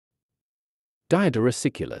Diodorus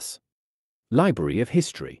Siculus. Library of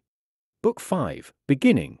History. Book 5,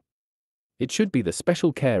 Beginning. It should be the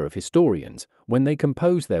special care of historians, when they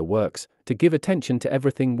compose their works, to give attention to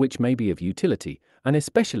everything which may be of utility, and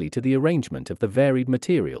especially to the arrangement of the varied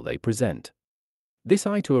material they present. This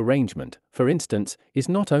eye to arrangement, for instance, is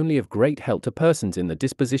not only of great help to persons in the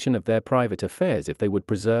disposition of their private affairs if they would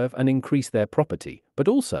preserve and increase their property, but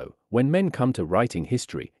also, when men come to writing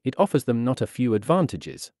history, it offers them not a few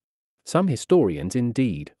advantages. Some historians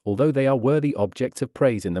indeed, although they are worthy objects of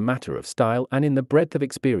praise in the matter of style and in the breadth of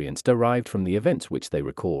experience derived from the events which they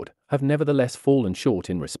record, have nevertheless fallen short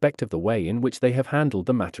in respect of the way in which they have handled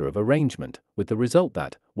the matter of arrangement, with the result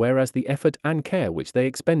that, whereas the effort and care which they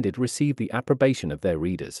expended received the approbation of their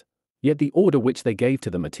readers, yet the order which they gave to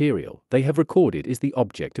the material they have recorded is the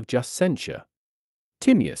object of just censure.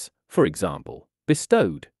 Timaeus, for example,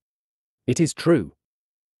 bestowed, it is true,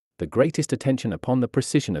 the greatest attention upon the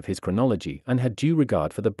precision of his chronology and had due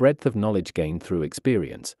regard for the breadth of knowledge gained through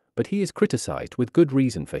experience, but he is criticized with good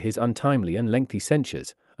reason for his untimely and lengthy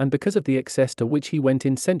censures, and because of the excess to which he went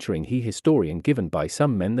in censuring. He historian given by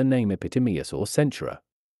some men the name epitemius or censurer.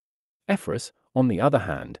 Ephorus, on the other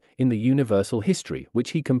hand, in the universal history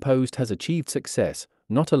which he composed has achieved success,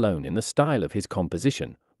 not alone in the style of his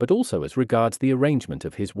composition, but also as regards the arrangement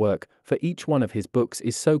of his work, for each one of his books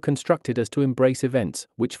is so constructed as to embrace events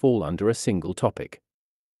which fall under a single topic.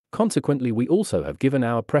 Consequently, we also have given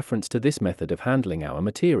our preference to this method of handling our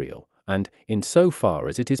material, and, in so far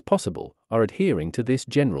as it is possible, are adhering to this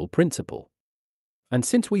general principle. And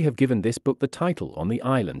since we have given this book the title On the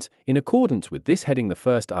Islands, in accordance with this heading the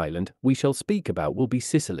first island we shall speak about will be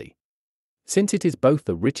Sicily. Since it is both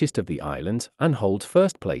the richest of the islands and holds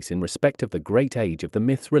first place in respect of the great age of the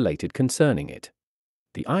myths related concerning it.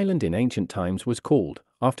 The island in ancient times was called,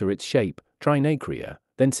 after its shape, Trinacria,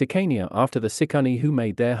 then Sicania after the Sicani who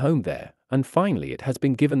made their home there, and finally it has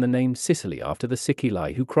been given the name Sicily after the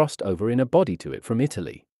Sicili who crossed over in a body to it from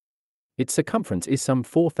Italy. Its circumference is some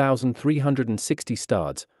 4,360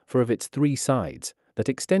 stads, for of its 3 sides, that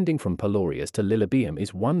extending from Pelorius to Lilybaeum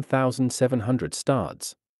is 1,700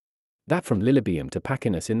 stads. That from Lilybaeum to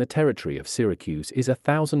Pacinus in the territory of Syracuse is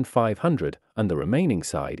 1,500, and the remaining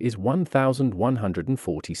side is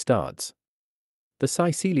 1,140 stads. The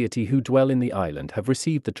Siciliati who dwell in the island have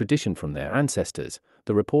received the tradition from their ancestors,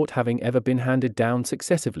 the report having ever been handed down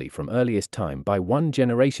successively from earliest time by one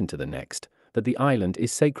generation to the next, that the island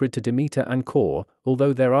is sacred to Demeter and Kore,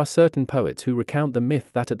 although there are certain poets who recount the myth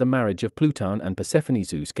that at the marriage of Pluton and Persephone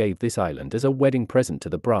Zeus gave this island as a wedding present to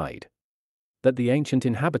the bride. That the ancient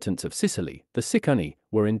inhabitants of Sicily, the Sicani,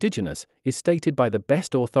 were indigenous, is stated by the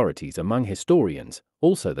best authorities among historians,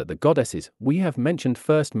 also that the goddesses we have mentioned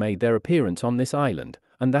first made their appearance on this island,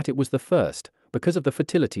 and that it was the first, because of the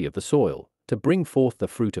fertility of the soil, to bring forth the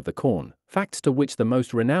fruit of the corn, facts to which the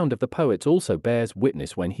most renowned of the poets also bears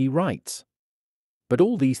witness when he writes. But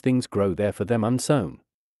all these things grow there for them unsown.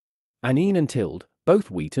 And e'en untilled,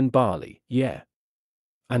 both wheat and barley, yea,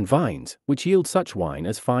 and vines, which yield such wine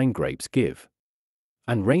as fine grapes give.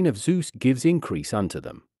 And rain of Zeus gives increase unto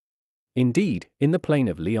them. Indeed, in the plain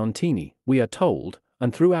of Leontini, we are told,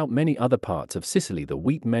 and throughout many other parts of Sicily the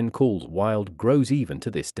wheat men call wild grows even to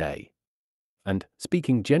this day. And,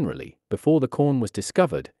 speaking generally, before the corn was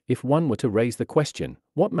discovered, if one were to raise the question,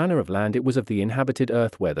 what manner of land it was of the inhabited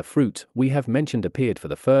earth where the fruits we have mentioned appeared for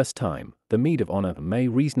the first time, the meed of honor may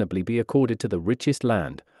reasonably be accorded to the richest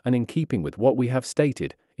land, and in keeping with what we have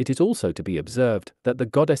stated, it is also to be observed that the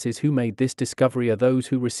goddesses who made this discovery are those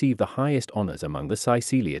who receive the highest honors among the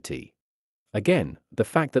Siciliati. Again, the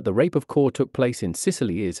fact that the rape of Kore took place in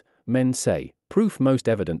Sicily is, men say, proof most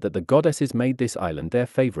evident that the goddesses made this island their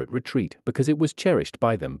favorite retreat because it was cherished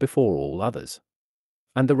by them before all others.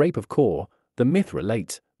 And the rape of Kore, the myth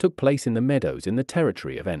relates, took place in the meadows in the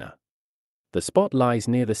territory of Enna. The spot lies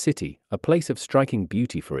near the city, a place of striking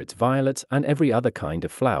beauty for its violets and every other kind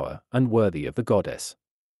of flower, and worthy of the goddess.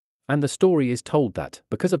 And the story is told that,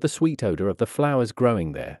 because of the sweet odor of the flowers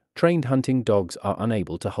growing there, trained hunting dogs are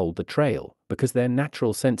unable to hold the trail, because their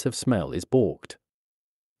natural sense of smell is balked.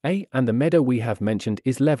 And the meadow we have mentioned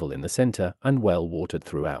is level in the center and well watered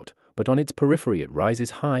throughout, but on its periphery it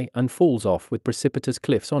rises high and falls off with precipitous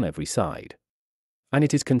cliffs on every side. And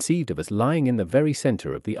it is conceived of as lying in the very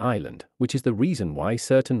center of the island, which is the reason why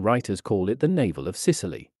certain writers call it the navel of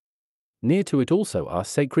Sicily. Near to it also are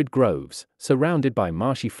sacred groves, surrounded by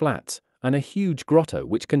marshy flats, and a huge grotto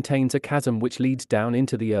which contains a chasm which leads down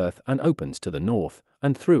into the earth and opens to the north,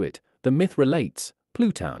 and through it, the myth relates,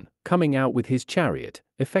 Pluton, coming out with his chariot,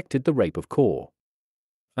 effected the rape of Kore.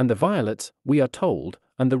 And the violets, we are told,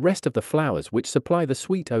 and the rest of the flowers which supply the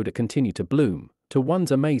sweet odor continue to bloom, to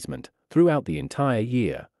one's amazement, throughout the entire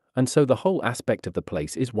year, and so the whole aspect of the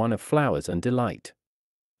place is one of flowers and delight.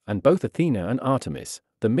 And both Athena and Artemis,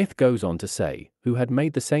 the myth goes on to say, who had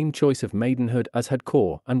made the same choice of maidenhood as had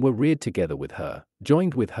Kor and were reared together with her,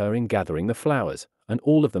 joined with her in gathering the flowers, and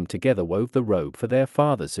all of them together wove the robe for their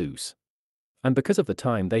father Zeus. And because of the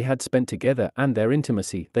time they had spent together and their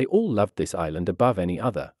intimacy, they all loved this island above any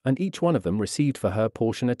other, and each one of them received for her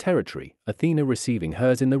portion a territory, Athena receiving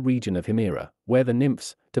hers in the region of Himera, where the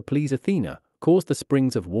nymphs, to please Athena, caused the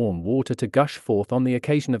springs of warm water to gush forth on the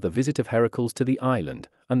occasion of the visit of Heracles to the island,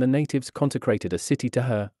 and the natives consecrated a city to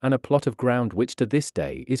her, and a plot of ground which to this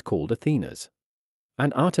day is called Athena's.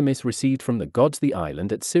 And Artemis received from the gods the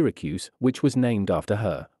island at Syracuse, which was named after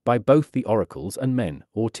her, by both the oracles and men,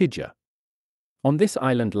 Ortygia. On this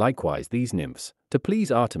island likewise these nymphs, to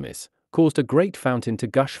please Artemis, caused a great fountain to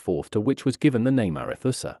gush forth, to which was given the name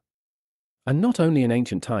Arethusa. And not only in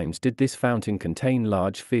ancient times did this fountain contain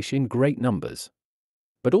large fish in great numbers,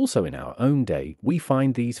 but also in our own day we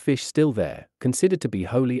find these fish still there, considered to be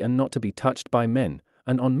holy and not to be touched by men,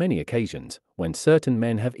 and on many occasions, when certain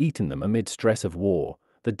men have eaten them amid stress of war,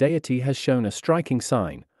 the deity has shown a striking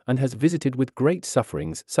sign, and has visited with great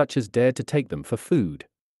sufferings such as dared to take them for food.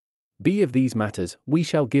 Of these matters we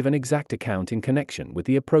shall give an exact account in connection with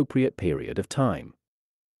the appropriate period of time.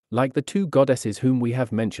 Like the two goddesses whom we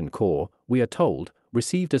have mentioned, Kor, we are told,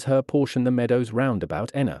 received as her portion the meadows round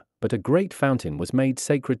about Enna, but a great fountain was made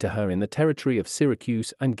sacred to her in the territory of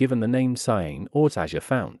Syracuse and given the name Cyane or Azure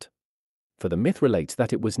Fount. For the myth relates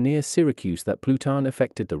that it was near Syracuse that Pluton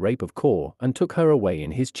effected the rape of Kor and took her away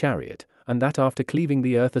in his chariot, and that after cleaving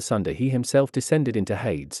the earth asunder he himself descended into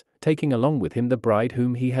Hades, taking along with him the bride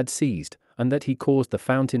whom he had seized, and that he caused the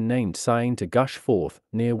fountain named Cyane to gush forth,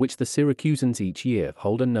 near which the Syracusans each year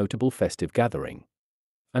hold a notable festive gathering.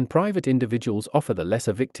 And private individuals offer the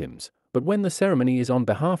lesser victims, but when the ceremony is on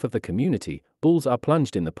behalf of the community, bulls are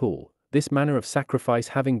plunged in the pool, this manner of sacrifice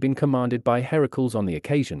having been commanded by Heracles on the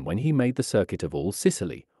occasion when he made the circuit of all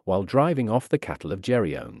Sicily, while driving off the cattle of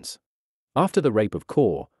Geryones. After the rape of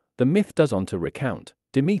Kor, the myth does on to recount,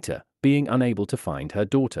 Demeter, being unable to find her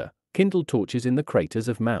daughter, kindled torches in the craters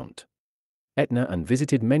of Mount Etna and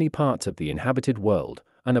visited many parts of the inhabited world,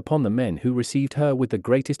 and upon the men who received her with the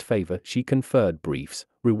greatest favor she conferred briefs,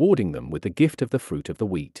 rewarding them with the gift of the fruit of the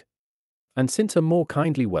wheat. And since a more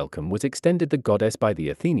kindly welcome was extended the goddess by the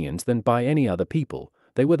Athenians than by any other people,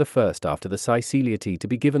 they were the first after the Siciliati to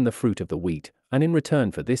be given the fruit of the wheat, and in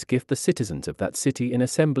return for this gift the citizens of that city in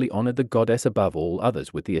assembly honored the goddess above all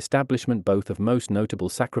others with the establishment both of most notable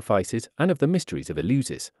sacrifices and of the mysteries of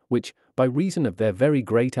Eleusis, which, by reason of their very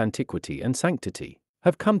great antiquity and sanctity,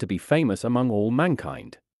 have come to be famous among all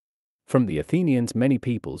mankind. From the Athenians many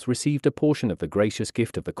peoples received a portion of the gracious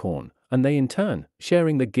gift of the corn, and they in turn,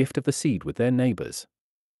 sharing the gift of the seed with their neighbors,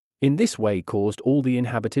 in this way caused all the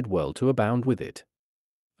inhabited world to abound with it.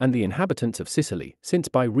 And the inhabitants of Sicily, since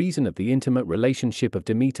by reason of the intimate relationship of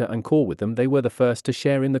Demeter and Kor with them they were the first to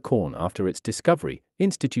share in the corn after its discovery,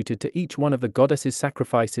 instituted to each one of the goddesses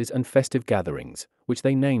sacrifices and festive gatherings, which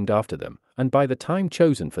they named after them, and by the time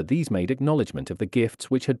chosen for these made acknowledgment of the gifts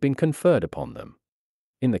which had been conferred upon them.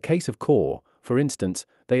 In the case of Kor, for instance,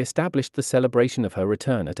 they established the celebration of her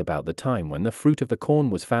return at about the time when the fruit of the corn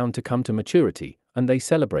was found to come to maturity, and they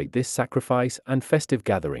celebrate this sacrifice and festive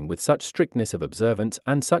gathering with such strictness of observance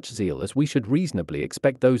and such zeal as we should reasonably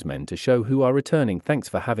expect those men to show who are returning thanks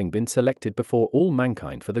for having been selected before all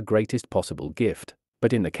mankind for the greatest possible gift.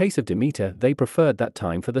 But in the case of Demeter they preferred that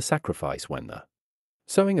time for the sacrifice when the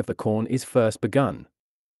sowing of the corn is first begun.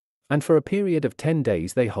 And for a period of 10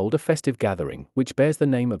 days they hold a festive gathering, which bears the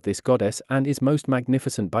name of this goddess and is most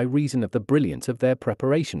magnificent by reason of the brilliance of their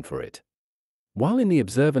preparation for it. While in the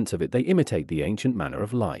observance of it they imitate the ancient manner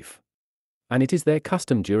of life. And it is their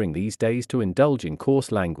custom during these days to indulge in coarse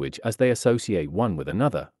language as they associate one with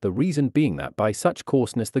another, the reason being that by such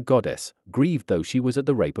coarseness the goddess, grieved though she was at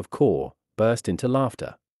the rape of Kor, burst into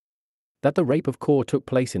laughter. That the rape of Kor took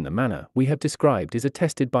place in the manner we have described is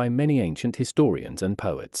attested by many ancient historians and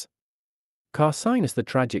poets. Carcinus the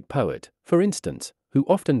tragic poet, for instance, who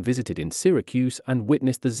often visited in Syracuse and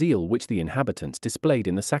witnessed the zeal which the inhabitants displayed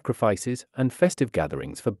in the sacrifices and festive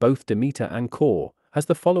gatherings for both Demeter and Kor, has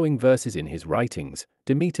the following verses in his writings: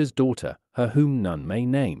 Demeter's daughter, her whom none may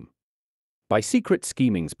name. By secret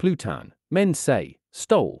schemings Pluton, men say,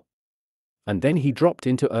 stole. And then he dropped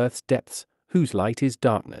into earth's depths, whose light is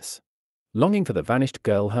darkness. Longing for the vanished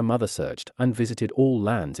girl her mother searched and visited all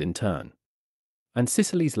lands in turn. And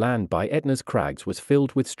Sicily's land by Etna's crags was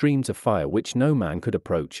filled with streams of fire which no man could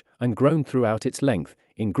approach, and groaned throughout its length,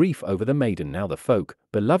 in grief over the maiden now the folk,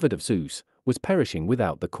 beloved of Zeus, was perishing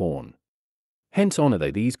without the corn. Hence honour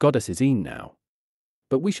they these goddesses e'en now.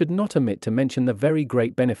 But we should not omit to mention the very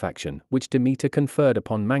great benefaction which Demeter conferred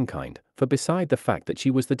upon mankind, for beside the fact that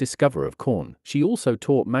she was the discoverer of corn, she also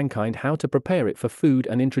taught mankind how to prepare it for food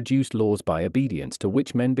and introduced laws by obedience to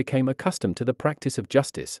which men became accustomed to the practice of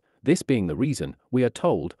justice, this being the reason, we are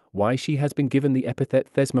told, why she has been given the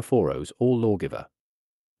epithet Thesmophoros or lawgiver.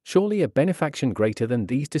 Surely a benefaction greater than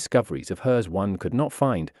these discoveries of hers one could not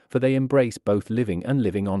find, for they embrace both living and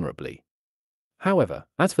living honourably. However,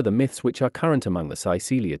 as for the myths which are current among the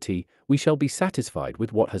Siculiatae, we shall be satisfied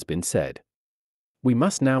with what has been said. We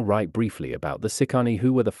must now write briefly about the Sicani,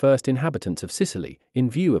 who were the first inhabitants of Sicily, in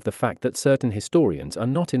view of the fact that certain historians are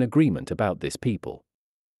not in agreement about this people.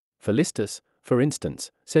 Philistus, for instance,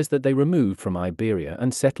 says that they removed from Iberia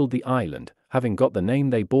and settled the island, having got the name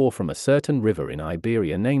they bore from a certain river in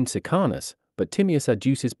Iberia named Sicanus, but Timaeus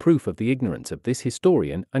adduces proof of the ignorance of this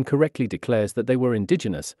historian and correctly declares that they were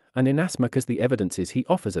indigenous, and inasmuch as the evidences he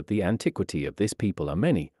offers of the antiquity of this people are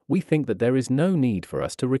many, we think that there is no need for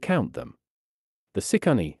us to recount them. The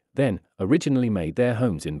Sicani, then, originally made their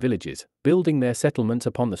homes in villages, building their settlements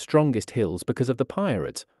upon the strongest hills because of the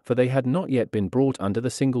pirates, for they had not yet been brought under the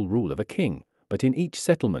single rule of a king, but in each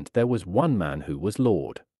settlement there was one man who was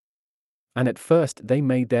lord. And at first they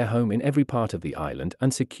made their home in every part of the island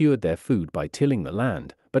and secured their food by tilling the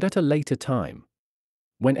land, but at a later time,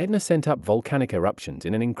 when Etna sent up volcanic eruptions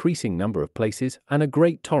in an increasing number of places and a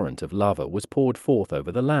great torrent of lava was poured forth over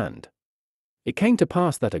the land, it came to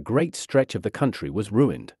pass that a great stretch of the country was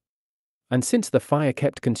ruined. And since the fire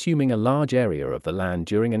kept consuming a large area of the land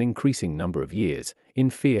during an increasing number of years,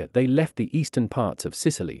 in fear they left the eastern parts of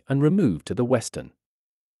Sicily and removed to the western.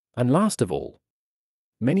 And last of all,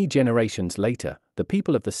 many generations later, the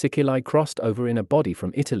people of the Sicili crossed over in a body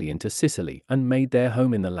from Italy into Sicily and made their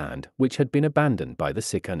home in the land which had been abandoned by the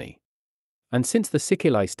Sicani. And since the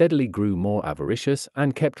Sicili steadily grew more avaricious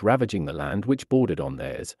and kept ravaging the land which bordered on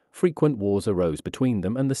theirs, frequent wars arose between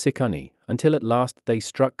them and the Sicani, until at last they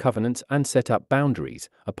struck covenants and set up boundaries,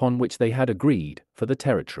 upon which they had agreed, for the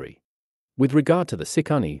territory. With regard to the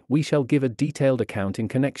Sicani, we shall give a detailed account in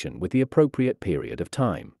connection with the appropriate period of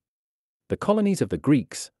time. The colonies of the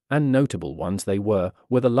Greeks, and notable ones they were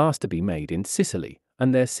the last to be made in Sicily,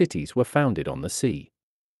 and their cities were founded on the sea.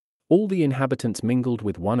 All the inhabitants mingled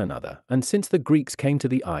with one another, and since the Greeks came to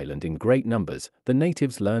the island in great numbers, the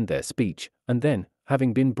natives learned their speech, and then,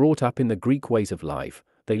 having been brought up in the Greek ways of life,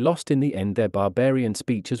 they lost in the end their barbarian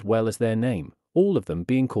speech as well as their name, all of them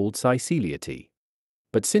being called Siculiatae.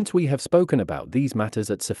 But since we have spoken about these matters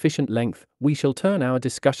at sufficient length, we shall turn our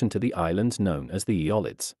discussion to the islands known as the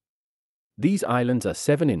Aeolids. These islands are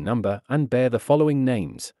 7 in number and bear the following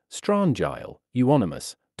names: Strangile,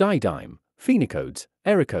 Euonymus, Didyme, Phenicodes,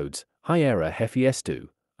 Ericodes, Hiera Hephiestu,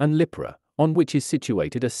 and Lipra, on which is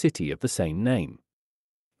situated a city of the same name.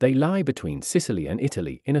 They lie between Sicily and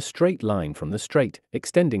Italy in a straight line from the strait,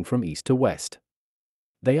 extending from east to west.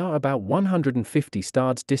 They are about 150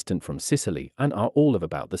 stads distant from Sicily and are all of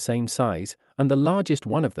about the same size, and the largest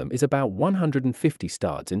one of them is about 150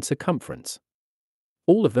 stads in circumference.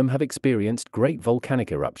 All of them have experienced great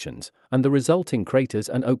volcanic eruptions, and the resulting craters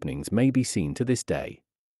and openings may be seen to this day.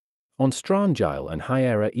 On Strangile and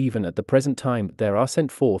Hiera even at the present time there are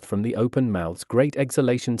sent forth from the open mouths great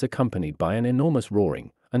exhalations accompanied by an enormous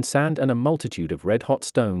roaring, and sand and a multitude of red-hot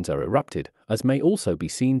stones are erupted, as may also be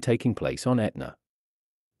seen taking place on Etna.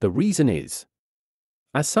 The reason is,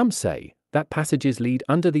 as some say, that passages lead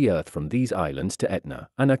under the earth from these islands to Etna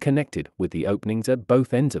and are connected with the openings at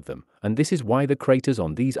both ends of them, and this is why the craters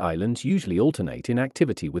on these islands usually alternate in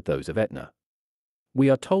activity with those of Etna. We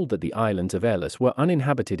are told that the islands of Aeolus were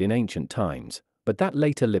uninhabited in ancient times, but that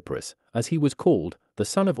later Liparus, as he was called, the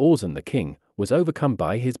son of Orzon the king, was overcome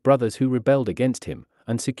by his brothers who rebelled against him,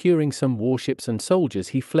 and securing some warships and soldiers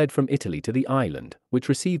he fled from Italy to the island, which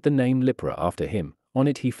received the name Lipra after him. On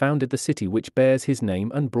it he founded the city which bears his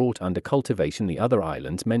name and brought under cultivation the other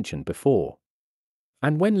islands mentioned before.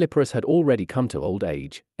 And when Liparus had already come to old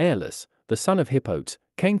age, Aeolus, the son of Hippotes,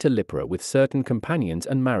 came to Lipra with certain companions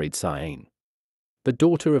and married Cyane, the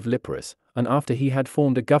daughter of Liparus, and after he had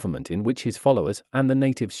formed a government in which his followers and the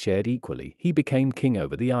natives shared equally, he became king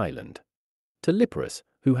over the island. To Liparus,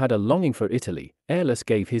 who had a longing for Italy, Aeolus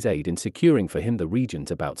gave his aid in securing for him the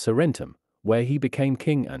regions about Sarentum, where he became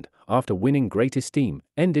king and, after winning great esteem,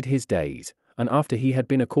 ended his days, and after he had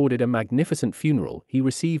been accorded a magnificent funeral he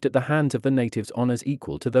received at the hands of the natives honors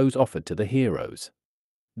equal to those offered to the heroes.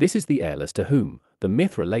 This is the Aeolus to whom, the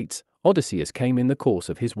myth relates, Odysseus came in the course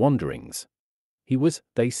of his wanderings. He was,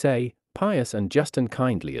 they say, pious and just and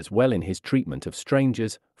kindly as well in his treatment of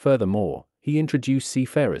strangers. Furthermore, he introduced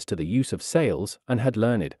seafarers to the use of sails and had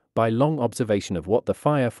learned, by long observation of what the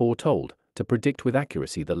fire foretold, to predict with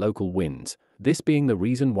accuracy the local winds, this being the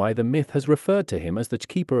reason why the myth has referred to him as the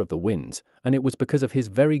keeper of the winds, and it was because of his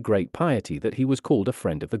very great piety that he was called a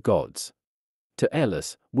friend of the gods. To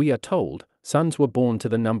Aeolus, we are told, sons were born to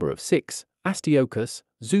the number of 6, Astyochus,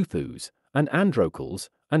 Xuthus, and Androcles,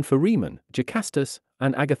 and Pherimon, Jocastus,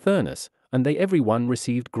 and Agathernus, and they every one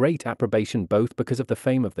received great approbation both because of the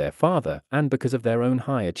fame of their father and because of their own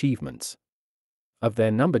high achievements. Of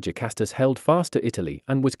their number Jocastus held fast to Italy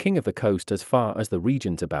and was king of the coast as far as the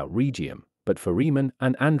regions about Rhegium, but Pherimon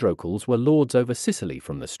and Androcles were lords over Sicily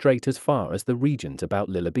from the strait as far as the regions about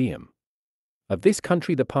Lilybaeum. Of this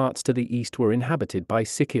country the parts to the east were inhabited by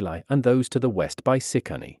Siculi and those to the west by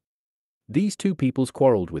Sicuni. These two peoples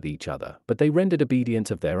quarrelled with each other, but they rendered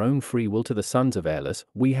obedience of their own free will to the sons of Aeolus,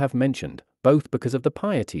 we have mentioned, both because of the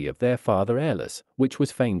piety of their father Aeolus, which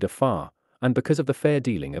was famed afar, and because of the fair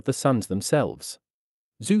dealing of the sons themselves.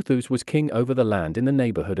 Xuthus was king over the land in the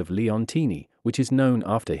neighborhood of Leontini, which is known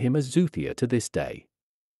after him as Zuthia to this day.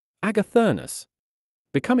 Agathernus,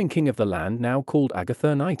 becoming king of the land now called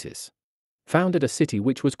Agathyrnitis, founded a city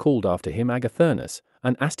which was called after him Agathernus,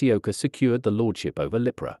 and Astyochus secured the lordship over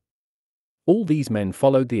Lipra. All these men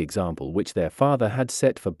followed the example which their father had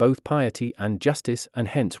set for both piety and justice, and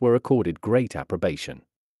hence were accorded great approbation.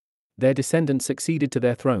 Their descendants succeeded to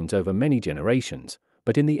their thrones over many generations,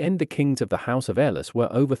 but in the end the kings of the house of Aeolus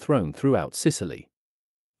were overthrown throughout Sicily.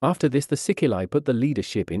 After this the Siculi put the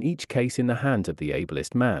leadership in each case in the hands of the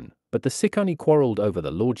ablest man, but the Sicuni quarrelled over the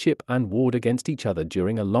lordship and warred against each other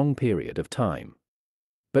during a long period of time.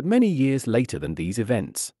 But many years later than these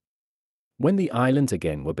events, when the islands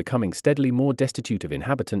again were becoming steadily more destitute of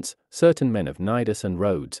inhabitants, certain men of Cnidus and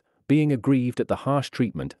Rhodes, being aggrieved at the harsh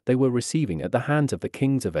treatment they were receiving at the hands of the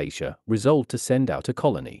kings of Asia, resolved to send out a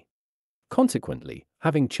colony. Consequently,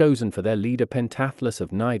 having chosen for their leader Pentathlus of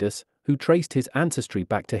Cnidus, who traced his ancestry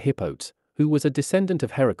back to Hippotes, who was a descendant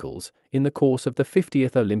of Heracles, in the course of the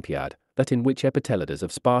 50th Olympiad, that in which Epitelides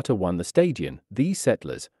of Sparta won the Stagion, these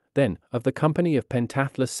settlers, then, of the company of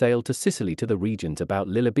Pentathlus sailed to Sicily to the regions about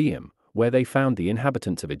Lilybaeum, where they found the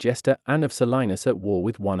inhabitants of Egesta and of Selinus at war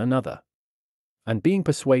with one another. And being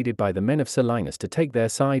persuaded by the men of Selinus to take their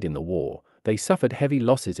side in the war, they suffered heavy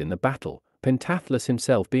losses in the battle, Pentathlus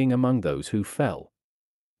himself being among those who fell.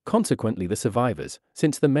 Consequently the survivors,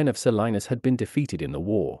 since the men of Selinus had been defeated in the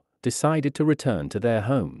war, decided to return to their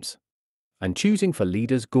homes, and choosing for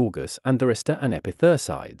leaders Gorgas and Thyristor and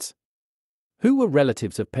Epithersides, who were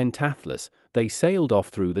relatives of Pentathlus, they sailed off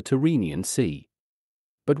through the Tyrrhenian Sea.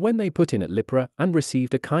 But when they put in at Lipra and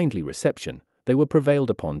received a kindly reception, they were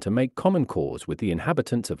prevailed upon to make common cause with the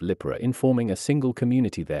inhabitants of Lipra in forming a single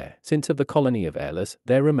community there, since of the colony of Aeolus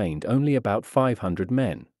there remained only about 500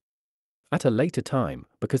 men. At a later time,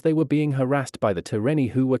 because they were being harassed by the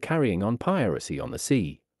Tyrrheni who were carrying on piracy on the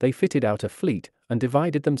sea, they fitted out a fleet and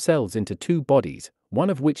divided themselves into two bodies, one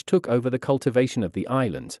of which took over the cultivation of the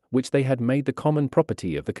islands, which they had made the common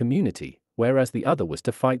property of the community, whereas the other was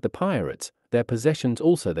to fight the pirates. Their possessions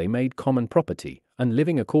also they made common property, and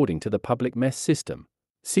living according to the public mess system.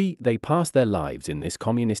 See, they passed their lives in this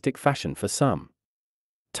communistic fashion for some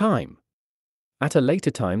time. At a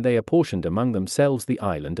later time they apportioned among themselves the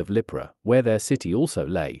island of Lipra, where their city also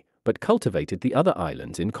lay, but cultivated the other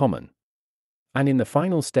islands in common. And in the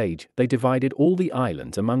final stage they divided all the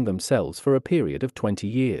islands among themselves for a period of 20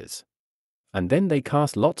 years. And then they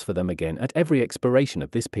cast lots for them again at every expiration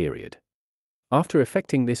of this period. After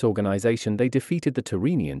effecting this organization they defeated the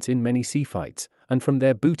Tyrrhenians in many sea fights, and from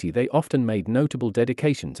their booty they often made notable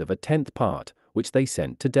dedications of a 10th part, which they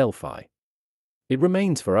sent to Delphi. It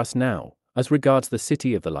remains for us now, as regards the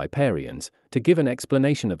city of the Liparians, to give an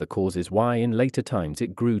explanation of the causes why in later times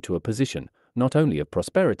it grew to a position, not only of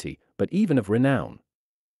prosperity, but even of renown.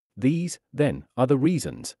 These, then, are the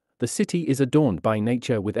reasons. The city is adorned by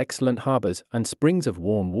nature with excellent harbors and springs of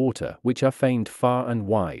warm water which are famed far and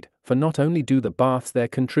wide, for not only do the baths there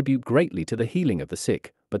contribute greatly to the healing of the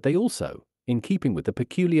sick, but they also, in keeping with the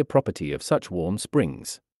peculiar property of such warm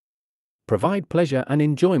springs, provide pleasure and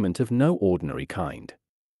enjoyment of no ordinary kind.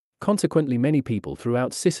 Consequently many people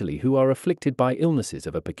throughout Sicily who are afflicted by illnesses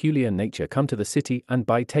of a peculiar nature come to the city and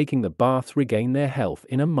by taking the baths regain their health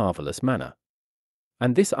in a marvelous manner.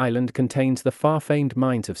 And this island contains the far-famed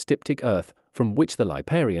mines of styptic earth, from which the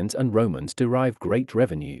Liparians and Romans derive great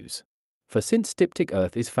revenues. For since styptic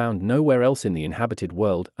earth is found nowhere else in the inhabited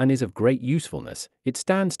world and is of great usefulness, it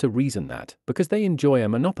stands to reason that, because they enjoy a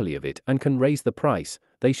monopoly of it and can raise the price,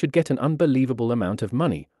 they should get an unbelievable amount of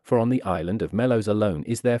money, for on the island of Melos alone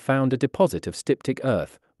is there found a deposit of styptic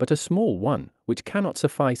earth, but a small one, which cannot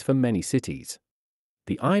suffice for many cities.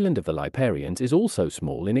 The island of the Liparians is also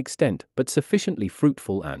small in extent, but sufficiently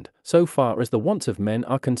fruitful and, so far as the wants of men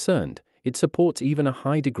are concerned, it supports even a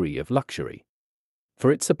high degree of luxury.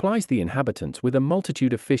 For it supplies the inhabitants with a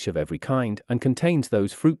multitude of fish of every kind, and contains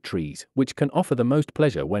those fruit trees which can offer the most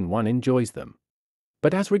pleasure when one enjoys them.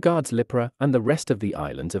 But as regards Lipara and the rest of the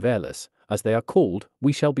islands of Airlus, as they are called,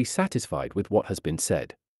 we shall be satisfied with what has been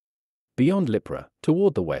said. Beyond Lipara,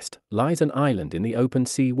 toward the west, lies an island in the open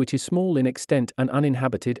sea which is small in extent and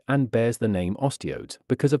uninhabited, and bears the name Ostiodes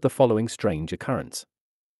because of the following strange occurrence.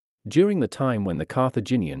 During the time when the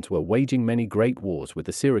Carthaginians were waging many great wars with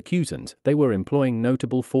the Syracusans, they were employing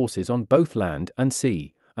notable forces on both land and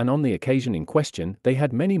sea, and on the occasion in question they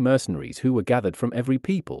had many mercenaries who were gathered from every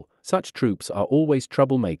people. Such troops are always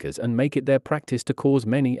troublemakers and make it their practice to cause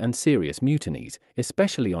many and serious mutinies,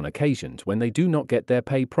 especially on occasions when they do not get their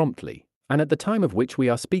pay promptly, and at the time of which we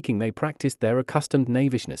are speaking they practiced their accustomed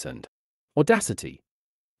knavishness and audacity.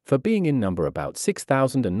 For being in number about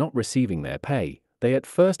 6,000 and not receiving their pay, they at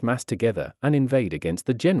first massed together and invade against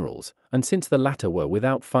the generals, and since the latter were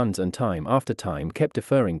without funds and time after time kept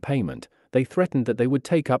deferring payment, they threatened that they would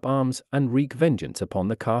take up arms and wreak vengeance upon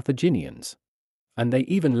the Carthaginians. And they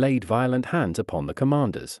even laid violent hands upon the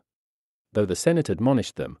commanders. Though the Senate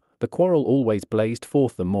admonished them, the quarrel always blazed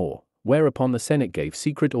forth the more, whereupon the Senate gave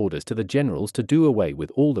secret orders to the generals to do away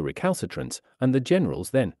with all the recalcitrants, and the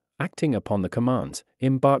generals then, acting upon the commands,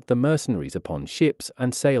 embarked the mercenaries upon ships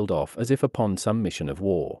and sailed off as if upon some mission of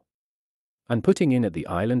war. And putting in at the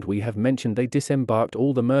island we have mentioned, they disembarked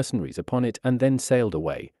all the mercenaries upon it and then sailed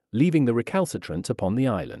away, leaving the recalcitrants upon the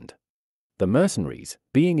island. The mercenaries,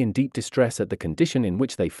 being in deep distress at the condition in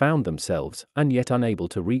which they found themselves, and yet unable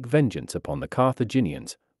to wreak vengeance upon the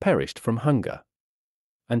Carthaginians, perished from hunger.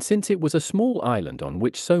 And since it was a small island on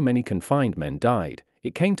which so many confined men died,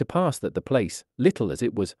 it came to pass that the place, little as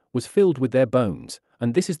it was filled with their bones,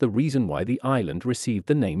 and this is the reason why the island received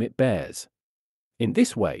the name it bears. In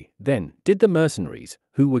this way, then, did the mercenaries,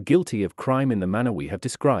 who were guilty of crime in the manner we have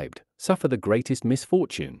described, suffer the greatest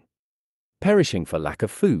misfortune, perishing for lack of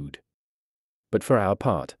food. But for our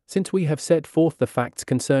part, since we have set forth the facts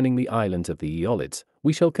concerning the islands of the Aeolids,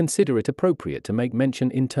 we shall consider it appropriate to make mention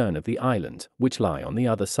in turn of the islands, which lie on the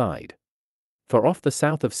other side. For off the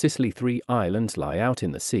south of Sicily 3 islands lie out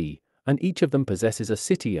in the sea, and each of them possesses a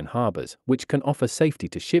city and harbours, which can offer safety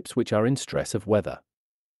to ships which are in stress of weather.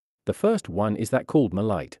 The first one is that called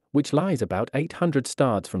Melite, which lies about 800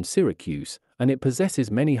 stads from Syracuse, and it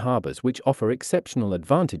possesses many harbours which offer exceptional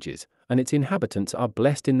advantages, and its inhabitants are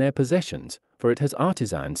blessed in their possessions, for it has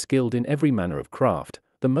artisans skilled in every manner of craft,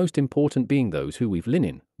 the most important being those who weave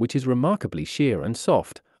linen, which is remarkably sheer and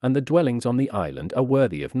soft, and the dwellings on the island are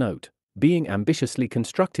worthy of note, being ambitiously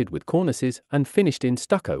constructed with cornices and finished in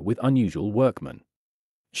stucco with unusual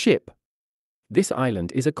workmanship. This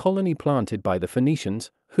island is a colony planted by the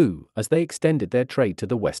Phoenicians, who, as they extended their trade to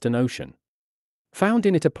the Western Ocean, found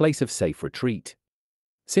in it a place of safe retreat,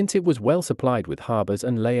 since it was well supplied with harbours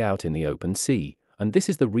and lay out in the open sea, and this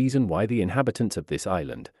is the reason why the inhabitants of this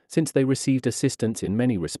island, since they received assistance in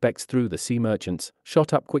many respects through the sea merchants,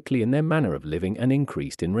 shot up quickly in their manner of living and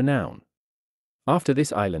increased in renown. After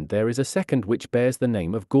this island there is a second which bears the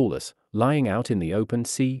name of Gaulis, lying out in the open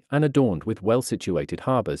sea and adorned with well-situated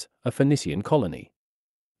harbours, a Phoenician colony.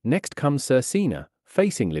 Next comes Cercina,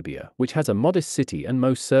 facing Libya, which has a modest city and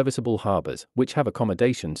most serviceable harbours, which have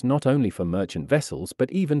accommodations not only for merchant vessels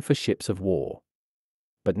but even for ships of war.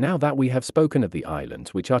 But now that we have spoken of the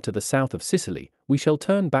islands which are to the south of Sicily, we shall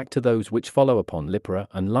turn back to those which follow upon Lipara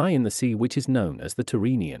and lie in the sea which is known as the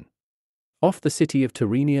Tyrrhenian. Off the city of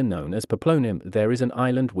Tyrrhenia known as Paphlonium there is an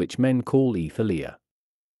island which men call Aethalia.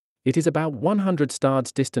 It is about 100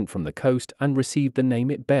 stads distant from the coast and received the name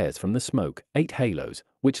it bears from the smoke, 8 halos,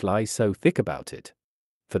 which lies so thick about it.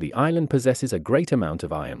 For the island possesses a great amount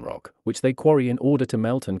of iron rock, which they quarry in order to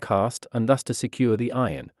melt and cast and thus to secure the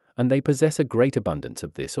iron, and they possess a great abundance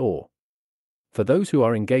of this ore. For those who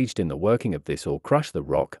are engaged in the working of this ore crush the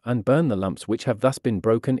rock and burn the lumps which have thus been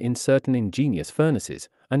broken in certain ingenious furnaces,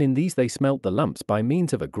 and in these they smelt the lumps by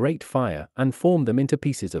means of a great fire and form them into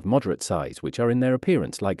pieces of moderate size which are in their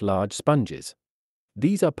appearance like large sponges.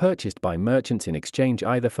 These are purchased by merchants in exchange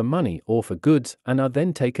either for money or for goods, and are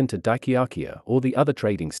then taken to Dicearchia or the other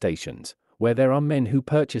trading stations, where there are men who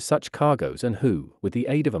purchase such cargoes and who, with the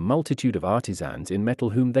aid of a multitude of artisans in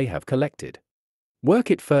metal whom they have collected, work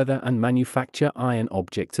it further and manufacture iron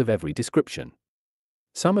objects of every description.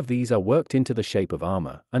 Some of these are worked into the shape of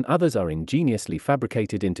armor, and others are ingeniously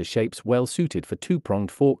fabricated into shapes well suited for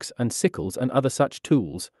two-pronged forks and sickles and other such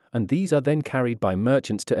tools, and these are then carried by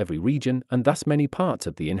merchants to every region, and thus many parts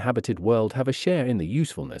of the inhabited world have a share in the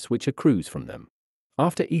usefulness which accrues from them.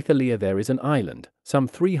 After Aethalia there is an island, some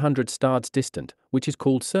 300 stads distant, which is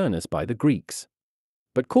called Cernus by the Greeks,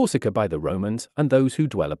 but Corsica by the Romans and those who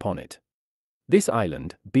dwell upon it. This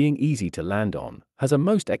island, being easy to land on, has a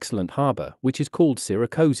most excellent harbour which is called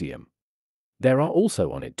Syracosium. There are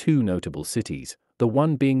also on it two notable cities, the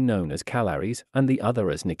one being known as Calaris and the other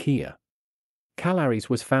as Nicaea. Calaris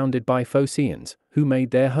was founded by Phocians, who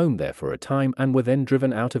made their home there for a time and were then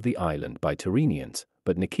driven out of the island by Tyrrhenians,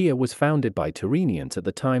 but Nicaea was founded by Tyrrhenians at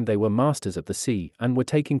the time they were masters of the sea and were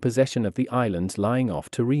taking possession of the islands lying off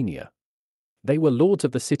Tyrrhenia. They were lords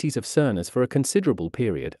of the cities of Cernus for a considerable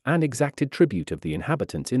period and exacted tribute of the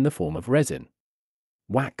inhabitants in the form of resin,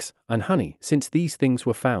 wax, and honey, since these things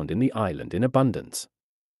were found in the island in abundance.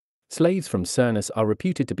 Slaves from Cernus are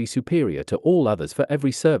reputed to be superior to all others for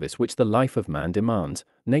every service which the life of man demands,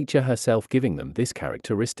 nature herself giving them this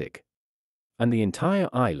characteristic. And the entire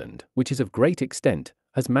island, which is of great extent,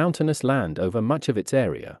 has mountainous land over much of its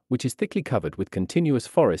area, which is thickly covered with continuous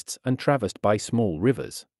forests and traversed by small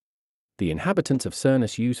rivers. The inhabitants of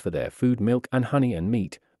Cernus use for their food milk and honey and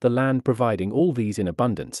meat, the land providing all these in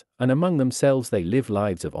abundance, and among themselves they live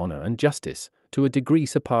lives of honor and justice, to a degree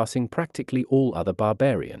surpassing practically all other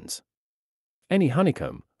barbarians. Any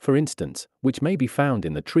honeycomb, for instance, which may be found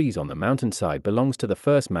in the trees on the mountainside belongs to the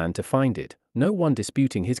first man to find it, no one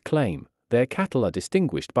disputing his claim. Their cattle are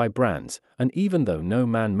distinguished by brands, and even though no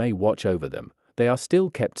man may watch over them, they are still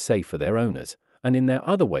kept safe for their owners, and in their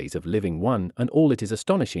other ways of living one and all it is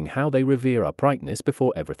astonishing how they revere uprightness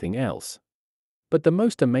before everything else. But the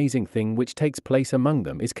most amazing thing which takes place among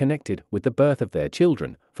them is connected with the birth of their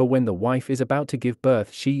children, for when the wife is about to give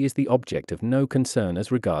birth she is the object of no concern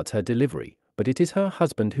as regards her delivery, but it is her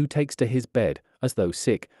husband who takes to his bed, as though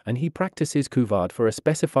sick, and he practices couvard for a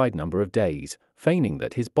specified number of days, feigning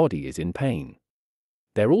that his body is in pain.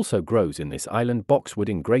 There also grows in this island boxwood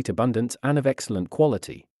in great abundance and of excellent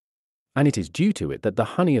quality. And it is due to it that the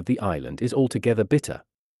honey of the island is altogether bitter.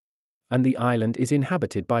 And the island is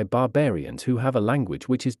inhabited by barbarians who have a language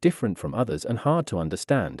which is different from others and hard to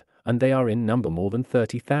understand, and they are in number more than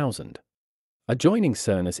 30,000. Adjoining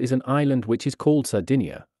Cernus is an island which is called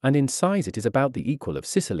Sardinia, and in size it is about the equal of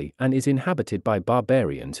Sicily and is inhabited by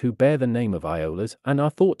barbarians who bear the name of Iolas and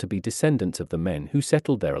are thought to be descendants of the men who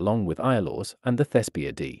settled there along with Iolaus and the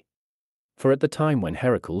Thespiadae. For at the time when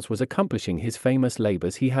Heracles was accomplishing his famous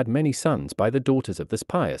labors he had many sons by the daughters of this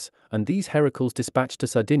Pius, and these Heracles dispatched to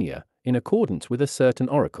Sardinia, in accordance with a certain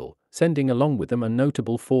oracle, sending along with them a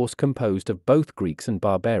notable force composed of both Greeks and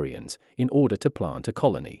barbarians, in order to plant a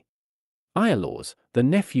colony. Iolaus, the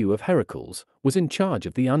nephew of Heracles, was in charge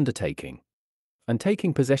of the undertaking. And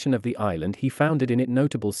taking possession of the island he founded in it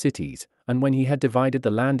notable cities, and when he had divided the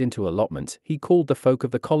land into allotments he called the folk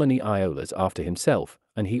of the colony Iolas after himself,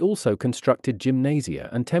 and he also constructed gymnasia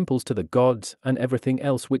and temples to the gods and everything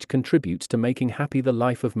else which contributes to making happy the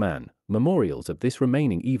life of man, memorials of this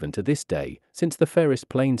remaining even to this day, since the fairest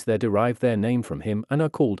plains there derive their name from him and are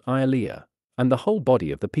called Iolia, and the whole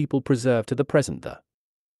body of the people preserve to the present the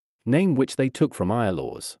name which they took from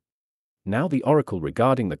Iolaus. Now the oracle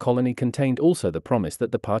regarding the colony contained also the promise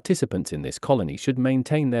that the participants in this colony should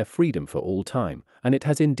maintain their freedom for all time, and it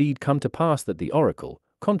has indeed come to pass that the oracle,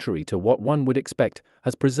 contrary to what one would expect,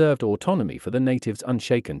 has preserved autonomy for the natives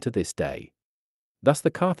unshaken to this day. Thus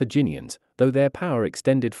the Carthaginians, though their power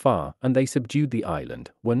extended far and they subdued the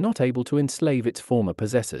island, were not able to enslave its former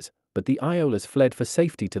possessors, but the Iolas fled for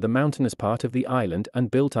safety to the mountainous part of the island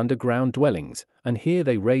and built underground dwellings, and here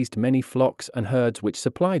they raised many flocks and herds which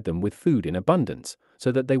supplied them with food in abundance,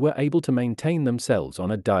 so that they were able to maintain themselves on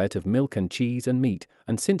a diet of milk and cheese and meat,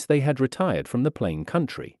 and since they had retired from the plain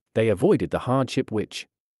country, they avoided the hardship which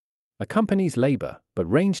accompanies labor, but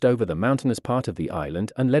ranged over the mountainous part of the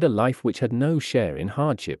island and led a life which had no share in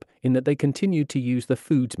hardship, in that they continued to use the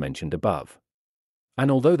foods mentioned above. And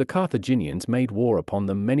although the Carthaginians made war upon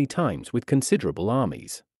them many times with considerable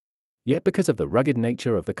armies, yet because of the rugged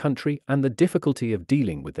nature of the country and the difficulty of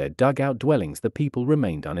dealing with their dug-out dwellings the people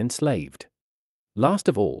remained unenslaved. Last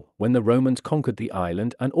of all, when the Romans conquered the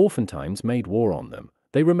island and oftentimes made war on them,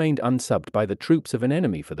 they remained unsubbed by the troops of an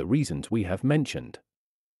enemy for the reasons we have mentioned.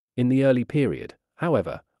 In the early period,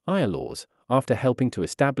 however, Iolaus, after helping to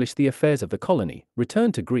establish the affairs of the colony,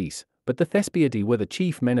 returned to Greece, but the Thespiadae were the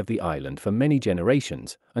chief men of the island for many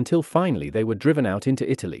generations, until finally they were driven out into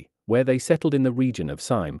Italy, where they settled in the region of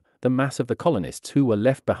Syme. The mass of the colonists who were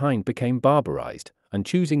left behind became barbarized, and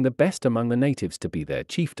choosing the best among the natives to be their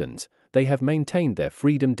chieftains, they have maintained their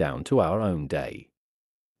freedom down to our own day.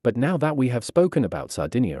 But now that we have spoken about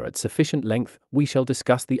Sardinia at sufficient length, we shall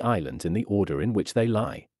discuss the islands in the order in which they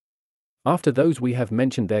lie. After those we have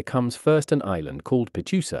mentioned, there comes first an island called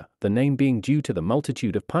Pityusa, the name being due to the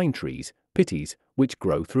multitude of pine trees, pitys, which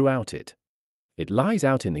grow throughout it. It lies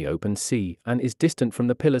out in the open sea, and is distant from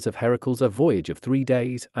the Pillars of Heracles a voyage of 3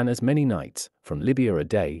 days and as many nights, from Libya a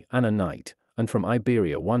day and a night, and from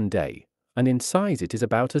Iberia 1 day, and in size it is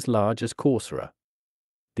about as large as Corcyra.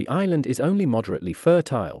 The island is only moderately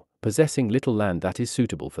fertile, possessing little land that is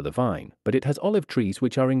suitable for the vine, but it has olive trees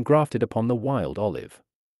which are engrafted upon the wild olive.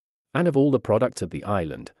 And of all the products of the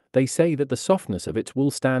island, they say that the softness of its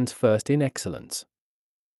wool stands first in excellence.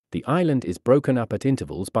 The island is broken up at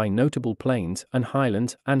intervals by notable plains and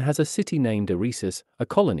highlands, and has a city named Eresus, a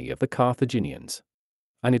colony of the Carthaginians.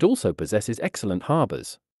 And it also possesses excellent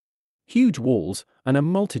harbors, huge walls, and a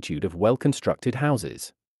multitude of well-constructed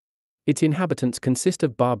houses. Its inhabitants consist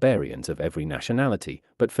of barbarians of every nationality,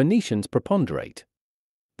 but Phoenicians preponderate.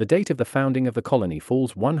 The date of the founding of the colony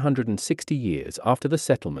falls 160 years after the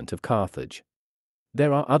settlement of Carthage.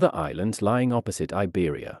 There are other islands lying opposite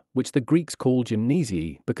Iberia, which the Greeks call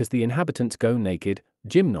Gymnesii because the inhabitants go naked,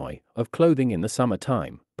 gymnoi, of clothing in the summer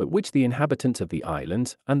time, but which the inhabitants of the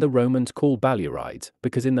islands and the Romans call Balearides,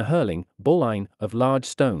 because in the hurling, boline, of large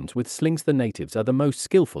stones with slings the natives are the most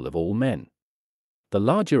skillful of all men. The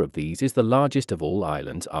larger of these is the largest of all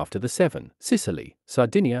islands after the 7, Sicily,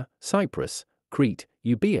 Sardinia, Cyprus, Crete,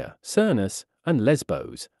 Euboea, Cernus, and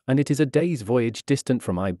Lesbos, and it is a day's voyage distant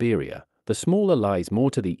from Iberia. The smaller lies more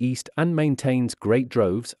to the east and maintains great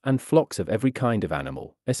droves and flocks of every kind of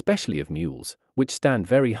animal, especially of mules, which stand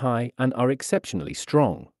very high and are exceptionally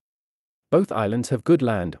strong. Both islands have good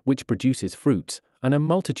land, which produces fruits, and a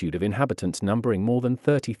multitude of inhabitants numbering more than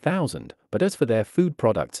 30,000, but as for their food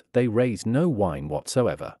products, they raise no wine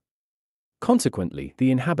whatsoever. Consequently,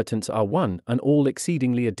 the inhabitants are one and all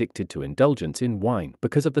exceedingly addicted to indulgence in wine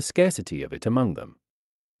because of the scarcity of it among them.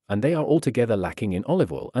 And they are altogether lacking in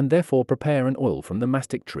olive oil, and therefore prepare an oil from the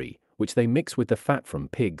mastic tree, which they mix with the fat from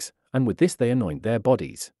pigs, and with this they anoint their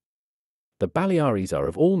bodies. The Baleares are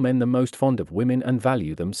of all men the most fond of women, and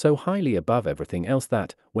value them so highly above everything else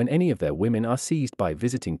that, when any of their women are seized by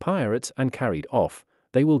visiting pirates and carried off,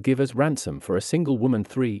 they will give as ransom for a single woman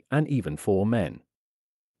 3 and even 4 men.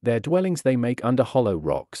 Their dwellings they make under hollow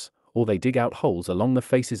rocks, or they dig out holes along the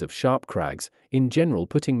faces of sharp crags, in general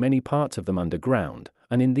putting many parts of them underground,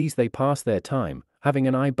 and in these they pass their time, having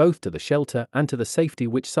an eye both to the shelter and to the safety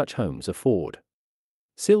which such homes afford.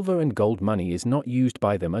 Silver and gold money is not used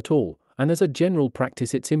by them at all, and as a general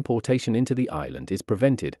practice its importation into the island is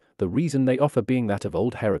prevented, the reason they offer being that of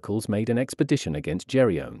old Heracles made an expedition against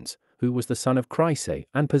Geryones, who was the son of Chryse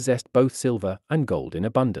and possessed both silver and gold in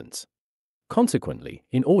abundance. Consequently,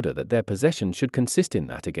 in order that their possession should consist in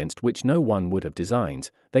that against which no one would have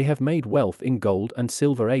designs, they have made wealth in gold and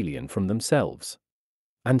silver alien from themselves.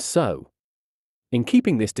 And so, in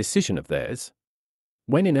keeping this decision of theirs,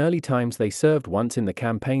 when in early times they served once in the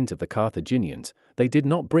campaigns of the Carthaginians, they did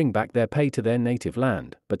not bring back their pay to their native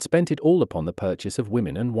land, but spent it all upon the purchase of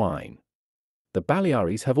women and wine. The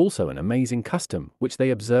Baleares have also an amazing custom, which they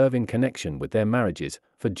observe in connection with their marriages,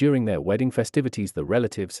 for during their wedding festivities the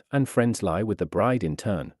relatives and friends lie with the bride in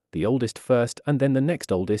turn, the oldest first and then the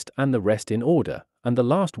next oldest and the rest in order, and the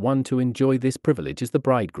last one to enjoy this privilege is the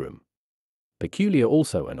bridegroom. Peculiar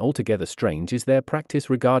also and altogether strange is their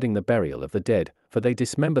practice regarding the burial of the dead, for they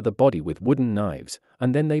dismember the body with wooden knives,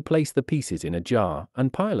 and then they place the pieces in a jar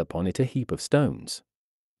and pile upon it a heap of stones.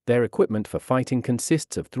 Their equipment for fighting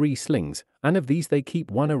consists of 3 slings, and of these they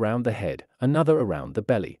keep one around the head, another around the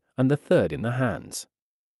belly, and the third in the hands.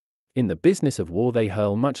 In the business of war they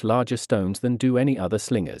hurl much larger stones than do any other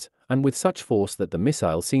slingers, and with such force that the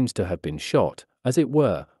missile seems to have been shot, as it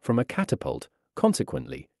were, from a catapult.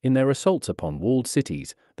 Consequently, in their assaults upon walled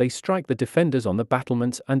cities, they strike the defenders on the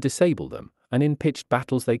battlements and disable them, and in pitched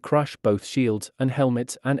battles they crush both shields and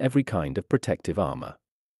helmets and every kind of protective armor.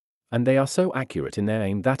 And they are so accurate in their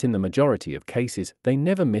aim that in the majority of cases they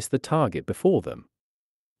never miss the target before them.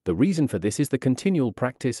 The reason for this is the continual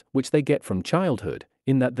practice which they get from childhood,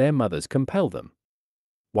 in that their mothers compel them,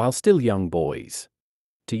 while still young boys,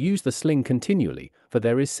 to use the sling continually, for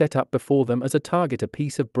there is set up before them as a target a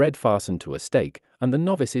piece of bread fastened to a stake, and the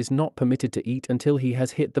novice is not permitted to eat until he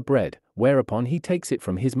has hit the bread, whereupon he takes it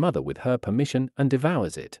from his mother with her permission and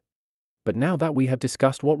devours it. But now that we have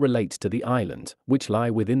discussed what relates to the islands, which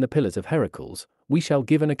lie within the Pillars of Heracles, we shall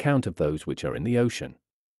give an account of those which are in the ocean.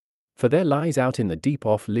 For there lies out in the deep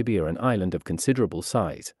off Libya an island of considerable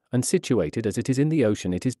size, and situated as it is in the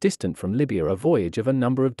ocean it is distant from Libya a voyage of a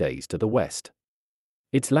number of days to the west.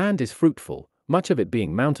 Its land is fruitful, much of it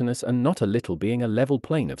being mountainous and not a little being a level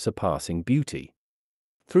plain of surpassing beauty.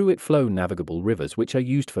 Through it flow navigable rivers which are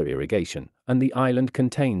used for irrigation, and the island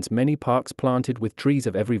contains many parks planted with trees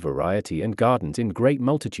of every variety and gardens in great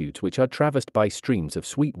multitudes which are traversed by streams of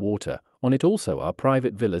sweet water. On it also are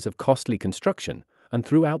private villas of costly construction, and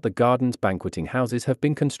throughout the gardens banqueting houses have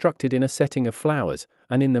been constructed in a setting of flowers,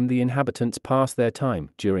 and in them the inhabitants pass their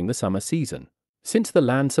time during the summer season, since the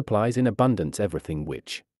land supplies in abundance everything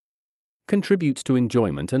which contributes to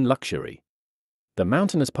enjoyment and luxury. The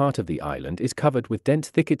mountainous part of the island is covered with dense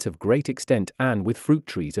thickets of great extent and with fruit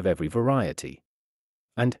trees of every variety.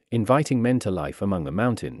 And, inviting men to life among the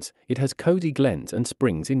mountains, it has cozy glens and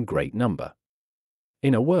springs in great number.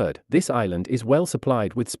 In a word, this island is well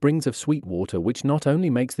supplied with springs of sweet water which not only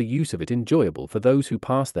makes the use of it enjoyable for those who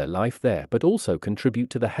pass their life there but also contribute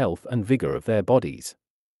to the health and vigor of their bodies.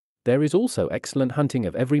 There is also excellent hunting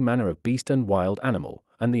of every manner of beast and wild animal,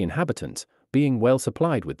 and the inhabitants, being well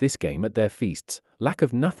supplied with this game at their feasts, lack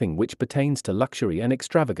of nothing which pertains to luxury and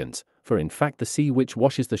extravagance, for in fact the sea which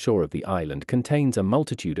washes the shore of the island contains a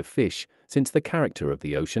multitude of fish, since the character of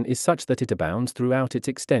the ocean is such that it abounds throughout its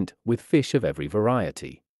extent with fish of every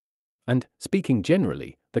variety. And, speaking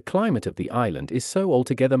generally, the climate of the island is so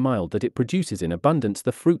altogether mild that it produces in abundance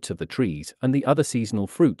the fruits of the trees and the other seasonal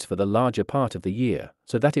fruits for the larger part of the year,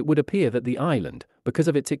 so that it would appear that the island, because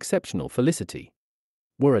of its exceptional felicity,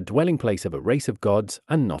 were a dwelling place of a race of gods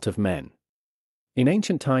and not of men. In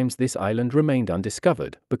ancient times this island remained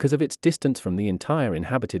undiscovered because of its distance from the entire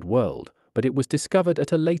inhabited world, but it was discovered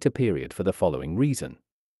at a later period for the following reason.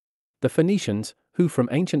 The Phoenicians, who from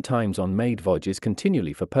ancient times on made voyages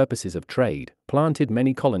continually for purposes of trade, planted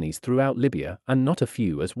many colonies throughout Libya and not a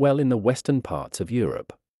few as well in the western parts of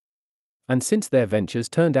Europe. And since their ventures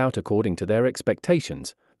turned out according to their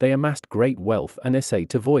expectations, they amassed great wealth and essayed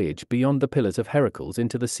to voyage beyond the pillars of Heracles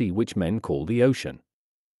into the sea which men call the ocean.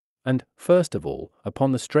 And, first of all,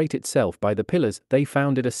 upon the strait itself by the pillars they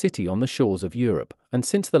founded a city on the shores of Europe, and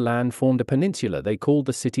since the land formed a peninsula they called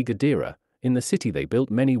the city Gadara. In the city they built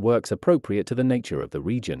many works appropriate to the nature of the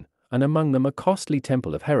region, and among them a costly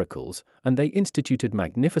temple of Heracles, and they instituted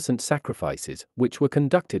magnificent sacrifices which were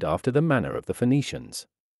conducted after the manner of the Phoenicians.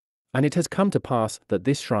 And it has come to pass that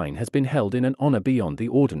this shrine has been held in an honor beyond the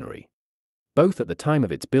ordinary, both at the time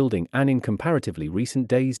of its building and in comparatively recent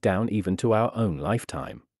days down even to our own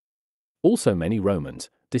lifetime. Also many Romans,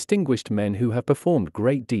 distinguished men who have performed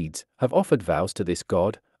great deeds, have offered vows to this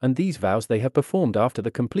god, and these vows they have performed after the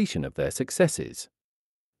completion of their successes.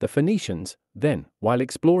 The Phoenicians, then, while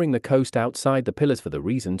exploring the coast outside the pillars for the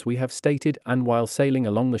reasons we have stated and while sailing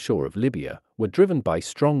along the shore of Libya, were driven by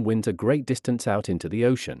strong winds a great distance out into the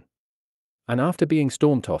ocean. And after being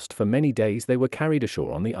storm-tossed for many days they were carried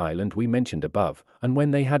ashore on the island we mentioned above, and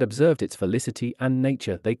when they had observed its felicity and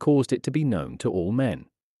nature they caused it to be known to all men.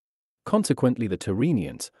 Consequently the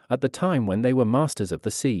Tyrrhenians, at the time when they were masters of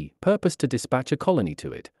the sea, purposed to dispatch a colony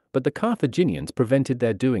to it, but the Carthaginians prevented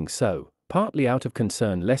their doing so, partly out of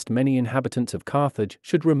concern lest many inhabitants of Carthage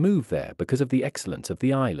should remove there because of the excellence of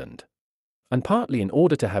the island, and partly in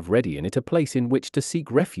order to have ready in it a place in which to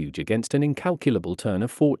seek refuge against an incalculable turn of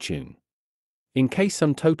fortune, in case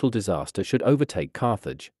some total disaster should overtake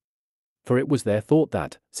Carthage. For it was their thought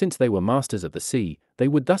that, since they were masters of the sea, they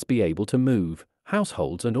would thus be able to move,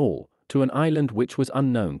 households and all, to an island which was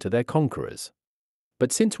unknown to their conquerors.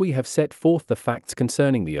 But since we have set forth the facts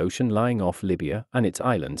concerning the ocean lying off Libya and its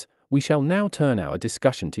islands, we shall now turn our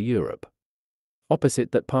discussion to Europe.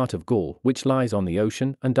 Opposite that part of Gaul which lies on the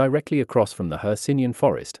ocean and directly across from the Hercynian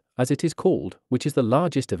forest, as it is called, which is the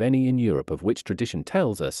largest of any in Europe of which tradition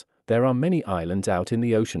tells us, there are many islands out in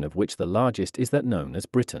the ocean of which the largest is that known as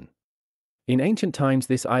Britain. In ancient times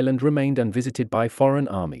this island remained unvisited by foreign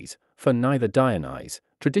armies, for neither Dionysus,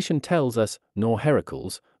 tradition tells us, nor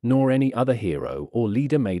Heracles, nor any other hero or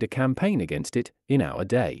leader made a campaign against it in our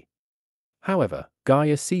day. However,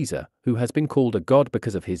 Gaius Caesar, who has been called a god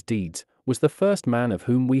because of his deeds, was the first man of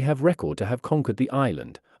whom we have record to have conquered the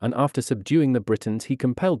island, and after subduing the Britons he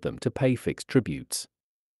compelled them to pay fixed tributes.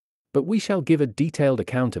 But we shall give a detailed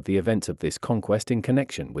account of the events of this conquest in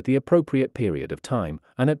connection with the appropriate period of time,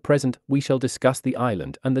 and at present we shall discuss the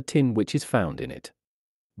island and the tin which is found in it.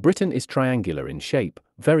 Britain is triangular in shape,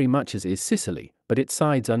 very much as is Sicily, but its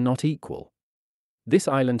sides are not equal. This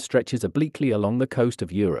island stretches obliquely along the coast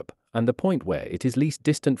of Europe, and the point where it is least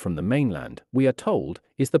distant from the mainland, we are told,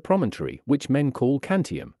 is the promontory which men call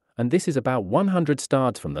Cantium, and this is about 100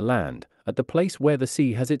 stads from the land, at the place where the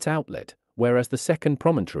sea has its outlet, whereas the second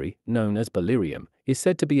promontory, known as Balirium, is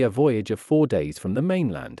said to be a voyage of 4 days from the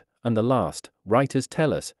mainland, and the last, writers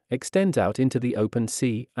tell us, extends out into the open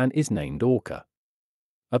sea and is named Orca.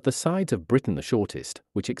 Of the sides of Britain, the shortest,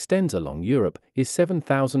 which extends along Europe, is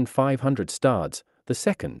 7,500 stads, the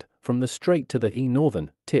second, from the strait to the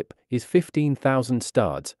northern tip, is 15,000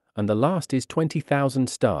 stads, and the last is 20,000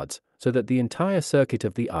 stads, so that the entire circuit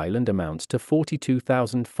of the island amounts to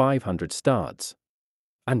 42,500 stads.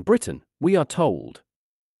 And Britain, we are told,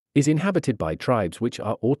 is inhabited by tribes which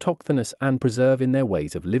are autochthonous and preserve in their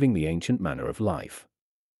ways of living the ancient manner of life.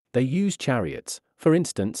 They use chariots, for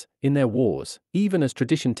instance, in their wars, even as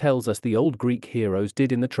tradition tells us the old Greek heroes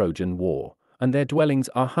did in the Trojan War, and their dwellings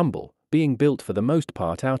are humble, being built for the most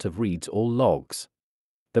part out of reeds or logs.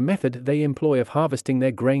 The method they employ of harvesting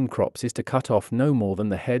their grain crops is to cut off no more than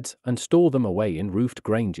the heads and store them away in roofed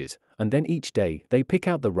granges, and then each day they pick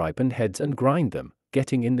out the ripened heads and grind them,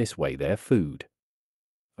 getting in this way their food.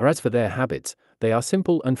 As for their habits, they are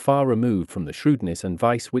simple and far removed from the shrewdness and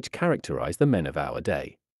vice which characterize the men of our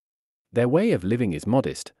day. Their way of living is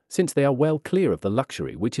modest, since they are well clear of the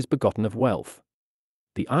luxury which is begotten of wealth.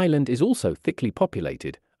 The island is also thickly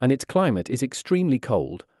populated, and its climate is extremely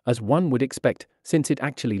cold, as one would expect, since it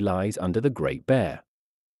actually lies under the Great Bear.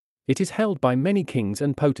 It is held by many kings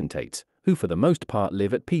and potentates, who for the most part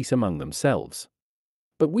live at peace among themselves.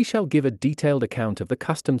 But we shall give a detailed account of the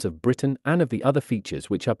customs of Britain and of the other features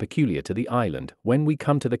which are peculiar to the island when we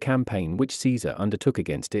come to the campaign which Caesar undertook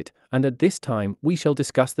against it, and at this time we shall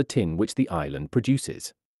discuss the tin which the island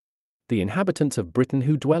produces. The inhabitants of Britain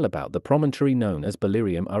who dwell about the promontory known as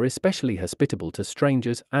Balirium are especially hospitable to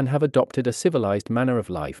strangers and have adopted a civilized manner of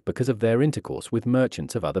life because of their intercourse with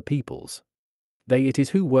merchants of other peoples. They it is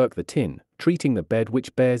who work the tin, treating the bed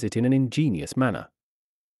which bears it in an ingenious manner.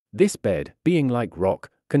 This bed, being like rock,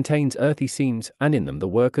 contains earthy seams, and in them the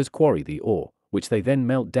workers quarry the ore, which they then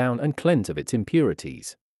melt down and cleanse of its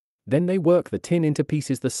impurities. Then they work the tin into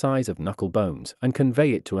pieces the size of knuckle bones, and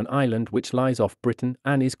convey it to an island which lies off Britain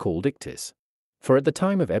and is called Ictus. For at the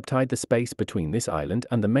time of ebb tide the space between this island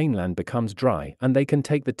and the mainland becomes dry, and they can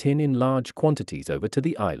take the tin in large quantities over to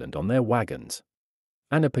the island on their wagons.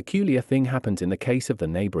 And a peculiar thing happens in the case of the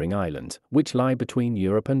neighboring islands, which lie between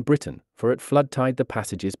Europe and Britain, for at flood tide the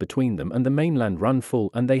passages between them and the mainland run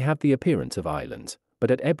full and they have the appearance of islands,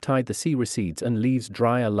 but at ebb tide the sea recedes and leaves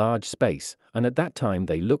dry a large space, and at that time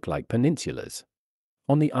they look like peninsulas.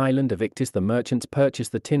 On the island of Ictus the merchants purchase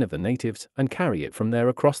the tin of the natives and carry it from there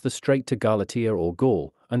across the strait to Galatia or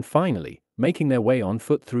Gaul, and finally, making their way on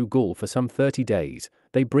foot through Gaul for some 30 days,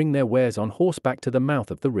 they bring their wares on horseback to the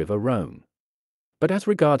mouth of the river Rhone. But as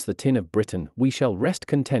regards the tin of Britain, we shall rest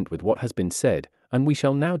content with what has been said, and we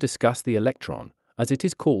shall now discuss the electron, as it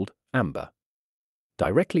is called, amber.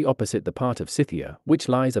 Directly opposite the part of Scythia, which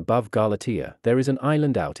lies above Galatia, there is an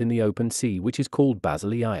island out in the open sea which is called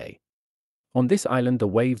Basiliae. On this island the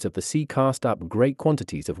waves of the sea cast up great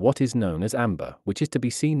quantities of what is known as amber, which is to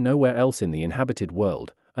be seen nowhere else in the inhabited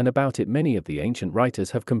world, and about it many of the ancient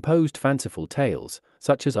writers have composed fanciful tales,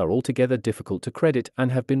 such as are altogether difficult to credit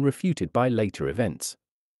and have been refuted by later events.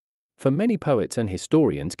 For many poets and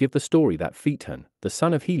historians give the story that Phaeton, the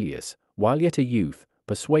son of Helios, while yet a youth,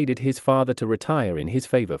 persuaded his father to retire in his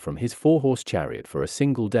favor from his 4-horse chariot for a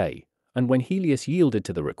single day, and when Helios yielded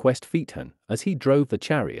to the request Phaeton, as he drove the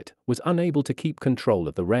chariot, was unable to keep control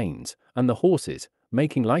of the reins, and the horses,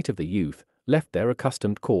 making light of the youth, left their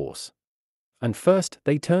accustomed course. And first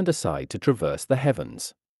they turned aside to traverse the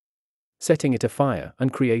heavens, setting it afire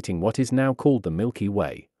and creating what is now called the Milky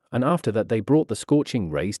Way, and after that they brought the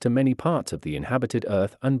scorching rays to many parts of the inhabited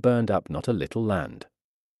earth and burned up not a little land.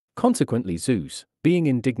 Consequently Zeus, being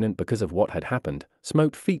indignant because of what had happened,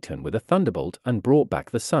 smote Phaeton with a thunderbolt and brought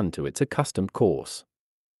back the sun to its accustomed course.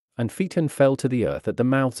 And Phaeton fell to the earth at the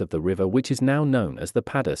mouths of the river which is now known as the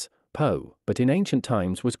Padus, Po, but in ancient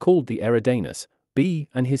times was called the Eridanus, B,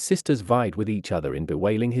 and his sisters vied with each other in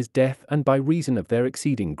bewailing his death, and by reason of their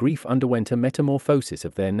exceeding grief underwent a metamorphosis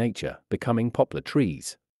of their nature, becoming poplar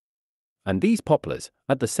trees. And these poplars,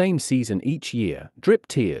 at the same season each year, drip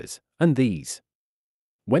tears, and these,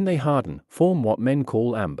 when they harden, form what men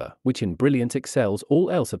call amber, which in brilliance excels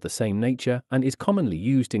all else of the same nature, and is commonly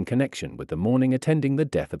used in connection with the mourning attending the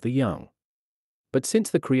death of the young. But since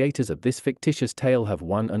the creators of this fictitious tale have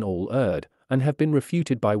one and all erred, and have been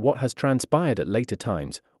refuted by what has transpired at later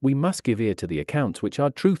times, we must give ear to the accounts which are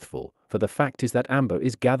truthful, for the fact is that amber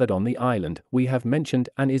is gathered on the island we have mentioned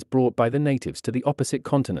and is brought by the natives to the opposite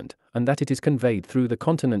continent, and that it is conveyed through the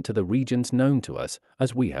continent to the regions known to us,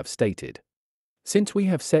 as we have stated. Since we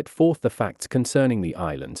have set forth the facts concerning the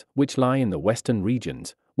islands, which lie in the western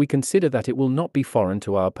regions, we consider that it will not be foreign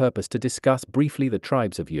to our purpose to discuss briefly the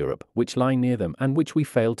tribes of Europe which lie near them and which we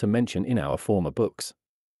failed to mention in our former books.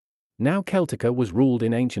 Now Celtica was ruled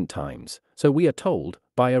in ancient times, so we are told,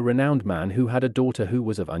 by a renowned man who had a daughter who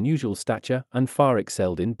was of unusual stature and far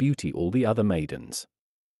excelled in beauty all the other maidens.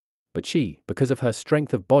 But she, because of her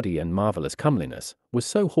strength of body and marvelous comeliness, was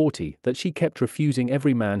so haughty that she kept refusing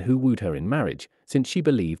every man who wooed her in marriage, since she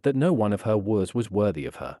believed that no one of her wooers was worthy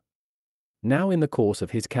of her. Now in the course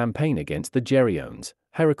of his campaign against the Geriones,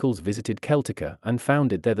 Heracles visited Celtica and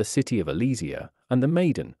founded there the city of Alesia, and the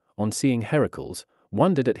maiden, on seeing Heracles,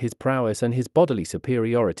 wondered at his prowess and his bodily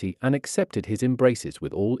superiority and accepted his embraces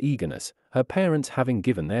with all eagerness, her parents having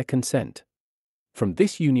given their consent. From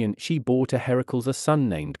this union she bore to Heracles a son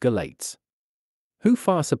named Galates, who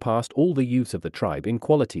far surpassed all the youths of the tribe in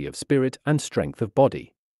quality of spirit and strength of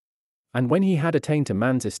body. And when he had attained to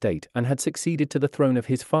man's estate and had succeeded to the throne of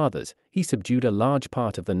his fathers, he subdued a large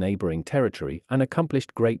part of the neighboring territory and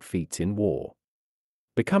accomplished great feats in war.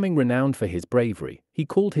 Becoming renowned for his bravery, he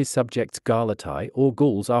called his subjects Galatai or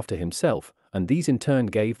Gauls after himself, and these in turn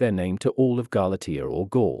gave their name to all of Galatia or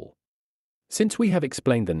Gaul. Since we have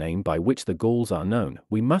explained the name by which the Gauls are known,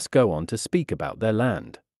 we must go on to speak about their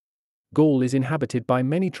land. Gaul is inhabited by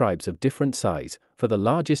many tribes of different size, for the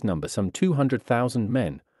largest number some 200,000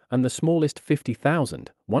 men, and the smallest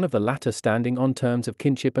 50,000, one of the latter standing on terms of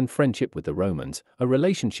kinship and friendship with the Romans, a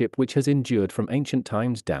relationship which has endured from ancient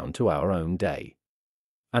times down to our own day.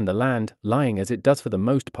 And the land, lying as it does for the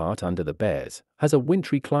most part under the Bears, has a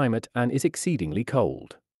wintry climate and is exceedingly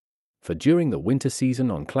cold. For during the winter season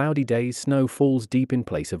on cloudy days snow falls deep in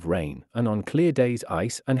place of rain, and on clear days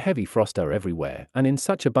ice and heavy frost are everywhere, and in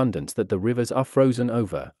such abundance that the rivers are frozen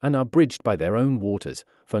over, and are bridged by their own waters,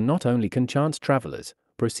 for not only can chance travelers,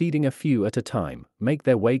 proceeding a few at a time, make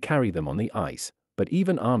their way carry them on the ice, but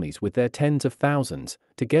even armies with their tens of thousands,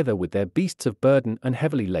 together with their beasts of burden and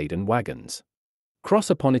heavily laden wagons,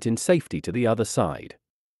 cross upon it in safety to the other side.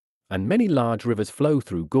 And many large rivers flow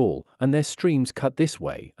through Gaul, and their streams cut this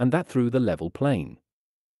way and that through the level plain.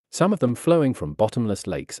 Some of them flowing from bottomless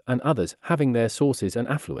lakes, and others having their sources and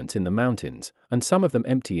affluents in the mountains, and some of them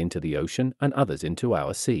empty into the ocean and others into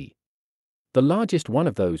our sea. The largest one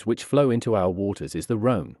of those which flow into our waters is the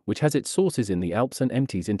Rhone, which has its sources in the Alps and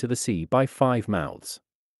empties into the sea by 5 mouths.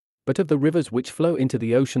 But of the rivers which flow into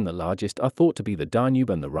the ocean the largest are thought to be the Danube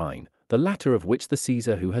and the Rhine, the latter of which the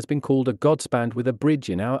Caesar, who has been called a god, spanned with a bridge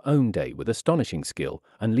in our own day with astonishing skill,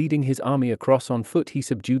 and leading his army across on foot he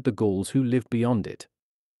subdued the Gauls who lived beyond it.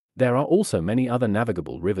 There are also many other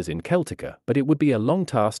navigable rivers in Celtica, but it would be a long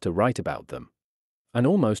task to write about them. And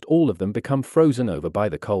almost all of them become frozen over by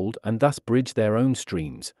the cold and thus bridge their own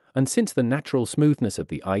streams, and since the natural smoothness of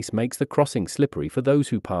the ice makes the crossing slippery for those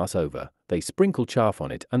who pass over, they sprinkle chaff on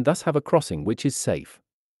it and thus have a crossing which is safe.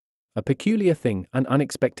 A peculiar thing and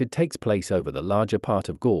unexpected takes place over the larger part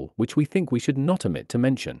of Gaul, which we think we should not omit to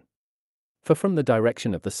mention. For from the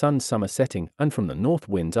direction of the sun's summer setting and from the north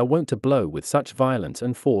winds are wont to blow with such violence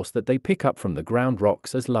and force that they pick up from the ground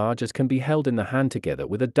rocks as large as can be held in the hand together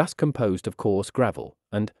with a dust composed of coarse gravel,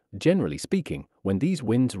 and, generally speaking, when these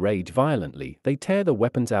winds rage violently they tear the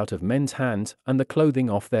weapons out of men's hands and the clothing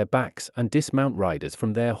off their backs and dismount riders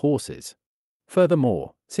from their horses.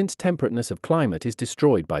 Furthermore, since temperateness of climate is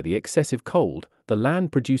destroyed by the excessive cold, the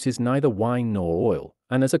land produces neither wine nor oil,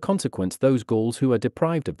 and as a consequence those Gauls who are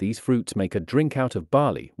deprived of these fruits make a drink out of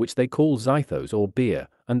barley which they call zythos or beer,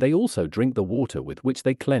 and they also drink the water with which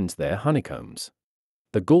they cleanse their honeycombs.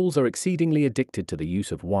 The Gauls are exceedingly addicted to the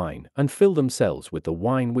use of wine, and fill themselves with the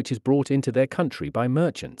wine which is brought into their country by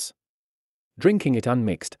merchants, drinking it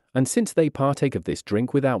unmixed, and since they partake of this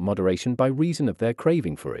drink without moderation by reason of their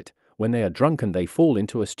craving for it, when they are drunken they fall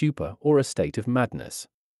into a stupor or a state of madness.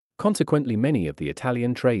 Consequently many of the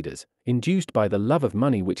Italian traders, induced by the love of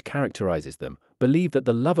money which characterizes them, believe that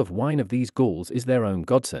the love of wine of these Gauls is their own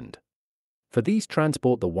godsend. For these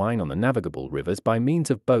transport the wine on the navigable rivers by means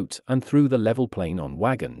of boats and through the level plain on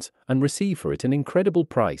wagons, and receive for it an incredible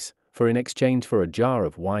price, for in exchange for a jar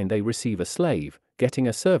of wine they receive a slave, getting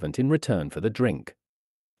a servant in return for the drink.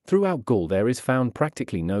 Throughout Gaul there is found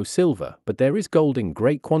practically no silver, but there is gold in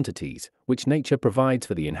great quantities, which nature provides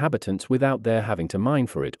for the inhabitants without their having to mine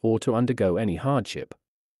for it or to undergo any hardship.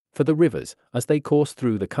 For the rivers, as they course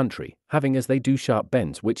through the country, having as they do sharp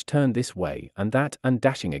bends which turn this way and that, and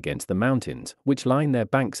dashing against the mountains, which line their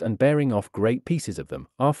banks and bearing off great pieces of them,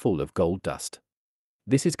 are full of gold dust.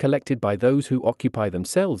 This is collected by those who occupy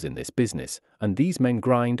themselves in this business, and these men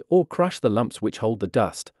grind or crush the lumps which hold the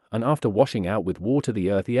dust, and after washing out with water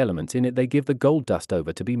the earthy elements in it they give the gold dust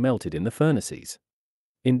over to be melted in the furnaces.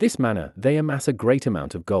 In this manner they amass a great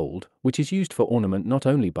amount of gold, which is used for ornament not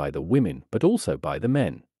only by the women but also by the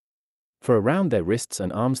men. For around their wrists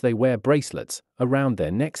and arms they wear bracelets, around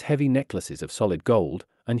their necks heavy necklaces of solid gold,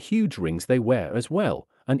 and huge rings they wear as well,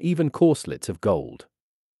 and even corselets of gold.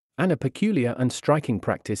 And a peculiar and striking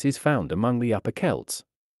practice is found among the Upper Celts,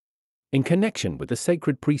 in connection with the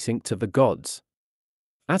sacred precincts of the gods.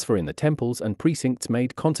 As for in the temples and precincts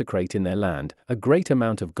made consecrate in their land, a great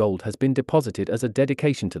amount of gold has been deposited as a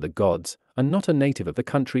dedication to the gods, and not a native of the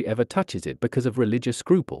country ever touches it because of religious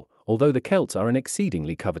scruple, although the Celts are an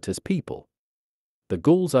exceedingly covetous people. The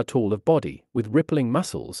Gauls are tall of body, with rippling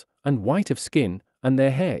muscles, and white of skin, and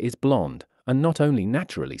their hair is blonde, and not only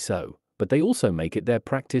naturally so, but they also make it their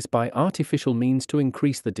practice by artificial means to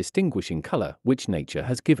increase the distinguishing color which nature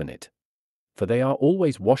has given it. For they are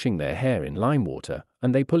always washing their hair in lime water,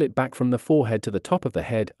 and they pull it back from the forehead to the top of the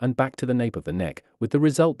head and back to the nape of the neck, with the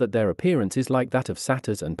result that their appearance is like that of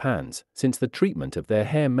satyrs and pans, since the treatment of their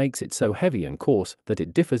hair makes it so heavy and coarse that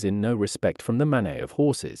it differs in no respect from the manet of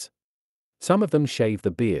horses. Some of them shave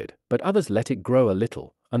the beard, but others let it grow a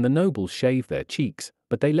little, and the nobles shave their cheeks,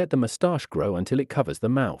 but they let the moustache grow until it covers the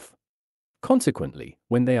mouth. Consequently,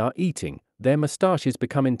 when they are eating, their moustaches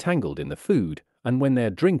become entangled in the food, and when they are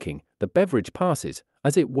drinking, the beverage passes,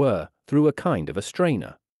 as it were, through a kind of a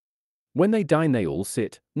strainer. When they dine they all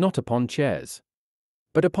sit, not upon chairs,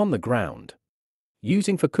 but upon the ground,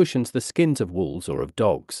 using for cushions the skins of wolves or of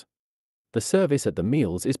dogs. The service at the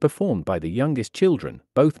meals is performed by the youngest children,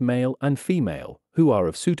 both male and female, who are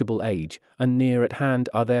of suitable age, and near at hand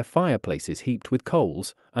are their fireplaces heaped with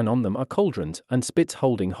coals, and on them are cauldrons and spits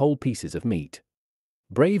holding whole pieces of meat.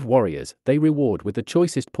 Brave warriors they reward with the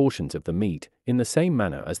choicest portions of the meat, in the same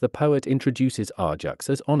manner as the poet introduces Ajax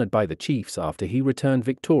as honored by the chiefs after he returned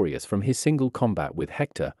victorious from his single combat with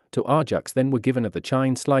Hector. To Ajax then were given of the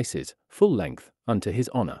chine slices, full length, unto his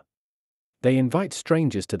honor. They invite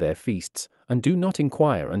strangers to their feasts, and do not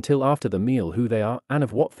inquire until after the meal who they are and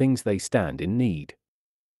of what things they stand in need.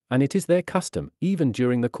 And it is their custom, even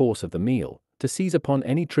during the course of the meal, to seize upon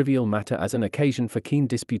any trivial matter as an occasion for keen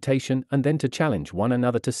disputation and then to challenge one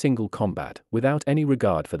another to single combat, without any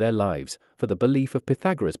regard for their lives, for the belief of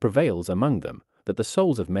Pythagoras prevails among them, that the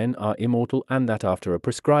souls of men are immortal and that after a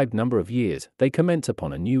prescribed number of years they commence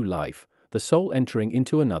upon a new life, the soul entering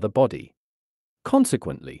into another body.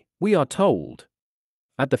 Consequently, we are told,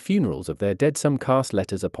 at the funerals of their dead some cast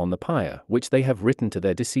letters upon the pyre which they have written to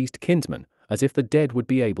their deceased kinsmen, as if the dead would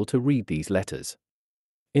be able to read these letters.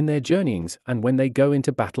 In their journeyings, and when they go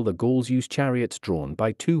into battle, the Gauls use chariots drawn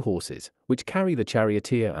by 2 horses, which carry the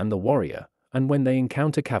charioteer and the warrior, and when they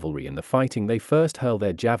encounter cavalry in the fighting they first hurl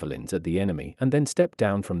their javelins at the enemy and then step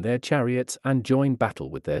down from their chariots and join battle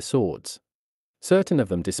with their swords. Certain of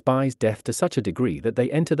them despise death to such a degree that they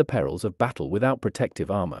enter the perils of battle without protective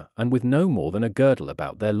armor, and with no more than a girdle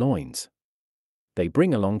about their loins. They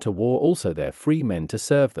bring along to war also their free men to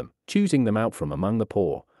serve them, choosing them out from among the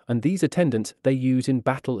poor, and these attendants they use in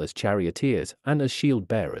battle as charioteers and as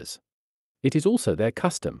shield-bearers. It is also their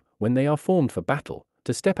custom, when they are formed for battle,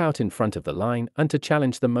 to step out in front of the line and to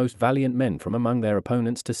challenge the most valiant men from among their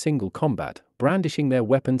opponents to single combat, brandishing their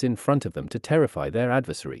weapons in front of them to terrify their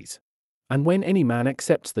adversaries. And when any man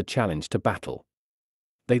accepts the challenge to battle,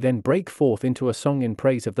 they then break forth into a song in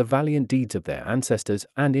praise of the valiant deeds of their ancestors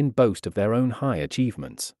and in boast of their own high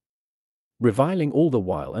achievements, reviling all the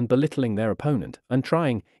while and belittling their opponent, and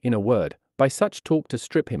trying, in a word, by such talk to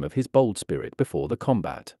strip him of his bold spirit before the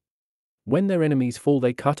combat. When their enemies fall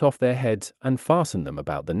they cut off their heads and fasten them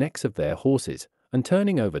about the necks of their horses, and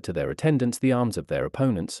turning over to their attendants the arms of their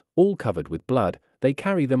opponents, all covered with blood, they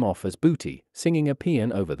carry them off as booty, singing a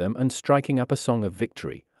paean over them and striking up a song of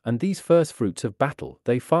victory, and these first fruits of battle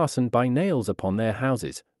they fasten by nails upon their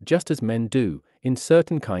houses, just as men do, in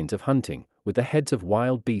certain kinds of hunting, with the heads of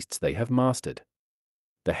wild beasts they have mastered.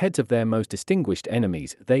 The heads of their most distinguished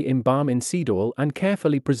enemies they embalm in seed oil and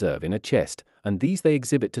carefully preserve in a chest, and these they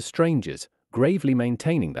exhibit to strangers, gravely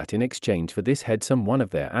maintaining that in exchange for this head some one of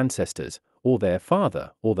their ancestors, or their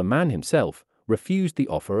father, or the man himself, refused the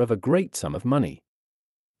offer of a great sum of money.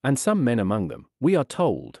 And some men among them, we are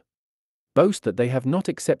told, boast that they have not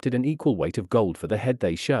accepted an equal weight of gold for the head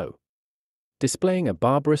they show, displaying a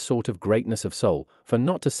barbarous sort of greatness of soul, for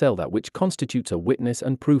not to sell that which constitutes a witness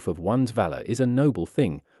and proof of one's valor is a noble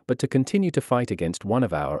thing, but to continue to fight against one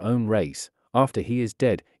of our own race, after he is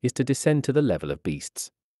dead, is to descend to the level of beasts.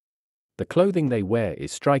 The clothing they wear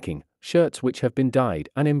is striking, shirts which have been dyed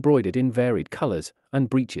and embroidered in varied colors, and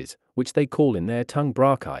breeches, which they call in their tongue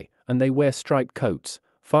brachii, and they wear striped coats,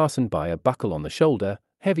 fastened by a buckle on the shoulder,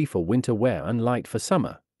 heavy for winter wear and light for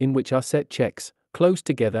summer, in which are set checks, close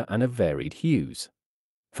together and of varied hues.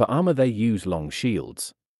 For armor they use long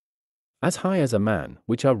shields, as high as a man,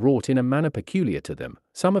 which are wrought in a manner peculiar to them,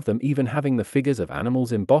 some of them even having the figures of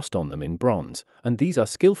animals embossed on them in bronze, and these are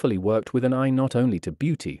skillfully worked with an eye not only to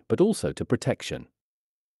beauty but also to protection.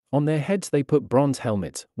 On their heads they put bronze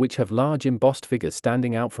helmets, which have large embossed figures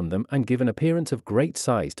standing out from them and give an appearance of great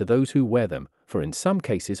size to those who wear them, for in some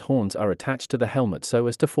cases horns are attached to the helmet so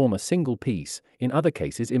as to form a single piece, in other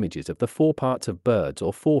cases images of the foreparts of birds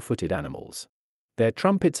or four-footed animals. Their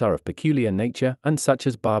trumpets are of peculiar nature and such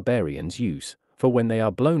as barbarians use, for when they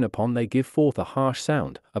are blown upon they give forth a harsh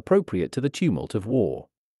sound, appropriate to the tumult of war.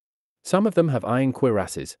 Some of them have iron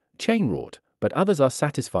cuirasses, chain-wrought, but others are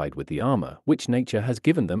satisfied with the armor which nature has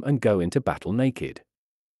given them and go into battle naked.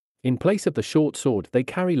 In place of the short sword they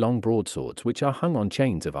carry long broadswords which are hung on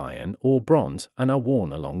chains of iron or bronze and are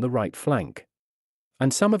worn along the right flank.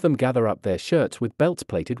 And some of them gather up their shirts with belts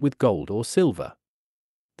plated with gold or silver.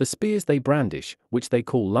 The spears they brandish, which they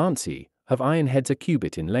call lancii, have iron heads a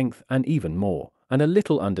cubit in length and even more, and a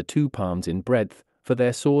little under 2 palms in breadth, for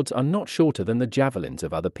their swords are not shorter than the javelins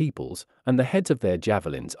of other peoples, and the heads of their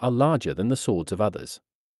javelins are larger than the swords of others.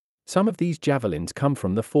 Some of these javelins come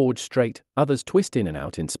from the forge straight, others twist in and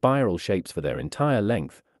out in spiral shapes for their entire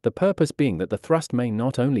length, the purpose being that the thrust may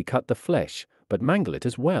not only cut the flesh, but mangle it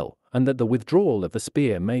as well, and that the withdrawal of the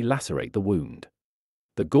spear may lacerate the wound.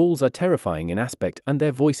 The Gauls are terrifying in aspect and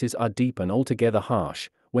their voices are deep and altogether harsh.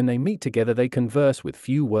 When they meet together they converse with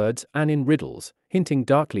few words and in riddles, hinting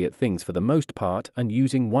darkly at things for the most part and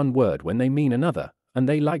using one word when they mean another, and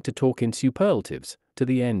they like to talk in superlatives, to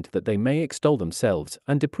the end that they may extol themselves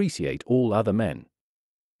and depreciate all other men.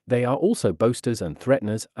 They are also boasters and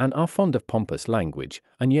threateners and are fond of pompous language,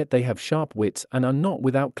 and yet they have sharp wits and are not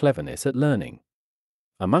without cleverness at learning.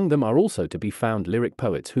 Among them are also to be found lyric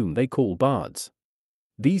poets whom they call bards.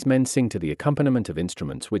 These men sing to the accompaniment of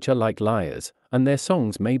instruments which are like lyres, and their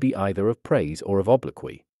songs may be either of praise or of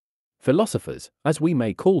obloquy. Philosophers, as we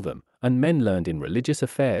may call them, and men learned in religious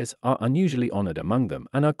affairs are unusually honored among them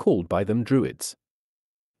and are called by them druids.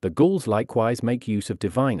 The Gauls likewise make use of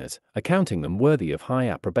diviners, accounting them worthy of high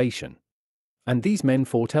approbation. And these men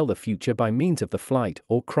foretell the future by means of the flight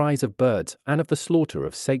or cries of birds and of the slaughter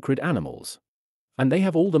of sacred animals. And they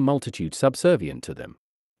have all the multitude subservient to them.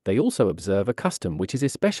 They also observe a custom which is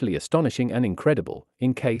especially astonishing and incredible,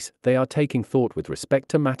 in case they are taking thought with respect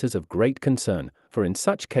to matters of great concern, for in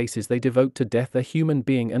such cases they devote to death a human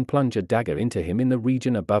being and plunge a dagger into him in the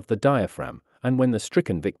region above the diaphragm, and when the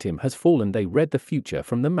stricken victim has fallen they read the future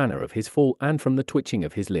from the manner of his fall and from the twitching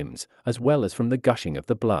of his limbs, as well as from the gushing of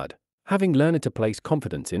the blood, having learned to place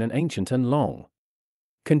confidence in an ancient and long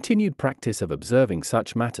continued practice of observing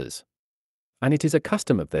such matters. And it is a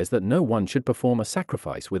custom of theirs that no one should perform a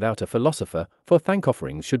sacrifice without a philosopher, for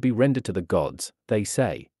thank-offerings should be rendered to the gods, they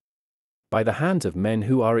say, by the hands of men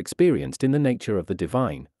who are experienced in the nature of the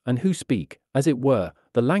divine, and who speak, as it were,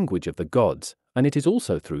 the language of the gods, and it is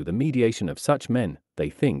also through the mediation of such men,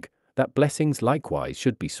 they think, that blessings likewise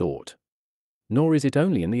should be sought. Nor is it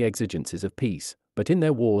only in the exigencies of peace, but in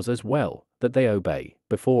their wars as well, that they obey,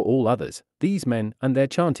 before all others, these men and their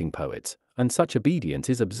chanting poets, and such obedience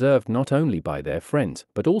is observed not only by their friends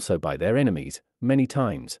but also by their enemies, many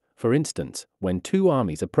times. For instance, when two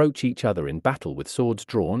armies approach each other in battle with swords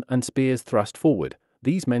drawn and spears thrust forward,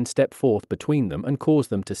 these men step forth between them and cause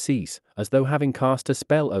them to cease, as though having cast a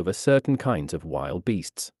spell over certain kinds of wild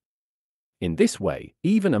beasts. In this way,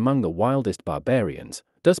 even among the wildest barbarians,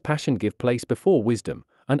 does passion give place before wisdom,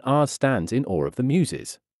 and ars stands in awe of the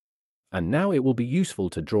Muses. And now it will be useful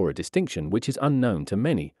to draw a distinction which is unknown to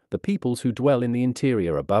many, the peoples who dwell in the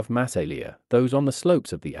interior above Massalia, those on the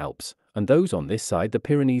slopes of the Alps, and those on this side the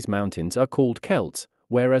Pyrenees mountains are called Celts,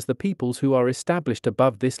 whereas the peoples who are established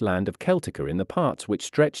above this land of Celtica in the parts which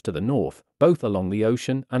stretch to the north, both along the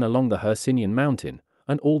ocean and along the Hercynian mountain,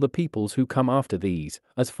 and all the peoples who come after these,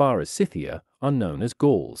 as far as Scythia, are known as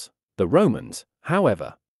Gauls. The Romans,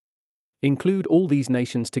 however, include all these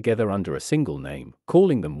nations together under a single name,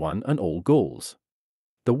 calling them one and all Gauls.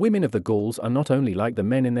 The women of the Gauls are not only like the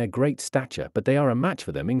men in their great stature, but they are a match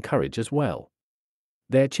for them in courage as well.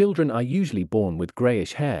 Their children are usually born with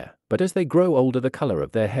greyish hair, but as they grow older the color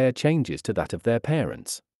of their hair changes to that of their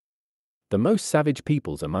parents. The most savage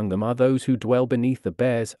peoples among them are those who dwell beneath the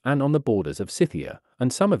Bears and on the borders of Scythia,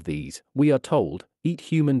 and some of these, we are told, eat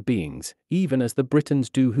human beings, even as the Britons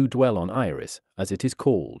do who dwell on Iris, as it is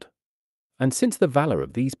called. And since the valor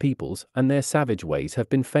of these peoples and their savage ways have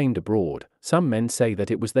been famed abroad, some men say that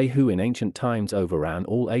it was they who in ancient times overran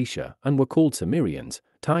all Asia and were called Cimmerians,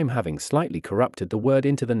 time having slightly corrupted the word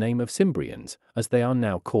into the name of Cimbrians, as they are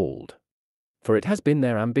now called. For it has been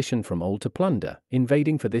their ambition from old to plunder,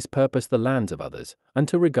 invading for this purpose the lands of others, and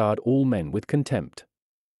to regard all men with contempt.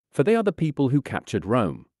 For they are the people who captured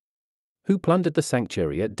Rome, who plundered the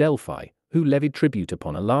sanctuary at Delphi, who levied tribute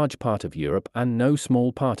upon a large part of Europe and no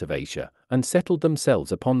small part of Asia, and settled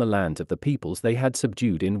themselves upon the lands of the peoples they had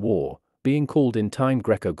subdued in war, being called in time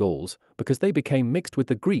Greco-Gauls, because they became mixed with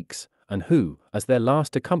the Greeks, and who, as their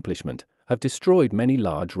last accomplishment, have destroyed many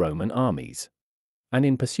large Roman armies. And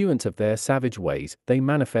in pursuance of their savage ways, they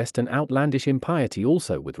manifest an outlandish impiety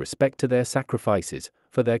also with respect to their sacrifices,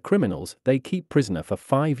 for their criminals they keep prisoner for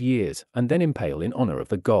 5 years, and then impale in honor of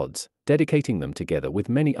the gods, dedicating them together with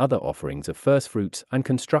many other offerings of firstfruits and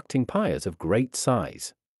constructing pyres of great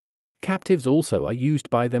size. Captives also are used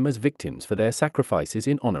by them as victims for their sacrifices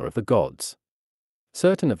in honor of the gods.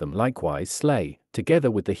 Certain of them likewise slay, together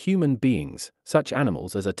with the human beings, such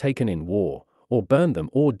animals as are taken in war, or burn them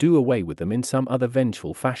or do away with them in some other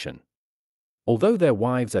vengeful fashion. Although their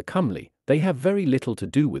wives are comely, they have very little to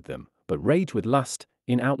do with them, but rage with lust,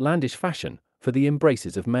 in outlandish fashion, for the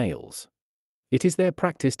embraces of males. It is their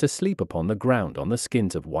practice to sleep upon the ground on the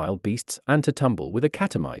skins of wild beasts and to tumble with a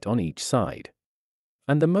catamite on each side.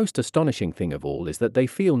 And the most astonishing thing of all is that they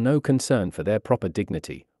feel no concern for their proper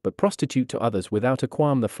dignity, but prostitute to others without a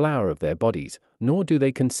qualm the flower of their bodies, nor do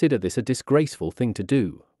they consider this a disgraceful thing to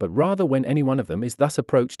do, but rather when any one of them is thus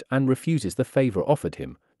approached and refuses the favor offered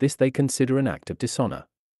him, this they consider an act of dishonor.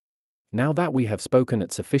 Now that we have spoken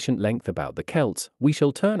at sufficient length about the Celts, we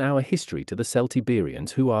shall turn our history to the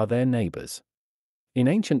Celtiberians, who are their neighbors. In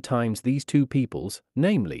ancient times these two peoples,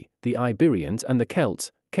 namely, the Iberians and the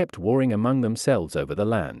Celts, kept warring among themselves over the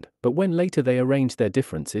land, but when later they arranged their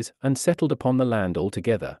differences and settled upon the land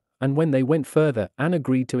altogether, and when they went further and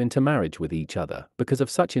agreed to intermarriage with each other, because of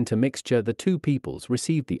such intermixture the two peoples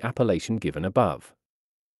received the appellation given above.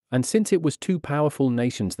 And since it was two powerful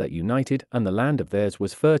nations that united and the land of theirs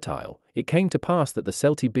was fertile, it came to pass that the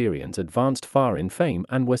Celtiberians advanced far in fame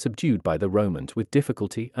and were subdued by the Romans with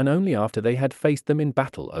difficulty and only after they had faced them in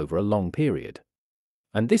battle over a long period.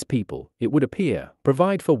 And this people, it would appear,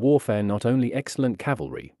 provide for warfare not only excellent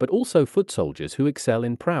cavalry but also foot soldiers who excel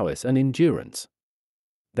in prowess and endurance.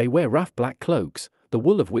 They wear rough black cloaks, the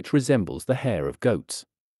wool of which resembles the hair of goats.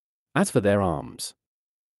 As for their arms,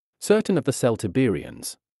 certain of the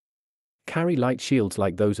Celtiberians carry light shields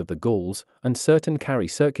like those of the Gauls, and certain carry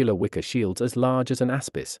circular wicker shields as large as an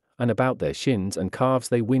aspis, and about their shins and calves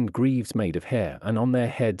they wind greaves made of hair, and on their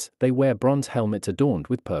heads they wear bronze helmets adorned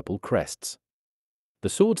with purple crests. The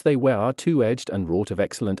swords they wear are two-edged and wrought of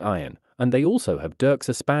excellent iron, and they also have dirks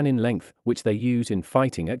a span in length, which they use in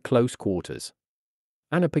fighting at close quarters.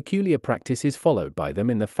 And a peculiar practice is followed by them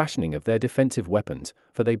in the fashioning of their defensive weapons,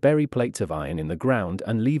 for they bury plates of iron in the ground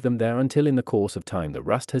and leave them there until in the course of time the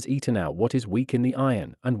rust has eaten out what is weak in the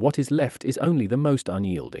iron, and what is left is only the most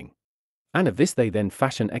unyielding. And of this they then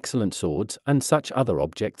fashion excellent swords and such other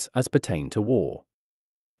objects as pertain to war.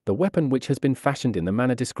 The weapon which has been fashioned in the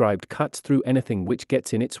manner described cuts through anything which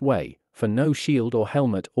gets in its way, for no shield or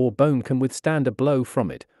helmet or bone can withstand a blow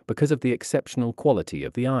from it, because of the exceptional quality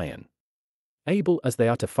of the iron. Able as they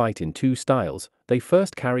are to fight in two styles, they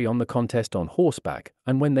first carry on the contest on horseback,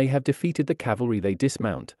 and when they have defeated the cavalry they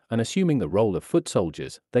dismount, and assuming the role of foot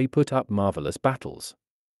soldiers, they put up marvelous battles.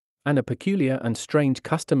 And a peculiar and strange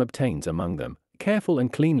custom obtains among them. Careful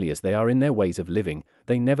and cleanly as they are in their ways of living,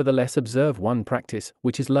 they nevertheless observe one practice,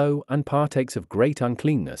 which is low and partakes of great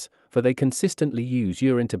uncleanness, for they consistently use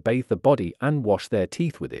urine to bathe the body and wash their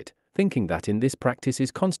teeth with it, thinking that in this practice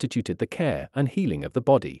is constituted the care and healing of the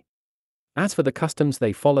body. As for the customs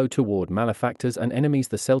they follow toward malefactors and enemies,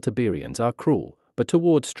 the Celtiberians are cruel, but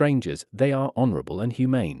toward strangers they are honorable and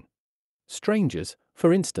humane. Strangers,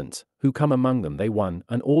 for instance, who come among them they one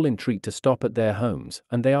and all entreat to stop at their homes,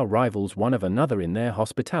 and they are rivals one of another in their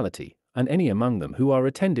hospitality, and any among them who are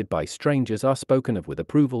attended by strangers are spoken of with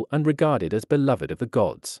approval and regarded as beloved of the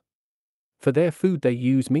gods. For their food they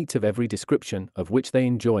use meats of every description, of which they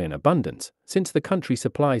enjoy an abundance, since the country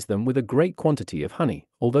supplies them with a great quantity of honey,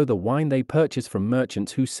 although the wine they purchase from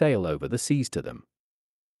merchants who sail over the seas to them.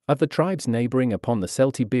 Of the tribes neighboring upon the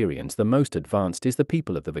Celtiberians the most advanced is the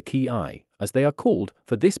people of the Vacaei, as they are called,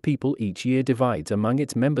 for this people each year divides among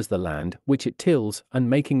its members the land which it tills, and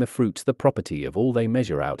making the fruits the property of all they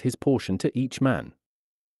measure out his portion to each man.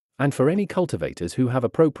 And for any cultivators who have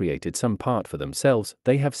appropriated some part for themselves,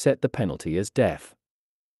 they have set the penalty as death.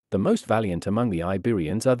 The most valiant among the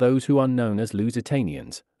Iberians are those who are known as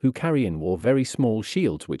Lusitanians, who carry in war very small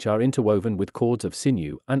shields which are interwoven with cords of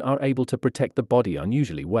sinew and are able to protect the body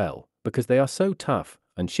unusually well, because they are so tough,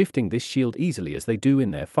 and shifting this shield easily as they do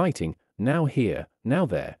in their fighting, now here, now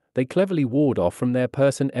there, they cleverly ward off from their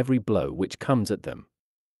person every blow which comes at them.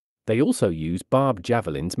 They also use barbed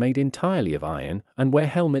javelins made entirely of iron, and wear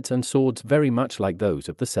helmets and swords very much like those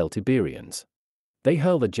of the Celtiberians. They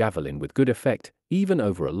hurl the javelin with good effect, even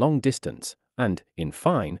over a long distance, and, in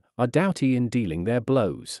fine, are doughty in dealing their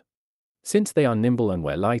blows. Since they are nimble and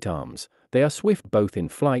wear light arms, they are swift both in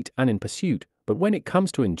flight and in pursuit, but when it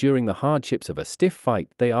comes to enduring the hardships of a stiff fight,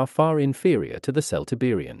 they are far inferior to the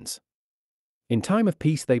Celtiberians. In time of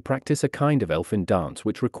peace they practice a kind of elfin dance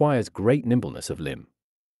which requires great nimbleness of limb.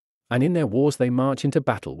 And in their wars they march into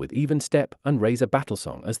battle with even step and raise a battle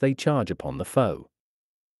song as they charge upon the foe.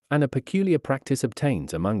 And a peculiar practice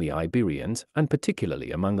obtains among the Iberians, and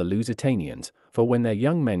particularly among the Lusitanians, for when their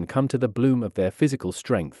young men come to the bloom of their physical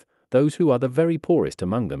strength, those who are the very poorest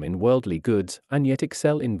among them in worldly goods, and yet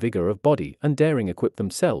excel in vigor of body and daring, equip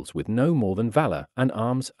themselves with no more than valor and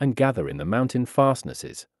arms, and gather in the mountain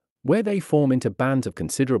fastnesses, where they form into bands of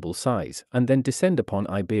considerable size, and then descend upon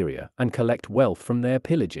Iberia and collect wealth from their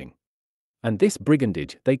pillaging. And this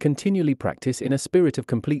brigandage they continually practice in a spirit of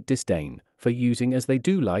complete disdain, for using as they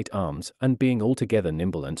do light arms, and being altogether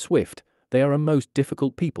nimble and swift, they are a most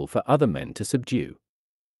difficult people for other men to subdue.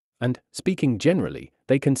 And, speaking generally,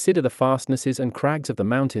 they consider the fastnesses and crags of the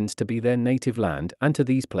mountains to be their native land, and to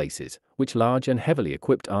these places, which large and heavily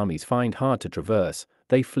equipped armies find hard to traverse,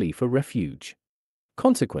 they flee for refuge.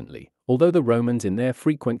 Consequently, although the Romans in their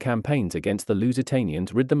frequent campaigns against the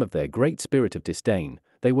Lusitanians rid them of their great spirit of disdain,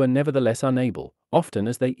 they were nevertheless unable, often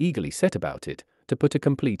as they eagerly set about it, to put a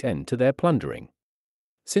complete end to their plundering.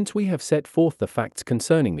 Since we have set forth the facts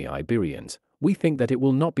concerning the Iberians, we think that it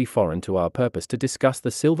will not be foreign to our purpose to discuss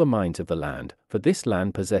the silver mines of the land, for this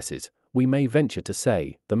land possesses, we may venture to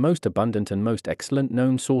say, the most abundant and most excellent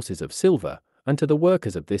known sources of silver, and to the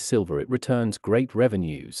workers of this silver it returns great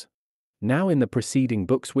revenues. Now in the preceding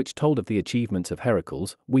books which told of the achievements of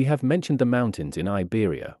Heracles, we have mentioned the mountains in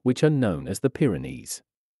Iberia, which are known as the Pyrenees.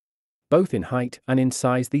 Both in height and in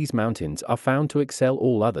size these mountains are found to excel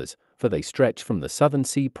all others, for they stretch from the southern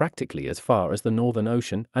sea practically as far as the northern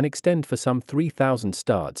ocean, and extend for some 3,000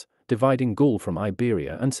 stads, dividing Gaul from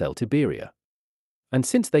Iberia and Celtiberia. And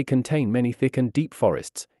since they contain many thick and deep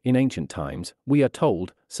forests, in ancient times, we are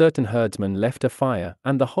told, certain herdsmen left a fire,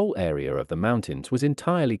 and the whole area of the mountains was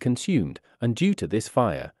entirely consumed, and due to this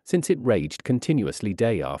fire, since it raged continuously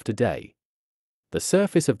day after day. The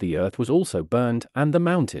surface of the earth was also burned, and the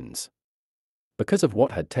mountains, because of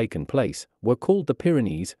what had taken place, were called the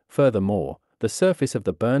Pyrenees. Furthermore, the surface of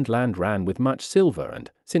the burned land ran with much silver, and,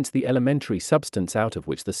 since the elementary substance out of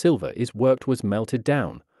which the silver is worked was melted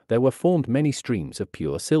down, there were formed many streams of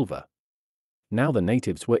pure silver. Now the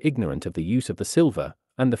natives were ignorant of the use of the silver,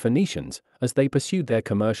 and the Phoenicians, as they pursued their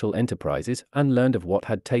commercial enterprises and learned of what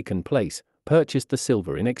had taken place, purchased the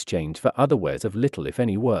silver in exchange for other wares of little if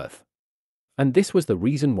any worth. And this was the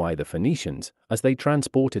reason why the Phoenicians, as they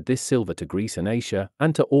transported this silver to Greece and Asia,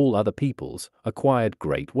 and to all other peoples, acquired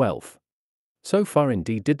great wealth. So far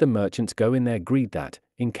indeed did the merchants go in their greed that,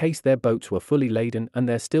 in case their boats were fully laden and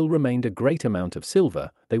there still remained a great amount of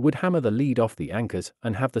silver, they would hammer the lead off the anchors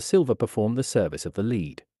and have the silver perform the service of the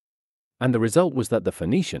lead. And the result was that the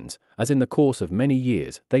Phoenicians, as in the course of many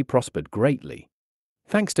years they prospered greatly,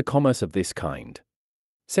 thanks to commerce of this kind,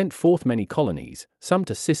 sent forth many colonies, some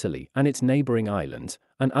to Sicily and its neighboring islands,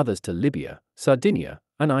 and others to Libya, Sardinia,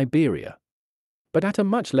 and Iberia. But at a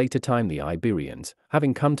much later time the Iberians,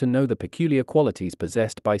 having come to know the peculiar qualities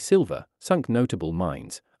possessed by silver, sunk notable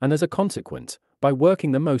mines, and as a consequence, by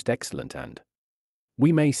working the most excellent and,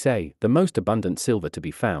 we may say, the most abundant silver to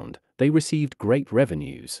be found, they received great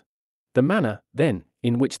revenues. The manner, then,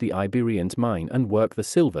 in which the Iberians mine and work the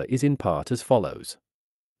silver is in part as follows.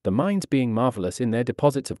 The mines being marvelous in their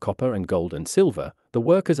deposits of copper and gold and silver, the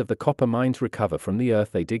workers of the copper mines recover from the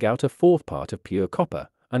earth they dig out a fourth part of pure copper,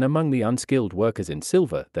 and among the unskilled workers in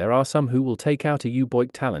silver there are some who will take out a euboic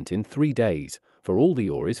talent in 3 days, for all the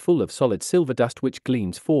ore is full of solid silver dust which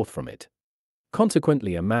gleams forth from it.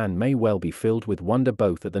 Consequently a man may well be filled with wonder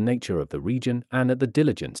both at the nature of the region and at the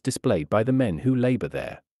diligence displayed by the men who labor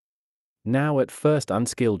there. Now at first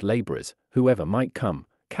unskilled laborers, whoever might come,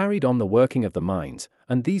 carried on the working of the mines,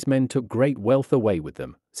 and these men took great wealth away with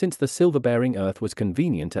them, since the silver-bearing earth was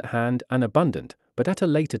convenient at hand and abundant. But at a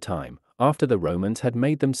later time, after the Romans had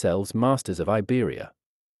made themselves masters of Iberia,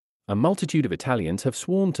 a multitude of Italians have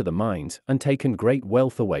swarmed to the mines and taken great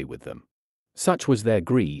wealth away with them. Such was their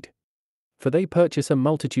greed. For they purchase a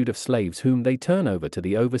multitude of slaves whom they turn over to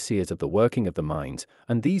the overseers of the working of the mines,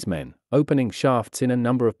 and these men, opening shafts in a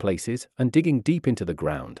number of places, and digging deep into the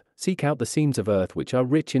ground, seek out the seams of earth which are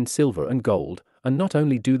rich in silver and gold, and not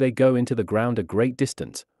only do they go into the ground a great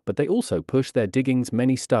distance, but they also push their diggings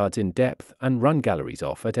many stads in depth and run galleries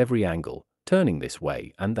off at every angle, turning this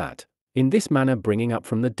way and that, in this manner bringing up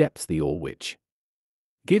from the depths the ore which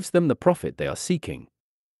gives them the profit they are seeking.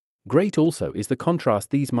 Great also is the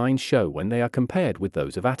contrast these mines show when they are compared with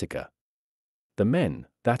those of Attica. The men,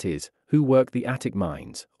 that is, who work the Attic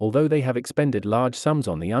mines, although they have expended large sums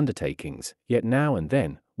on the undertakings, yet now and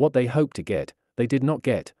then, what they hoped to get, they did not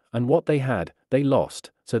get, and what they had, they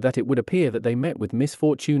lost, so that it would appear that they met with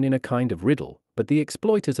misfortune in a kind of riddle, but the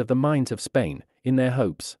exploiters of the mines of Spain, in their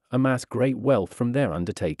hopes, amass great wealth from their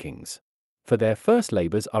undertakings. For their first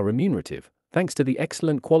labors are remunerative, thanks to the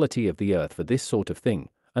excellent quality of the earth for this sort of thing,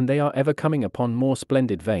 and they are ever coming upon more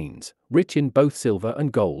splendid veins, rich in both silver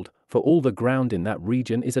and gold, for all the ground in that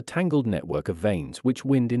region is a tangled network of veins which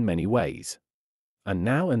wind in many ways. And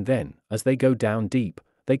now and then, as they go down deep,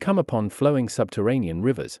 they come upon flowing subterranean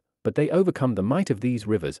rivers, but they overcome the might of these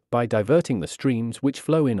rivers by diverting the streams which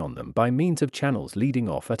flow in on them by means of channels leading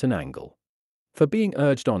off at an angle. For being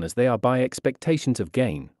urged on as they are by expectations of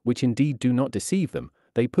gain, which indeed do not deceive them,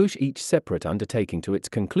 they push each separate undertaking to its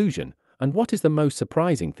conclusion, and what is the most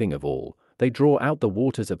surprising thing of all, they draw out the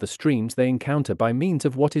waters of the streams they encounter by means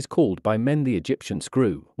of what is called by men the Egyptian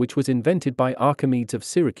screw, which was invented by Archimedes of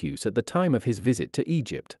Syracuse at the time of his visit to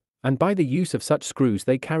Egypt, and by the use of such screws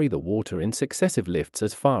they carry the water in successive lifts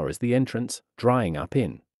as far as the entrance, drying up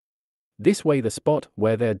in this way the spot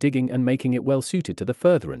where they are digging and making it well suited to the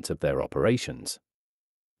furtherance of their operations.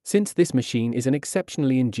 Since this machine is an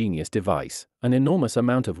exceptionally ingenious device, an enormous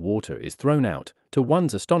amount of water is thrown out, to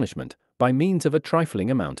one's astonishment, by means of a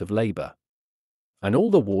trifling amount of labor. And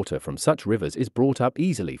all the water from such rivers is brought up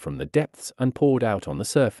easily from the depths and poured out on the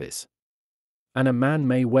surface. And a man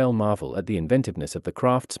may well marvel at the inventiveness of the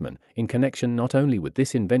craftsman, in connection not only with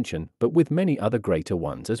this invention but with many other greater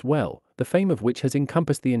ones as well, the fame of which has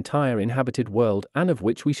encompassed the entire inhabited world and of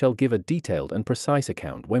which we shall give a detailed and precise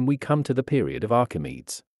account when we come to the period of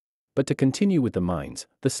Archimedes. But to continue with the mines,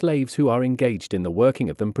 the slaves who are engaged in the working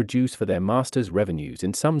of them produce for their masters revenues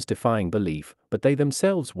in sums defying belief, but they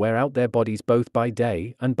themselves wear out their bodies both by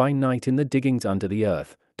day and by night in the diggings under the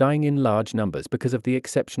earth, dying in large numbers because of the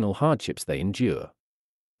exceptional hardships they endure.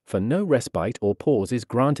 For no respite or pause is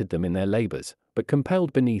granted them in their labors, but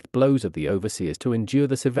compelled beneath blows of the overseers to endure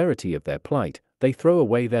the severity of their plight, they throw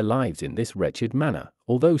away their lives in this wretched manner,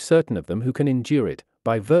 although certain of them who can endure it,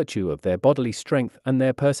 by virtue of their bodily strength and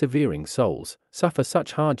their persevering souls, suffer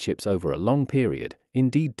such hardships over a long period.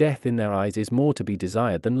 Indeed, death in their eyes is more to be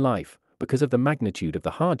desired than life, because of the magnitude of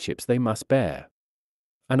the hardships they must bear.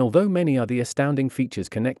 And although many are the astounding features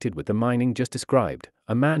connected with the mining just described,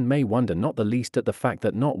 a man may wonder not the least at the fact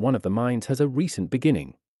that not one of the mines has a recent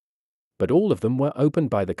beginning. But all of them were opened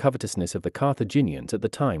by the covetousness of the Carthaginians at the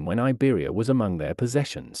time when Iberia was among their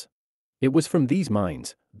possessions. It was from these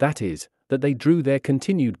mines, that is, that they drew their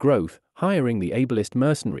continued growth, hiring the ablest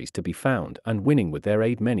mercenaries to be found and winning with their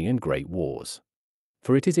aid many and great wars.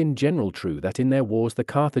 For it is in general true that in their wars the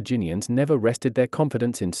Carthaginians never rested their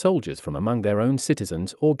confidence in soldiers from among their own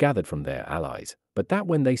citizens or gathered from their allies, but that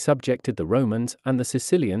when they subjected the Romans and the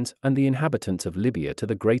Sicilians and the inhabitants of Libya to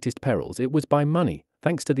the greatest perils it was by money,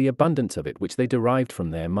 thanks to the abundance of it which they derived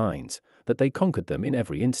from their mines, that they conquered them in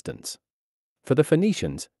every instance. For the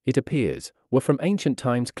Phoenicians, it appears, were from ancient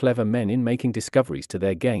times clever men in making discoveries to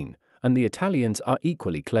their gain, and the Italians are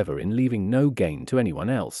equally clever in leaving no gain to anyone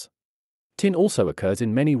else. Tin also occurs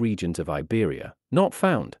in many regions of Iberia, not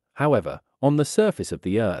found, however, on the surface of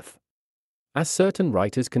the earth, as certain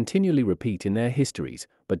writers continually repeat in their histories,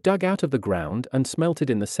 but dug out of the ground and smelted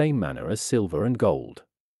in the same manner as silver and gold.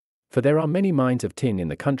 For there are many mines of tin in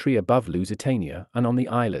the country above Lusitania and on the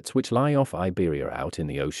islets which lie off Iberia out in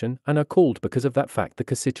the ocean and are called because of that fact the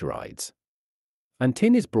Cassiterides. And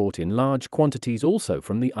tin is brought in large quantities also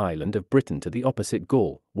from the island of Britain to the opposite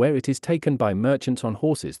Gaul, where it is taken by merchants on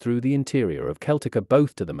horses through the interior of Celtica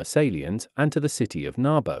both to the Massalians and to the city of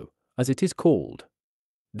Narbo, as it is called.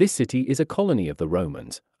 This city is a colony of the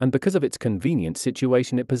Romans, and because of its convenient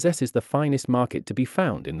situation it possesses the finest market to be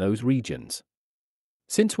found in those regions.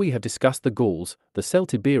 Since we have discussed the Gauls, the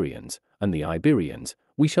Celtiberians, and the Iberians,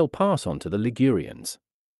 we shall pass on to the Ligurians.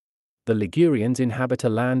 The Ligurians inhabit a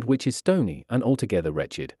land which is stony and altogether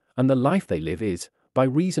wretched, and the life they live is, by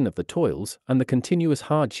reason of the toils and the continuous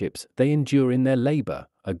hardships they endure in their labor,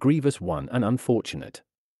 a grievous one and unfortunate.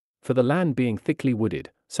 For the land being thickly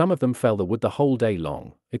wooded, some of them fell the wood the whole day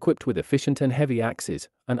long, equipped with efficient and heavy axes,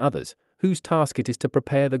 and others, whose task it is to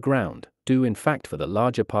prepare the ground, do in fact for the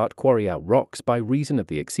larger part quarry out rocks by reason of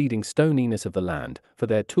the exceeding stoniness of the land, for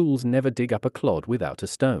their tools never dig up a clod without a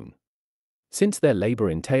stone. Since their labor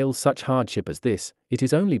entails such hardship as this, it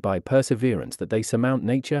is only by perseverance that they surmount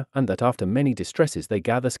nature, and that after many distresses they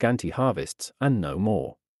gather scanty harvests, and no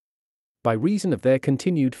more. By reason of their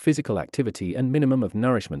continued physical activity and minimum of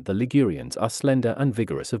nourishment, the Ligurians are slender and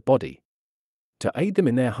vigorous of body. To aid them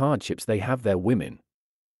in their hardships they have their women,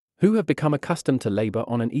 who have become accustomed to labor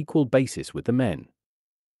on an equal basis with the men.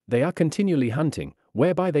 They are continually hunting,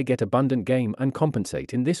 whereby they get abundant game and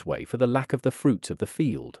compensate in this way for the lack of the fruits of the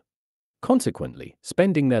field. Consequently,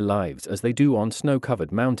 spending their lives as they do on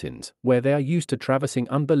snow-covered mountains, where they are used to traversing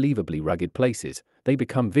unbelievably rugged places, they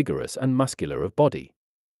become vigorous and muscular of body.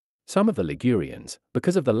 Some of the Ligurians,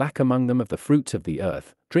 because of the lack among them of the fruits of the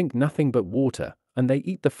earth, drink nothing but water, and they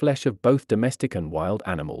eat the flesh of both domestic and wild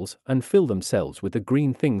animals, and fill themselves with the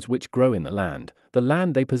green things which grow in the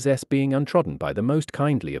land they possess being untrodden by the most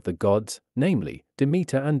kindly of the gods, namely,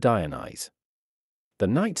 Demeter and Dionysus. The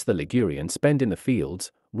nights the Ligurians spend in the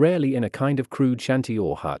fields, rarely in a kind of crude shanty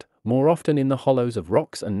or hut, more often in the hollows of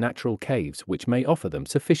rocks and natural caves which may offer them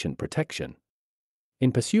sufficient protection.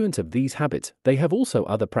 In pursuance of these habits, they have also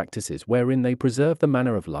other practices wherein they preserve the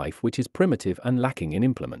manner of life which is primitive and lacking in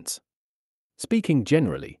implements. Speaking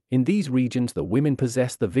generally, in these regions the women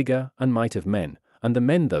possess the vigor and might of men, and the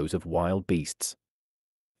men those of wild beasts.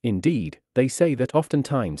 Indeed, they say that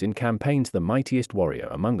oftentimes in campaigns the mightiest warrior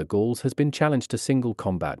among the Gauls has been challenged to single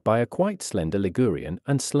combat by a quite slender Ligurian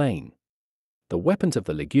and slain. The weapons of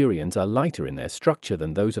the Ligurians are lighter in their structure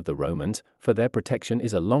than those of the Romans, for their protection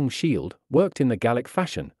is a long shield, worked in the Gallic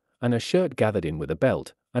fashion, and a shirt gathered in with a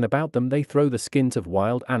belt, and about them they throw the skins of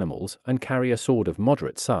wild animals and carry a sword of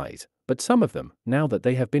moderate size. But some of them, now that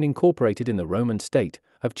they have been incorporated in the Roman state,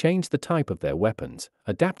 have changed the type of their weapons,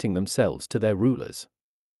 adapting themselves to their rulers.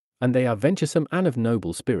 And they are venturesome and of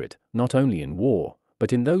noble spirit, not only in war,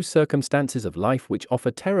 but in those circumstances of life which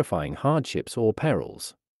offer terrifying hardships or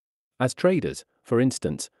perils. As traders, for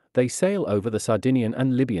instance, they sail over the Sardinian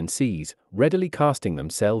and Libyan seas, readily casting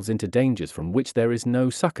themselves into dangers from which there is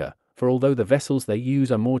no succor, for although the vessels they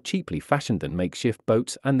use are more cheaply fashioned than makeshift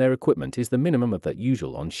boats and their equipment is the minimum of that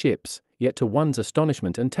usual on ships, yet to one's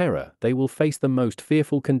astonishment and terror they will face the most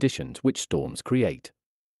fearful conditions which storms create.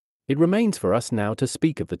 It remains for us now to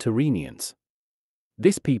speak of the Tyrrhenians.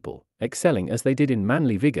 This people, excelling as they did in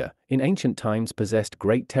manly vigor, in ancient times possessed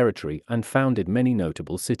great territory and founded many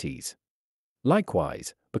notable cities.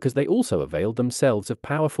 Likewise, because they also availed themselves of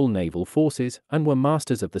powerful naval forces and were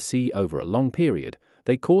masters of the sea over a long period,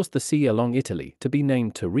 they caused the sea along Italy to be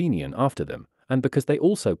named Tyrrhenian after them, and because they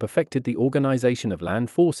also perfected the organization of land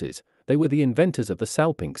forces, they were the inventors of the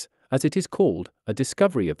salpinx, as it is called, a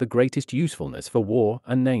discovery of the greatest usefulness for war,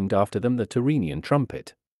 and named after them the Tyrrhenian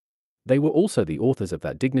trumpet. They were also the authors of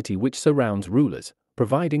that dignity which surrounds rulers,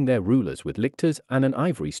 providing their rulers with lictors and an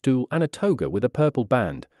ivory stool and a toga with a purple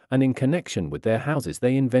band, and in connection with their houses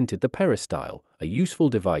they invented the peristyle, a useful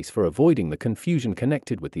device for avoiding the confusion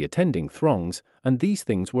connected with the attending throngs, and these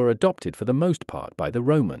things were adopted for the most part by the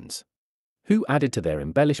Romans, who added to their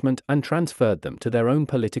embellishment and transferred them to their own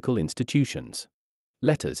political institutions.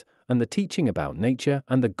 Letters, and the teaching about nature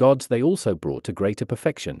and the gods they also brought to greater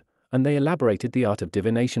perfection, and they elaborated the art of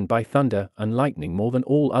divination by thunder and lightning more than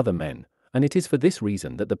all other men, and it is for this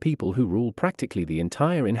reason that the people who rule practically the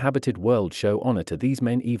entire inhabited world show honor to these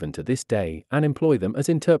men even to this day, and employ them as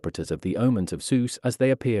interpreters of the omens of Zeus as they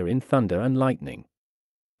appear in thunder and lightning.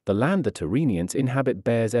 The land the Tyrrhenians inhabit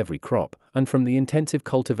bears every crop, and from the intensive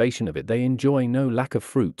cultivation of it they enjoy no lack of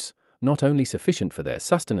fruits, not only sufficient for their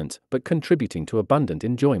sustenance, but contributing to abundant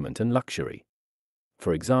enjoyment and luxury.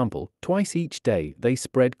 For example, twice each day they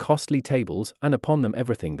spread costly tables, and upon them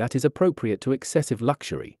everything that is appropriate to excessive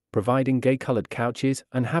luxury, providing gay-colored couches,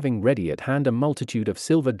 and having ready at hand a multitude of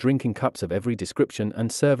silver drinking cups of every description,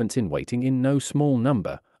 and servants in waiting in no small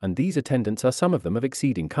number, and these attendants are some of them of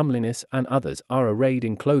exceeding comeliness, and others are arrayed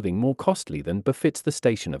in clothing more costly than befits the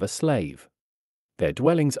station of a slave. Their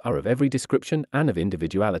dwellings are of every description and of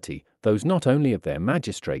individuality, those not only of their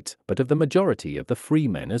magistrates, but of the majority of the free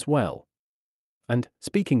men as well. And,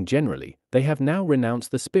 speaking generally, they have now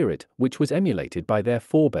renounced the spirit which was emulated by their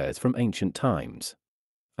forebears from ancient times.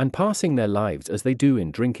 And passing their lives as they do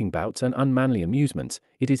in drinking bouts and unmanly amusements,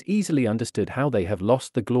 it is easily understood how they have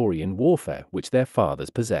lost the glory in warfare which their fathers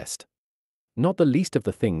possessed. Not the least of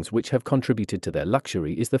the things which have contributed to their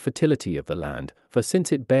luxury is the fertility of the land, for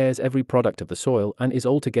since it bears every product of the soil and is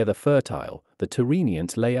altogether fertile, the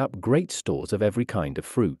Tyrrhenians lay up great stores of every kind of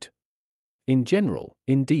fruit. In general,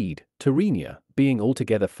 indeed, Tyrrhenia, being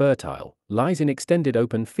altogether fertile, lies in extended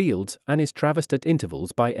open fields and is traversed at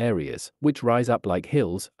intervals by areas which rise up like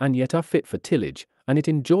hills and yet are fit for tillage, and it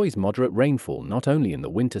enjoys moderate rainfall not only in the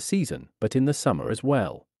winter season but in the summer as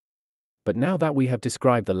well. But now that we have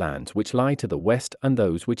described the lands which lie to the west and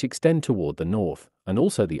those which extend toward the north, and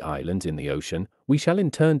also the islands in the ocean, we shall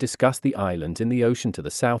in turn discuss the islands in the ocean to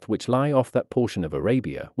the south which lie off that portion of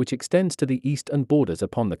Arabia which extends to the east and borders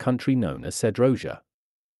upon the country known as Cedrosia.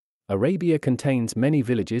 Arabia contains many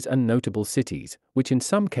villages and notable cities, which in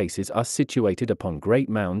some cases are situated upon great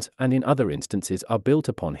mounds and in other instances are built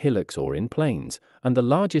upon hillocks or in plains, and the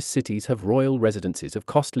largest cities have royal residences of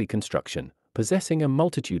costly construction, possessing a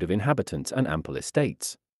multitude of inhabitants and ample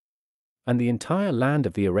estates. And the entire land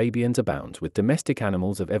of the Arabians abounds with domestic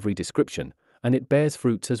animals of every description, and it bears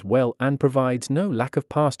fruits as well and provides no lack of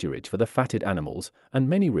pasturage for the fatted animals, and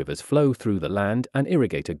many rivers flow through the land and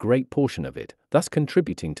irrigate a great portion of it, thus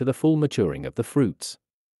contributing to the full maturing of the fruits.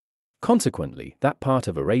 Consequently, that part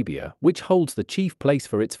of Arabia which holds the chief place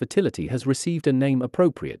for its fertility has received a name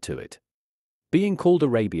appropriate to it, being called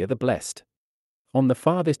Arabia the Blessed. On the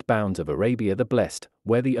farthest bounds of Arabia the Blessed,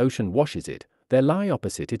 where the ocean washes it, there lie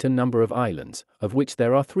opposite it a number of islands, of which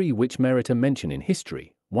there are 3 which merit a mention in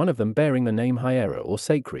history, one of them bearing the name Hiera or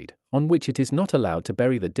Sacred, on which it is not allowed to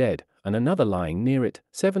bury the dead, and another lying near it,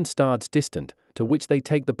 7 stads distant, to which they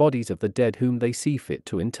take the bodies of the dead whom they see fit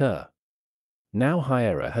to inter. Now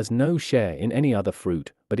Hiera has no share in any other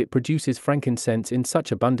fruit, but it produces frankincense in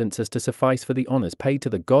such abundance as to suffice for the honors paid to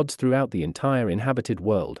the gods throughout the entire inhabited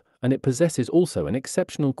world, and it possesses also an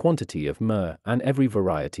exceptional quantity of myrrh and every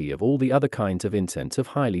variety of all the other kinds of incense of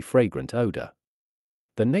highly fragrant odor.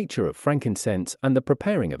 The nature of frankincense and the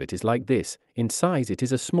preparing of it is like this: in size it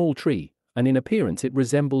is a small tree, and in appearance it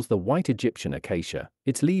resembles the white Egyptian acacia.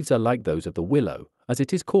 Its leaves are like those of the willow, as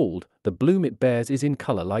it is called. The bloom it bears is in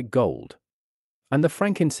color like gold, and the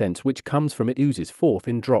frankincense which comes from it oozes forth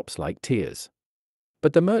in drops like tears.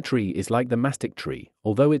 But the myrrh tree is like the mastic tree,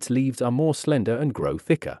 although its leaves are more slender and grow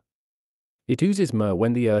thicker. It oozes myrrh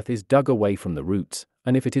when the earth is dug away from the roots,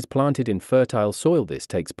 and if it is planted in fertile soil this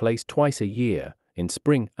takes place twice a year, in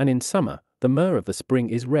spring and in summer. The myrrh of the spring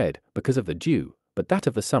is red because of the dew, but that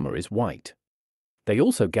of the summer is white. They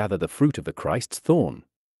also gather the fruit of the Christ's thorn,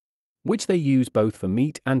 which they use both for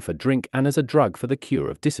meat and for drink and as a drug for the cure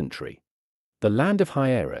of dysentery. The land of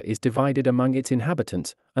Hiera is divided among its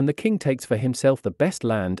inhabitants, and the king takes for himself the best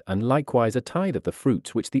land and likewise a tithe of the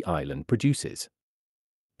fruits which the island produces.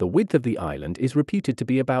 The width of the island is reputed to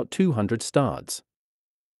be about 200 stads.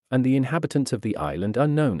 And the inhabitants of the island are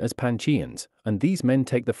known as Panchaeans, and these men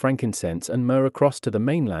take the frankincense and myrrh across to the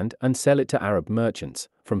mainland and sell it to Arab merchants,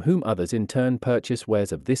 from whom others in turn purchase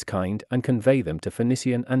wares of this kind and convey them to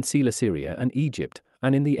Phoenician and Celesyria and Egypt,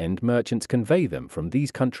 and in the end merchants convey them from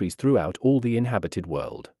these countries throughout all the inhabited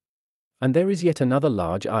world. And there is yet another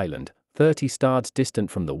large island, 30 stads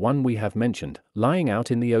distant from the one we have mentioned, lying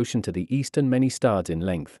out in the ocean to the east and many stads in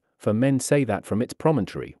length, for men say that from its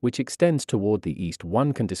promontory which extends toward the east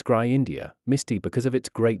one can descry India, misty because of its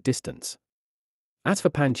great distance. As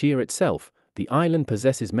for Pangaea itself, the island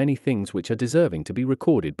possesses many things which are deserving to be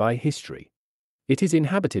recorded by history. It is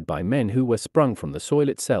inhabited by men who were sprung from the soil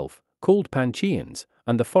itself, called Panchaeans,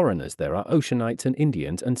 and the foreigners there are Oceanites and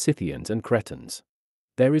Indians and Scythians and Cretans.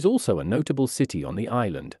 There is also a notable city on the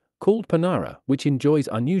island, called Panara, which enjoys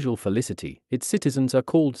unusual felicity. Its citizens are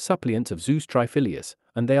called suppliants of Zeus Triphilius,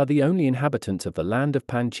 and they are the only inhabitants of the land of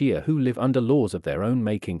Pangaea who live under laws of their own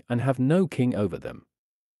making and have no king over them.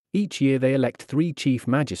 Each year they elect 3 chief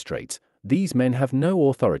magistrates. These men have no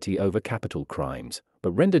authority over capital crimes,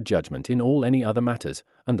 but render judgment in all any other matters,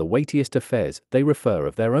 and the weightiest affairs they refer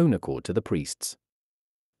of their own accord to the priests.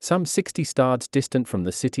 Some 60 stads distant from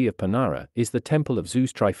the city of Panara is the temple of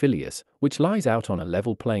Zeus Triphilius, which lies out on a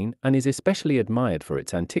level plain and is especially admired for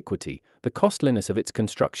its antiquity, the costliness of its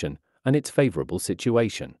construction, and its favorable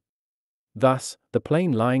situation. Thus, the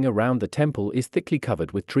plain lying around the temple is thickly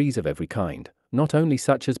covered with trees of every kind, not only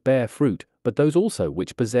such as bear fruit, but those also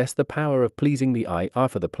which possess the power of pleasing the eye.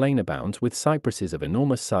 For the plain abounds with cypresses of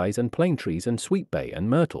enormous size and plane trees and sweet bay and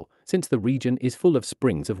myrtle, since the region is full of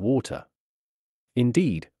springs of water.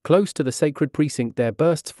 Indeed, close to the sacred precinct there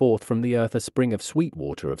bursts forth from the earth a spring of sweet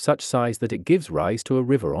water of such size that it gives rise to a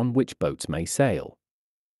river on which boats may sail.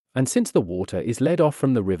 And since the water is led off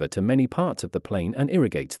from the river to many parts of the plain and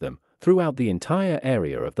irrigates them, throughout the entire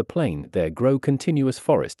area of the plain there grow continuous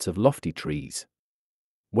forests of lofty trees,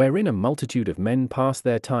 wherein a multitude of men pass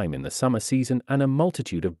their time in the summer season, and a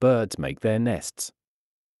multitude of birds make their nests.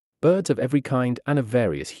 Birds of every kind and of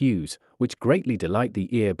various hues, which greatly delight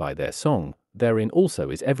the ear by their song. Therein also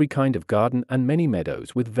is every kind of garden and many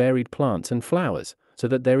meadows with varied plants and flowers, so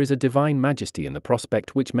that there is a divine majesty in the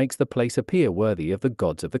prospect which makes the place appear worthy of the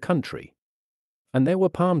gods of the country. And there were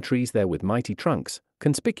palm trees there with mighty trunks,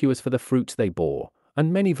 conspicuous for the fruits they bore,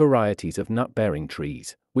 and many varieties of nut-bearing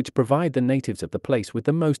trees, which provide the natives of the place with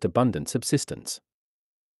the most abundant subsistence.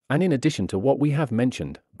 And in addition to what we have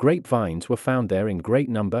mentioned, grapevines were found there in great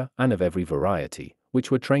number and of every variety,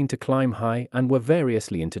 which were trained to climb high and were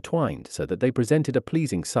variously intertwined so that they presented a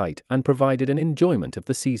pleasing sight and provided an enjoyment of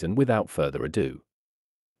the season without further ado.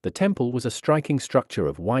 The temple was a striking structure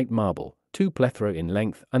of white marble, 2 plethra in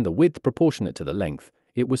length and the width proportionate to the length.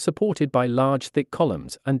 It was supported by large thick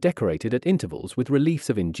columns and decorated at intervals with reliefs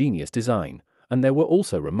of ingenious design, and there were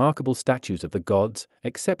also remarkable statues of the gods,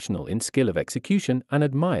 exceptional in skill of execution and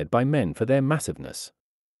admired by men for their massiveness.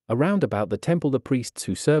 Around about the temple the priests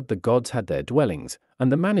who served the gods had their dwellings,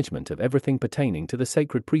 and the management of everything pertaining to the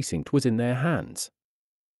sacred precinct was in their hands.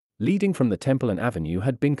 Leading from the temple an avenue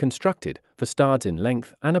had been constructed, for stads in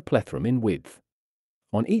length and a plethrum in width.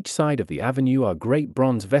 On each side of the avenue are great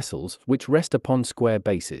bronze vessels which rest upon square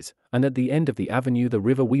bases, and at the end of the avenue the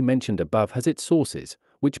river we mentioned above has its sources,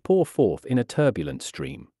 which pour forth in a turbulent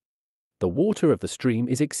stream. The water of the stream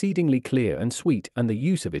is exceedingly clear and sweet, and the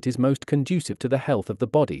use of it is most conducive to the health of the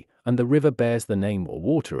body, and the river bears the name or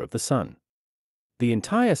water of the sun. The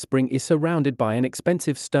entire spring is surrounded by an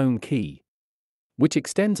expensive stone quay, which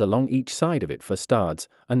extends along each side of it for stads,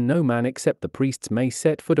 and no man except the priests may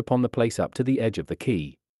set foot upon the place up to the edge of the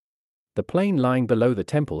quay. The plain lying below the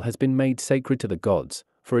temple has been made sacred to the gods,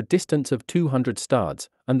 for a distance of 200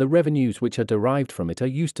 stads, and the revenues which are derived from it are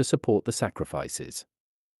used to support the sacrifices.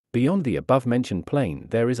 Beyond the above-mentioned plain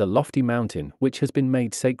there is a lofty mountain which has been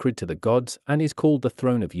made sacred to the gods and is called the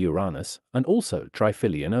throne of Uranus, and also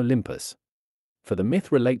Trifilian Olympus. For the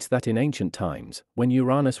myth relates that in ancient times, when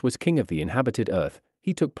Uranus was king of the inhabited earth,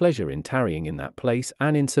 he took pleasure in tarrying in that place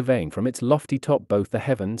and in surveying from its lofty top both the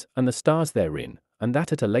heavens and the stars therein, and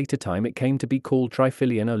that at a later time it came to be called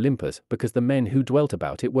Trifilian Olympus because the men who dwelt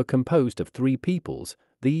about it were composed of 3 peoples.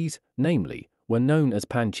 These, namely, were known as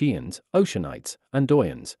Panchaeans, Oceanites, and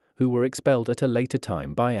Doians, who were expelled at a later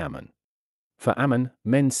time by Ammon. For Ammon,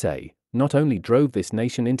 men say, not only drove this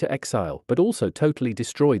nation into exile but also totally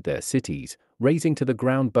destroyed their cities, razing to the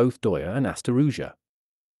ground both Doia and Astarusia.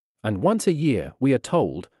 And once a year, we are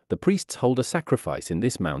told, the priests hold a sacrifice in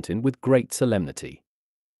this mountain with great solemnity.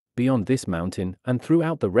 Beyond this mountain, and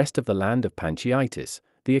throughout the rest of the land of Panchaetis,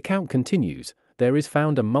 the account continues, there is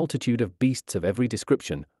found a multitude of beasts of every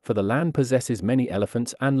description, for the land possesses many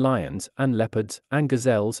elephants and lions and leopards and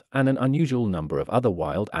gazelles and an unusual number of other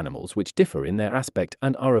wild animals which differ in their aspect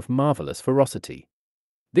and are of marvelous ferocity.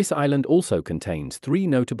 This island also contains 3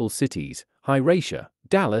 notable cities, Hyratia,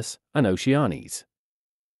 Dallas, and Oceanes.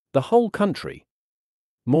 The whole country,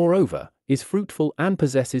 moreover, is fruitful and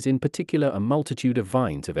possesses in particular a multitude of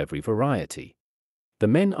vines of every variety. The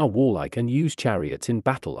men are warlike and use chariots in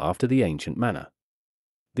battle after the ancient manner.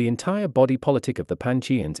 The entire body politic of the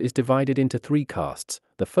Panchaeans is divided into 3 castes.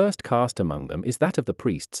 The first caste among them is that of the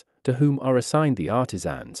priests, to whom are assigned the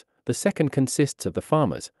artisans, the second consists of the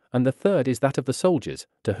farmers, and the third is that of the soldiers,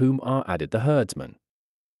 to whom are added the herdsmen.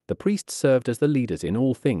 The priests served as the leaders in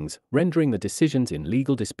all things, rendering the decisions in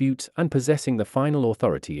legal disputes and possessing the final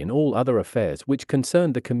authority in all other affairs which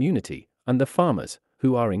concerned the community, and the farmers,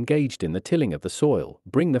 who are engaged in the tilling of the soil,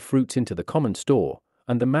 bring the fruits into the common store,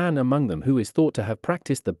 and the man among them who is thought to have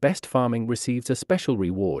practiced the best farming receives a special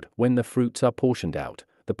reward when the fruits are portioned out,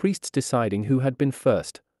 the priests deciding who had been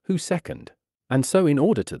first, who second, and so in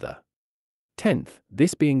order to the 10th,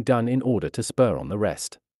 this being done in order to spur on the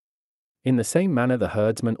rest. In the same manner the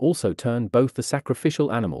herdsmen also turn both the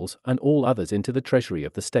sacrificial animals and all others into the treasury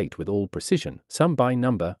of the state with all precision, some by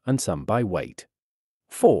number and some by weight.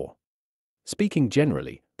 4. Speaking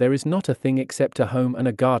generally, there is not a thing except a home and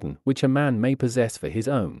a garden which a man may possess for his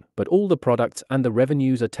own, but all the products and the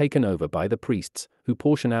revenues are taken over by the priests, who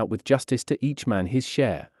portion out with justice to each man his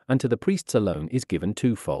share, and to the priests alone is given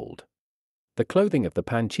 2-fold. The clothing of the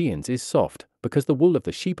Panchaeans is soft, because the wool of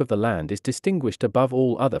the sheep of the land is distinguished above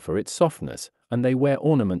all other for its softness, and they wear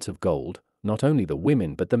ornaments of gold, not only the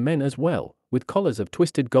women but the men as well, with collars of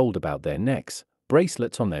twisted gold about their necks,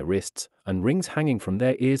 bracelets on their wrists, and rings hanging from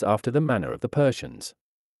their ears after the manner of the Persians.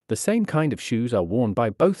 The same kind of shoes are worn by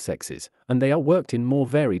both sexes, and they are worked in more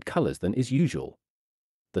varied colors than is usual.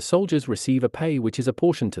 The soldiers receive a pay which is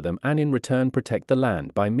apportioned to them and in return protect the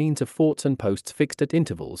land by means of forts and posts fixed at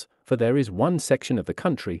intervals, for there is one section of the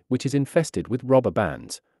country which is infested with robber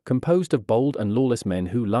bands, composed of bold and lawless men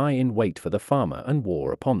who lie in wait for the farmer and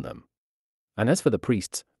war upon them. And as for the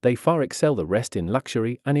priests, they far excel the rest in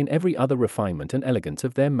luxury and in every other refinement and elegance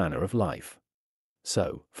of their manner of life.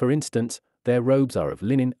 So, for instance, their robes are of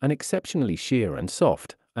linen and exceptionally sheer and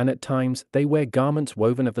soft, and at times they wear garments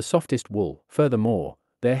woven of the softest wool. Furthermore,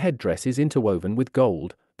 their headdress is interwoven with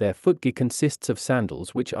gold, Their footgear consists of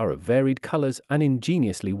sandals which are of varied colors and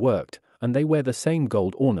ingeniously worked, and they wear the same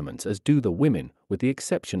gold ornaments as do the women, with the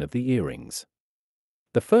exception of the earrings.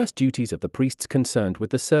 The first duties of the priests concerned with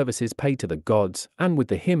the services paid to the gods, and with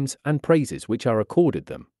the hymns and praises which are accorded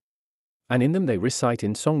them. And in them they recite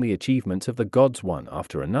in song the achievements of the gods one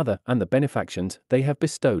after another, and the benefactions they have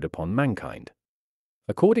bestowed upon mankind.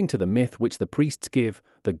 According to the myth which the priests give,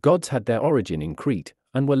 the gods had their origin in Crete,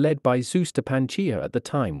 and were led by Zeus to Pangaea at the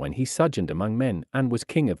time when he sojourned among men and was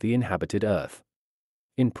king of the inhabited earth.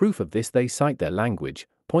 In proof of this they cite their language,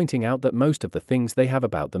 pointing out that most of the things they have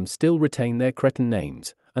about them still retain their Cretan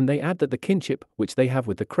names, and they add that the kinship which they have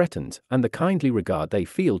with the Cretans and the kindly regard they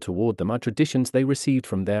feel toward them are traditions they received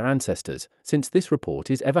from their ancestors, since this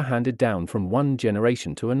report is ever handed down from one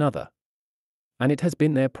generation to another. And it has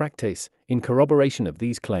been their practice, in corroboration of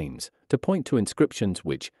these claims, to point to inscriptions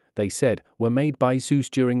which, they said, were made by Zeus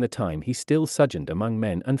during the time he still sojourned among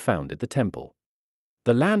men and founded the temple.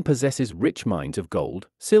 The land possesses rich mines of gold,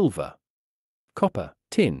 silver, copper,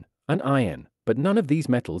 tin, and iron, but none of these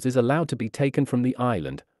metals is allowed to be taken from the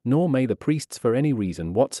island, nor may the priests for any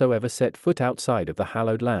reason whatsoever set foot outside of the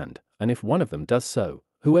hallowed land, and if one of them does so,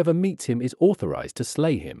 whoever meets him is authorized to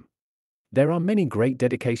slay him. There are many great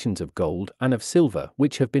dedications of gold and of silver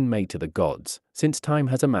which have been made to the gods, since time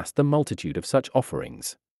has amassed the multitude of such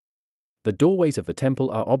offerings. The doorways of the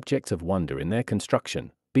temple are objects of wonder in their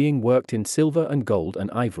construction, being worked in silver and gold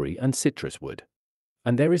and ivory and citrus wood.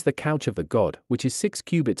 And there is the couch of the god, which is 6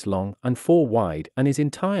 cubits long and 4 wide, and is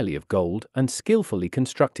entirely of gold and skillfully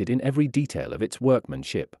constructed in every detail of its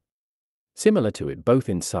workmanship. Similar to it both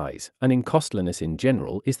in size and in costliness in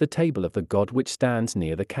general is the table of the god which stands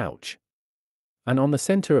near the couch. And on the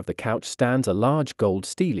center of the couch stands a large gold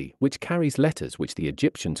stele which carries letters which the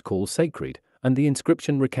Egyptians call sacred, and the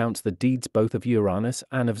inscription recounts the deeds both of Uranus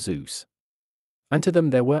and of Zeus. And to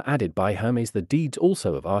them there were added by Hermes the deeds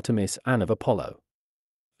also of Artemis and of Apollo.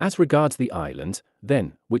 As regards the islands,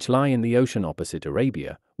 then, which lie in the ocean opposite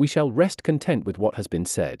Arabia, we shall rest content with what has been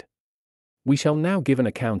said. We shall now give an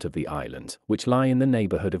account of the islands, which lie in the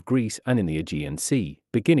neighborhood of Greece and in the Aegean Sea,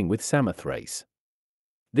 beginning with Samothrace.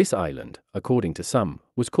 This island, according to some,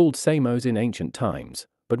 was called Samos in ancient times,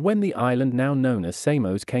 but when the island now known as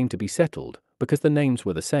Samos came to be settled, because the names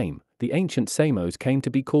were the same, the ancient Samos came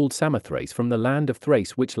to be called Samothrace from the land of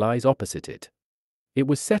Thrace which lies opposite it. It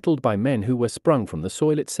was settled by men who were sprung from the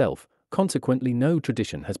soil itself, consequently no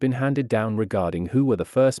tradition has been handed down regarding who were the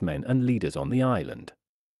first men and leaders on the island.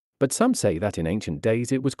 But some say that in ancient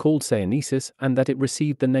days it was called Saonesis and that it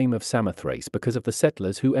received the name of Samothrace because of the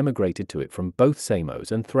settlers who emigrated to it from both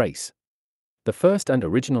Samos and Thrace. The first and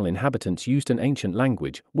original inhabitants used an ancient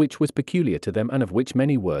language which was peculiar to them and of which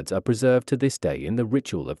many words are preserved to this day in the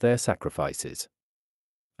ritual of their sacrifices.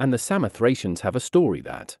 And the Samothracians have a story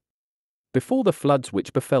that, before the floods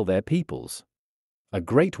which befell their peoples, a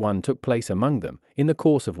great one took place among them, in the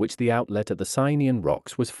course of which the outlet at the Cyanean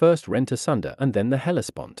rocks was first rent asunder and then the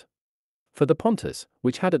Hellespont. For the Pontus,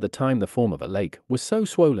 which had at the time the form of a lake, was so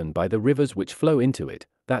swollen by the rivers which flow into it,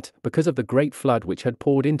 that, because of the great flood which had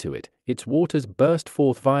poured into it, its waters burst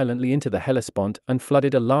forth violently into the Hellespont and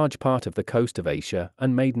flooded a large part of the coast of Asia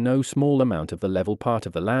and made no small amount of the level part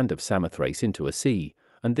of the land of Samothrace into a sea,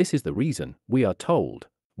 and this is the reason, we are told,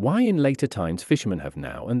 why in later times fishermen have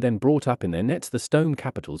now and then brought up in their nets the stone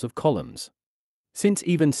capitals of columns, since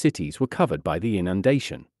even cities were covered by the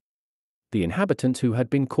inundation. The inhabitants who had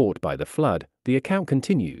been caught by the flood, the account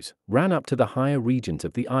continues, ran up to the higher regions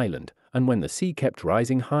of the island, and when the sea kept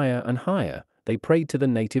rising higher and higher, they prayed to the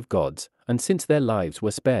native gods, and since their lives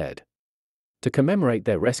were spared, to commemorate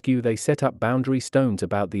their rescue they set up boundary stones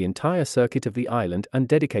about the entire circuit of the island and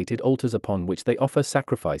dedicated altars upon which they offer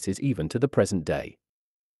sacrifices even to the present day.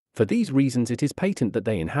 For these reasons it is patent that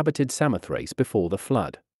they inhabited Samothrace before the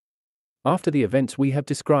flood. After the events we have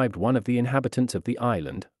described one of the inhabitants of the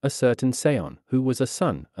island, a certain Seon, who was a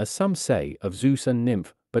son, as some say, of Zeus and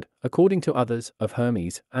Nymph, but, according to others, of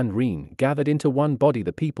Hermes and Rhene, gathered into one body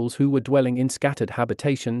the peoples who were dwelling in scattered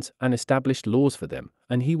habitations and established laws for them,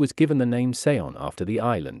 and he was given the name Seon after the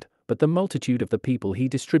island, but the multitude of the people he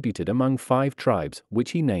distributed among 5 tribes,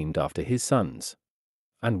 which he named after his sons.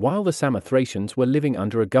 And while the Samothracians were living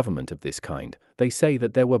under a government of this kind, they say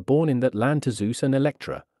that there were born in that land to Zeus and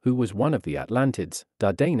Electra, who was one of the Atlantids,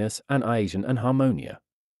 Dardanus and Iasion and Harmonia.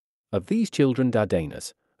 Of these children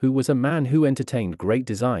Dardanus, who was a man who entertained great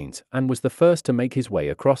designs and was the first to make his way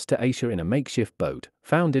across to Asia in a makeshift boat,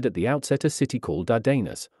 founded at the outset a city called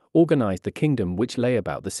Dardanus, organized the kingdom which lay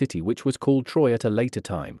about the city which was called Troy at a later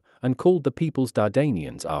time, and called the peoples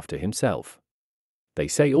Dardanians after himself. They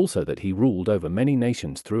say also that he ruled over many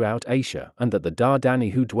nations throughout Asia, and that the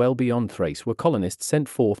Dardani who dwell beyond Thrace were colonists sent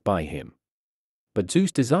forth by him. But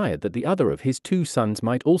Zeus desired that the other of his 2 sons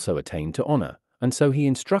might also attain to honor, and so he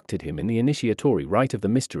instructed him in the initiatory rite of the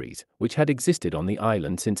mysteries, which had existed on the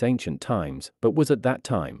island since ancient times, but was at that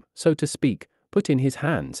time, so to speak, put in his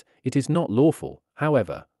hands. It is not lawful,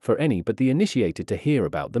 however, for any but the initiated to hear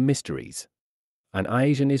about the mysteries. And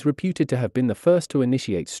Iasian is reputed to have been the first to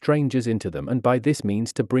initiate strangers into them, and by this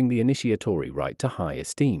means to bring the initiatory rite to high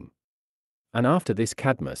esteem. And after this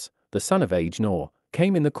Cadmus, the son of Agenor,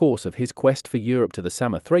 came in the course of his quest for Europe to the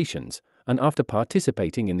Samothracians, and after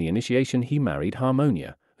participating in the initiation he married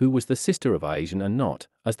Harmonia, who was the sister of Iasian and not,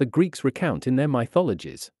 as the Greeks recount in their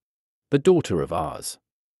mythologies, the daughter of Ars.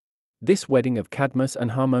 This wedding of Cadmus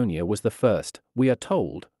and Harmonia was the first, we are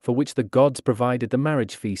told, for which the gods provided the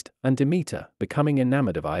marriage feast, and Demeter, becoming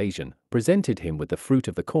enamored of Iasian, presented him with the fruit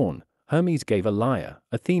of the corn. Hermes gave a lyre,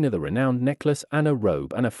 Athena the renowned necklace and a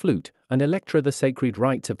robe and a flute, and Electra the sacred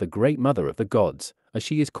rites of the great mother of the gods, as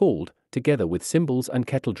she is called, together with cymbals and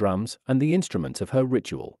kettle drums, and the instruments of her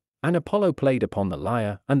ritual. And Apollo played upon the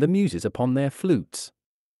lyre, and the Muses upon their flutes.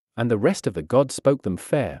 And the rest of the gods spoke them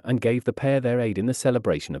fair, and gave the pair their aid in the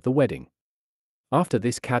celebration of the wedding. After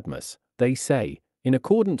this Cadmus, they say, in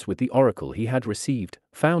accordance with the oracle he had received,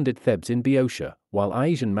 founded Thebes in Boeotia, while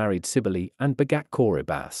Iasian married Cybele and begat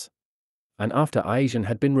Corybas. And after Iasian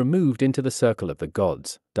had been removed into the circle of the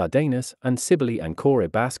gods, Dardanus and Cybele and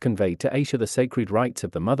Corybas conveyed to Asia the sacred rites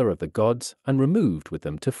of the mother of the gods, and removed with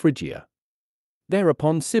them to Phrygia.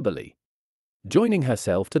 Thereupon Cybele, joining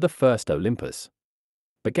herself to the first Olympus,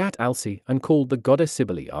 begat Alce and called the goddess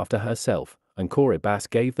Cybele after herself, and Corybas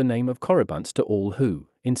gave the name of Corybants to all who,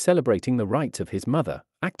 in celebrating the rites of his mother,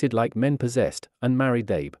 acted like men possessed, and married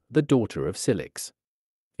Thebe, the daughter of Cilix.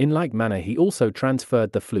 In like manner he also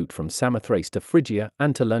transferred the flute from Samothrace to Phrygia,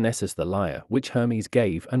 and to Lyrnessus the lyre which Hermes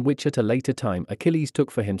gave, and which at a later time Achilles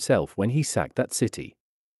took for himself when he sacked that city.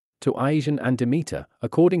 To Iasian and Demeter,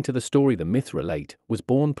 according to the story the myths relate, was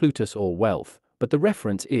born Plutus or wealth, but the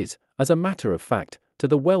reference is, as a matter of fact, to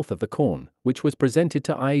the wealth of the corn, which was presented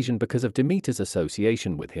to Iasian because of Demeter's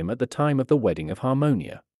association with him at the time of the wedding of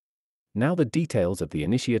Harmonia. Now the details of the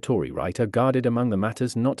initiatory rite are guarded among the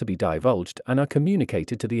matters not to be divulged, and are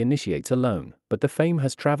communicated to the initiates alone, but the fame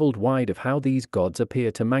has traveled wide of how these gods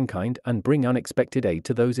appear to mankind and bring unexpected aid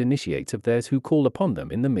to those initiates of theirs who call upon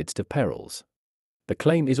them in the midst of perils. The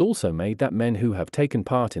claim is also made that men who have taken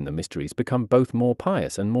part in the mysteries become both more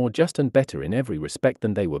pious and more just and better in every respect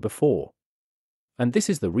than they were before. And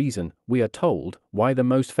this is the reason, we are told, why the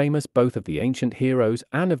most famous both of the ancient heroes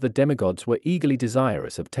and of the demigods were eagerly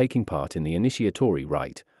desirous of taking part in the initiatory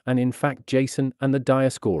rite, and in fact Jason and the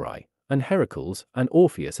Dioscuri, and Heracles and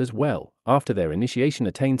Orpheus as well, after their initiation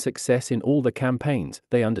attained success in all the campaigns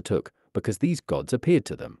they undertook, because these gods appeared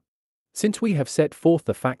to them. Since we have set forth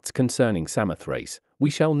the facts concerning Samothrace,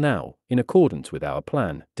 we shall now, in accordance with our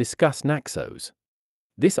plan, discuss Naxos.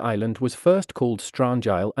 This island was first called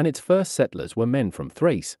Strangile, and its first settlers were men from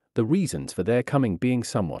Thrace, the reasons for their coming being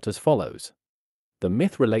somewhat as follows. The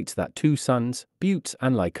myth relates that 2 sons, Butes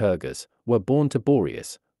and Lycurgus, were born to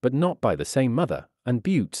Boreas, but not by the same mother, and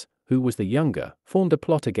Butes, who was the younger, formed a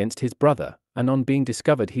plot against his brother, and on being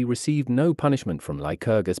discovered he received no punishment from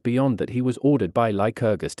Lycurgus beyond that he was ordered by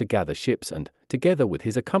Lycurgus to gather ships and, together with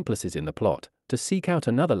his accomplices in the plot, to seek out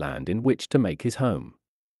another land in which to make his home.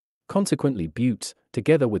 Consequently Butes,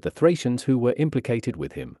 together with the Thracians who were implicated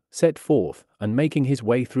with him, set forth, and making his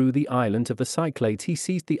way through the islands of the Cyclades he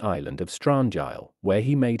seized the island of Strangile, where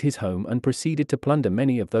he made his home and proceeded to plunder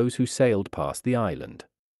many of those who sailed past the island.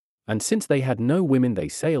 And since they had no women they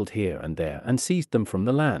sailed here and there and seized them from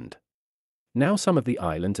the land. Now some of the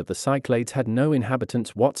islands of the Cyclades had no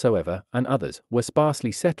inhabitants whatsoever, and others were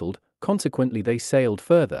sparsely settled, consequently they sailed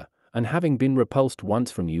further, and having been repulsed once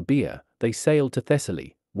from Euboea, they sailed to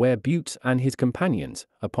Thessaly, where Butes and his companions,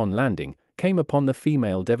 upon landing, came upon the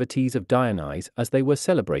female devotees of Dionysus as they were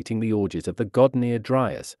celebrating the orgies of the god near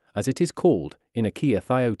Dryas, as it is called, in Achaea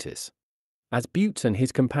Thyotis. As Butes and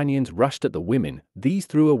his companions rushed at the women, these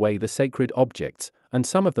threw away the sacred objects, and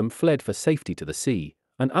some of them fled for safety to the sea,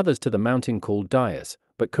 and others to the mountain called Dias,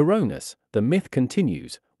 but Coronis, the myth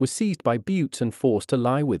continues, was seized by Butes and forced to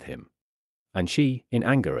lie with him. And she, in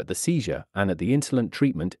anger at the seizure and at the insolent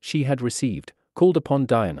treatment she had received, called upon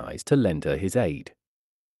Dionysus to lend her his aid.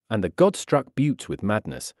 And the god struck Butes with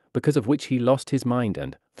madness, because of which he lost his mind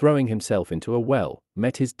and, throwing himself into a well,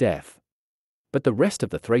 met his death. But the rest of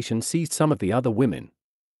the Thracians seized some of the other women,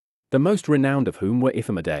 the most renowned of whom were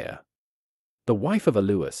Iphimedeia, the wife of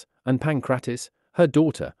Aluus, and Pancratis, her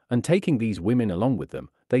daughter, and taking these women along with them,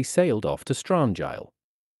 they sailed off to Strangile.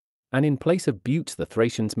 And in place of Butes the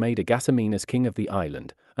Thracians made Agasamenus king of the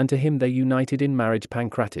island, and to him they united in marriage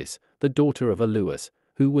Pancratis, the daughter of Aluus,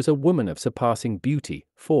 who was a woman of surpassing beauty,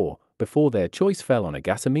 for, before their choice fell on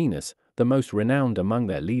Agasamenus, the most renowned among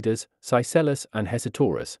their leaders, Siculus and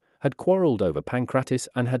Hesitorus, had quarrelled over Pancratis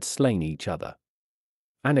and had slain each other.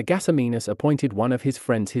 And Agasamenus appointed one of his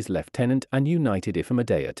friends his lieutenant and united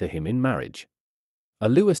Iphimedeia to him in marriage.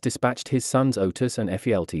 Aluus dispatched his sons Otus and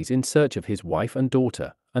Ephialtes in search of his wife and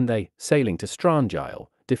daughter, and they, sailing to Strangile,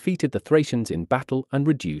 defeated the Thracians in battle and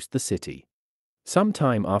reduced the city. Some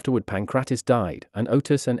time afterward Pancratis died, and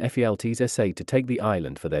Otus and Ephialtes essayed to take the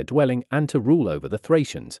island for their dwelling and to rule over the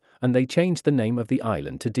Thracians, and they changed the name of the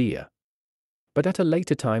island to Dia. But at a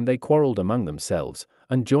later time they quarrelled among themselves,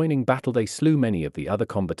 and joining battle they slew many of the other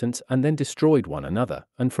combatants and then destroyed one another,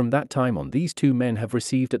 and from that time on these two men have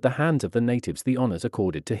received at the hands of the natives the honours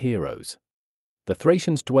accorded to heroes. The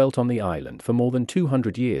Thracians dwelt on the island for more than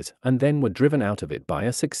 200 years, and then were driven out of it by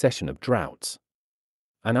a succession of droughts.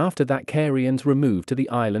 And after that Carians removed to the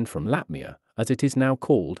island from Latmia, as it is now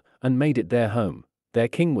called, and made it their home. Their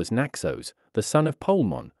king was Naxos, the son of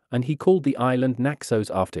Polmon, and he called the island Naxos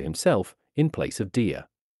after himself, in place of Dia.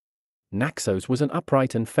 Naxos was an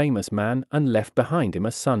upright and famous man, and left behind him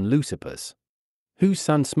a son Leucippus, whose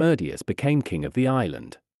son Smerdius became king of the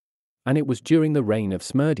island. And it was during the reign of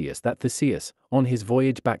Smerdius that Theseus, on his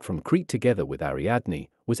voyage back from Crete together with Ariadne,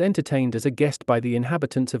 was entertained as a guest by the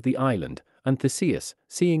inhabitants of the island, and Theseus,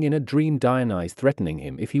 seeing in a dream Dionysus threatening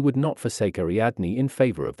him if he would not forsake Ariadne in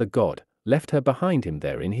favor of the god, left her behind him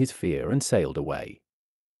there in his fear and sailed away.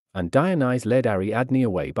 And Dionysus led Ariadne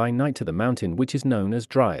away by night to the mountain which is known as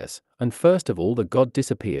Dryas, and first of all the god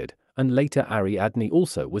disappeared, and later Ariadne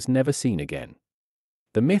also was never seen again.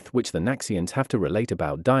 The myth which the Naxians have to relate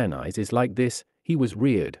about Dionysus is like this: he was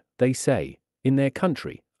reared, they say, in their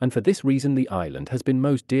country, and for this reason the island has been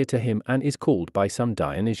most dear to him and is called by some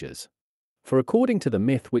Dionysius. For according to the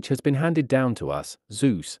myth which has been handed down to us,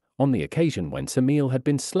 Zeus, on the occasion when Semele had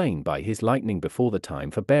been slain by his lightning before the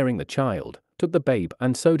time for bearing the child, took the babe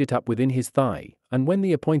and sewed it up within his thigh, and when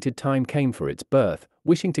the appointed time came for its birth,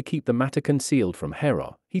 wishing to keep the matter concealed from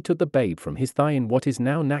Hera, he took the babe from his thigh in what is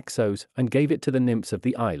now Naxos and gave it to the nymphs of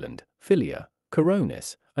the island, Philia,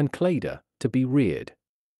 Coronis, and Clada, to be reared.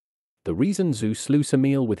 The reason Zeus slew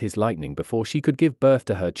Semele with his lightning before she could give birth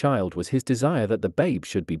to her child was his desire that the babe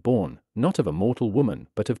should be born, not of a mortal woman,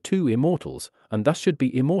 but of two immortals, and thus should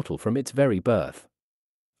be immortal from its very birth.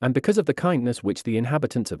 And because of the kindness which the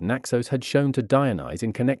inhabitants of Naxos had shown to Dionysus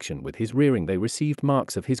in connection with his rearing, they received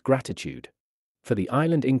marks of his gratitude. For the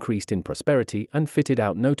island increased in prosperity and fitted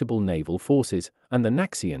out notable naval forces, and the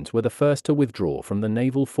Naxians were the first to withdraw from the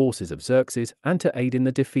naval forces of Xerxes and to aid in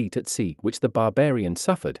the defeat at sea which the barbarians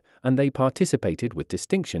suffered, and they participated with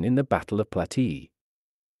distinction in the Battle of Plataea.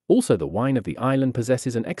 Also the wine of the island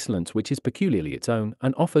possesses an excellence which is peculiarly its own,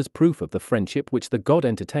 and offers proof of the friendship which the god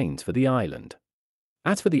entertains for the island.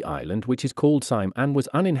 As for the island which is called Syme and was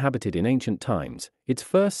uninhabited in ancient times, its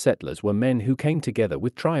first settlers were men who came together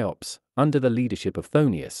with Triops, under the leadership of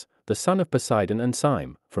Chthonius, the son of Poseidon and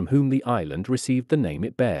Syme, from whom the island received the name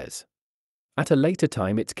it bears. At a later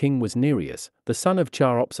time its king was Nereus, the son of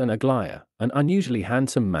Charops and Aglaia, an unusually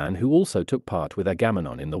handsome man who also took part with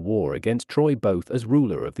Agamemnon in the war against Troy, both as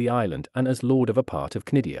ruler of the island and as lord of a part of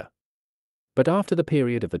Cnidia. But after the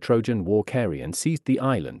period of the Trojan War Carians seized the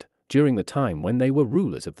island, during the time when they were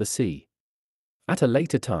rulers of the sea. At a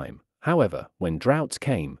later time, however, when droughts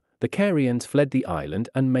came, the Carians fled the island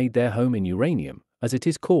and made their home in Uranium, as it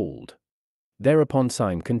is called. Thereupon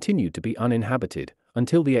Syme continued to be uninhabited,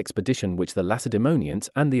 until the expedition which the Lacedaemonians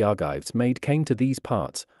and the Argives made came to these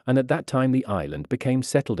parts, and at that time the island became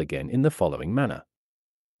settled again in the following manner.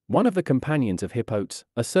 One of the companions of Hippotes,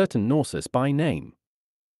 a certain Nausus by name,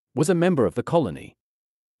 was a member of the colony.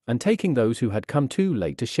 And taking those who had come too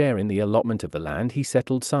late to share in the allotment of the land, he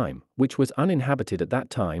settled Syme, which was uninhabited at that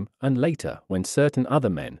time, and later, when certain other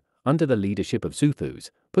men, under the leadership of Xuthus,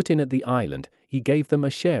 put in at the island, he gave them a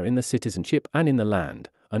share in the citizenship and in the land,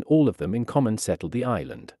 and all of them in common settled the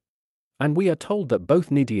island. And we are told that both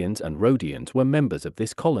Cnidians and Rhodians were members of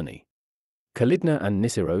this colony. Calydna and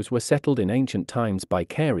Niceros were settled in ancient times by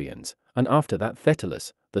Carians, and after that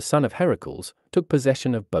Thetalis, the son of Heracles, took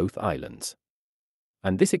possession of both islands.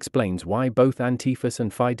 And this explains why both Antiphus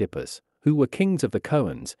and Pheidipus, who were kings of the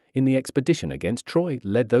Coans, in the expedition against Troy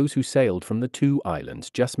led those who sailed from the two islands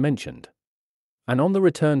just mentioned. And on the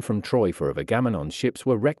return from Troy 4 of Agamemnon's ships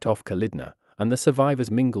were wrecked off Calydna, and the survivors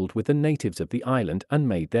mingled with the natives of the island and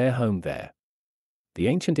made their home there. The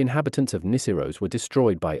ancient inhabitants of Nisseros were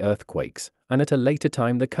destroyed by earthquakes, and at a later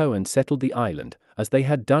time the Coans settled the island, as they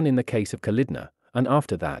had done in the case of Calydna, and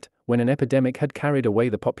after that, when an epidemic had carried away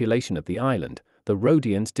the population of the island, the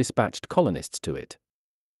Rhodians dispatched colonists to it.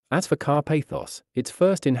 As for Carpathos, its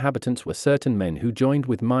first inhabitants were certain men who joined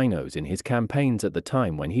with Minos in his campaigns at the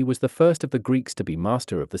time when he was the first of the Greeks to be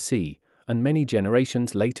master of the sea, and many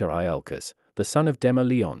generations later Iolcus, the son of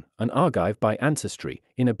Demoleon, an Argive by ancestry,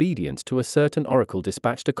 in obedience to a certain oracle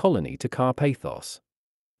dispatched a colony to Carpathos.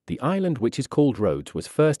 The island which is called Rhodes was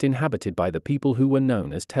first inhabited by the people who were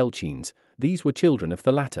known as Telchines. These were children of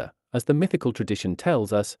Thalatta, as the mythical tradition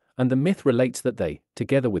tells us, and the myth relates that they,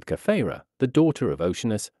 together with Capheira, the daughter of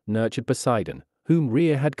Oceanus, nurtured Poseidon, whom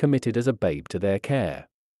Rhea had committed as a babe to their care.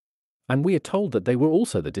 And we are told that they were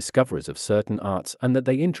also the discoverers of certain arts and that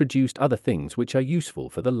they introduced other things which are useful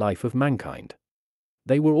for the life of mankind.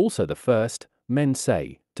 They were also the first, men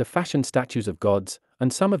say, to fashion statues of gods,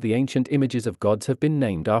 and some of the ancient images of gods have been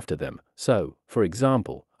named after them. So, for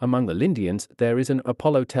example, among the Lindians there is an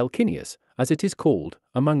Apollo Telchinius, as it is called,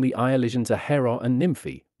 among the Iolesians a Hera and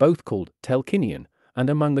Nymphe, both called Telchinian, and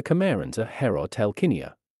among the Camerans a Hera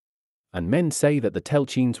Telchinia. And men say that the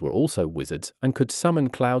Telchines were also wizards and could summon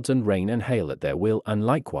clouds and rain and hail at their will, and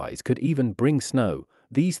likewise could even bring snow.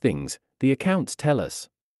 These things, the accounts tell us,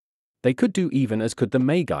 they could do even as could the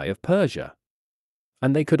Magi of Persia.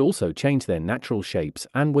 And they could also change their natural shapes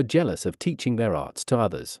and were jealous of teaching their arts to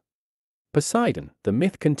others. Poseidon, the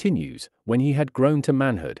myth continues, when he had grown to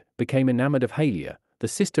manhood, became enamored of Halia, the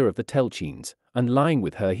sister of the Telchines, and lying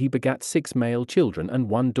with her he begat 6 male children and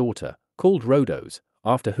 1 daughter, called Rhodos,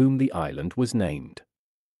 after whom the island was named.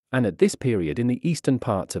 And at this period in the eastern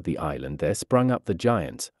parts of the island there sprung up the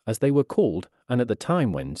giants, as they were called, and at the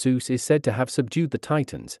time when Zeus is said to have subdued the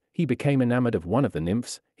Titans, he became enamored of one of the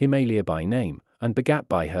nymphs, Himalia by name, and begat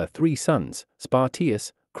by her 3 sons,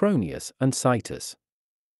 Spartius, Cronius, and Cytus.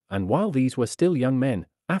 And while these were still young men,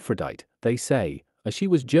 Aphrodite, they say, as she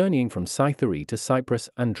was journeying from Cythera to Cyprus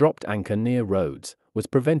and dropped anchor near Rhodes, was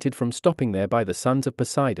prevented from stopping there by the sons of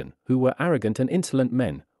Poseidon, who were arrogant and insolent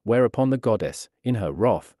men, whereupon the goddess, in her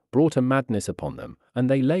wrath, brought a madness upon them, and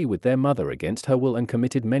they lay with their mother against her will and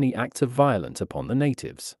committed many acts of violence upon the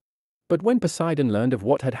natives. But when Poseidon learned of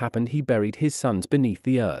what had happened, he buried his sons beneath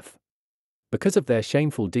the earth, because of their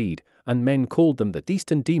shameful deed, and men called them the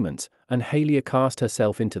Eastern demons, and Halia cast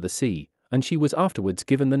herself into the sea, and she was afterwards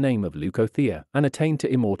given the name of Leucothea, and attained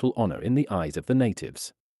to immortal honor in the eyes of the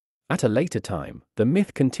natives. At a later time, the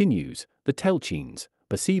myth continues, the Telchines,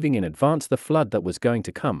 perceiving in advance the flood that was going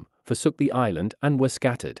to come, forsook the island and were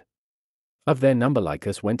scattered. Of their number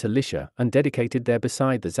Lycus went to Lycia and dedicated there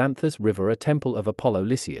beside the Xanthus river a temple of Apollo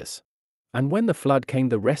Lysias. And when the flood came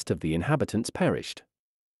the rest of the inhabitants perished.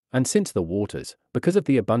 And since the waters, because of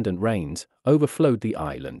the abundant rains, overflowed the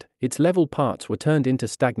island, its level parts were turned into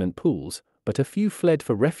stagnant pools, but a few fled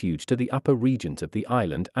for refuge to the upper regions of the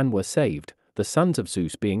island and were saved, the sons of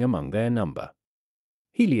Zeus being among their number.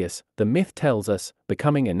 Helios, the myth tells us,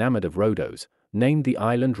 becoming enamored of Rhodos, named the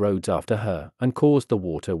island Rhodes after her and caused the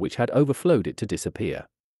water which had overflowed it to disappear.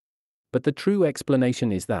 But the true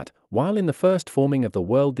explanation is that, while in the first forming of the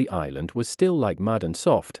world the island was still like mud and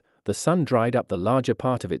soft, the sun dried up the larger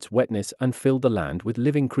part of its wetness and filled the land with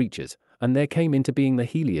living creatures, and there came into being the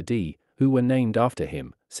Heliadae, who were named after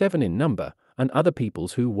him, 7 in number, and other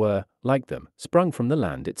peoples who were, like them, sprung from the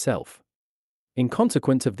land itself. In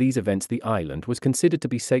consequence of these events the island was considered to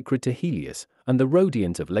be sacred to Helios, and the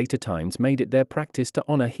Rhodians of later times made it their practice to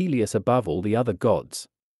honor Helios above all the other gods,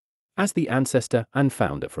 as the ancestor and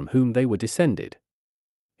founder from whom they were descended.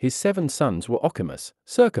 His 7 sons were Ochimus,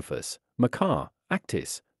 Cercaphus, Macar,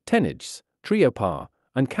 Actis, Teneges, Triopar,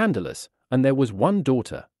 and Candylus, and there was 1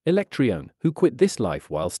 daughter, Electrione, who quit this life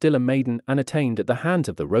while still a maiden and attained at the hands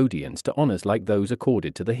of the Rhodians to honors like those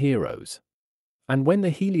accorded to the heroes. And when the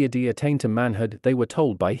Heliadae attained to manhood, they were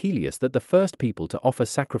told by Helios that the first people to offer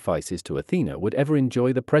sacrifices to Athena would ever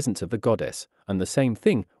enjoy the presence of the goddess, and the same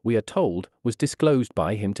thing, we are told, was disclosed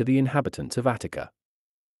by him to the inhabitants of Attica.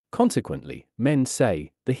 Consequently, men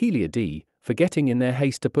say, the Heliadae, forgetting in their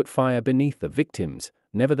haste to put fire beneath the victims,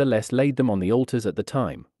 nevertheless laid them on the altars at the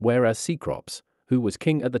time, whereas Cecrops, who was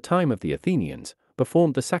king at the time of the Athenians,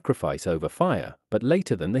 performed the sacrifice over fire, but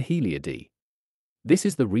later than the Heliadae. This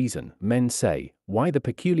is the reason, men say, why the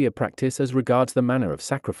peculiar practice as regards the manner of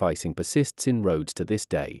sacrificing persists in Rhodes to this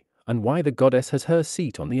day, and why the goddess has her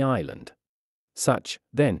seat on the island. Such,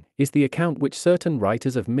 then, is the account which certain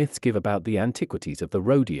writers of myths give about the antiquities of the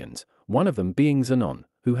Rhodians, one of them being Zenon,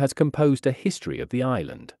 who has composed a history of the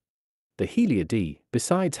island. The Heliadae,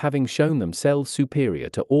 besides having shown themselves superior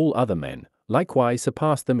to all other men, likewise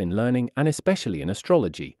surpassed them in learning and especially in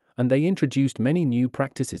astrology, and they introduced many new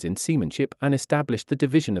practices in seamanship and established the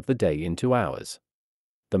division of the day into hours.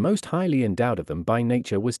 The most highly endowed of them by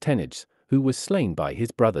nature was Teneges, who was slain by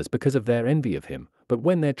his brothers because of their envy of him, but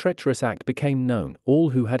when their treacherous act became known, all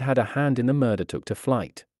who had had a hand in the murder took to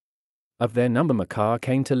flight. Of their number Macar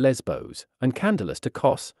came to Lesbos, and Candalus to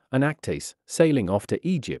Kos, and Actes, sailing off to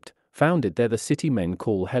Egypt, founded there the city men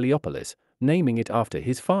call Heliopolis, naming it after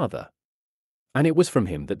his father. And it was from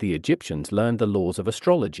him that the Egyptians learned the laws of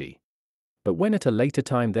astrology. But when at a later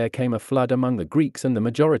time there came a flood among the Greeks and the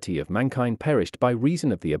majority of mankind perished by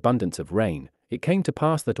reason of the abundance of rain, it came to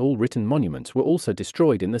pass that all written monuments were also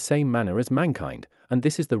destroyed in the same manner as mankind, and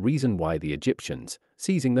this is the reason why the Egyptians,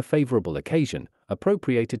 seizing the favorable occasion,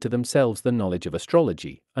 appropriated to themselves the knowledge of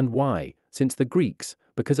astrology, and why, since the Greeks,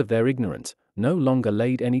 because of their ignorance, no longer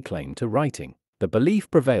laid any claim to writing, the belief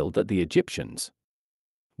prevailed that the Egyptians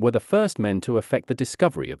were the first men to effect the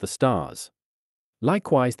discovery of the stars.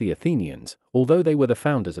 Likewise the Athenians, although they were the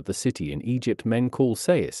founders of the city in Egypt men call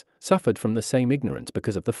Sais, suffered from the same ignorance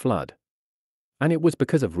because of the flood. And it was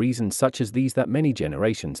because of reasons such as these that many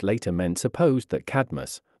generations later men supposed that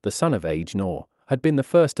Cadmus, the son of Agenor, had been the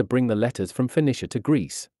first to bring the letters from Phoenicia to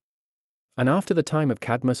Greece. And after the time of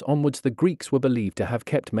Cadmus onwards the Greeks were believed to have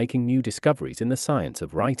kept making new discoveries in the science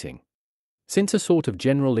of writing. Since a sort of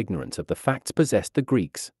general ignorance of the facts possessed the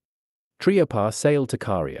Greeks, Triopas sailed to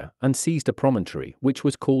Caria and seized a promontory which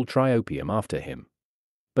was called Triopium after him.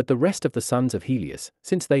 But the rest of the sons of Helios,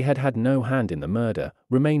 since they had had no hand in the murder,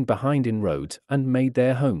 remained behind in Rhodes and made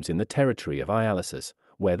their homes in the territory of Ialysus,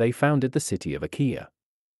 where they founded the city of Achaia.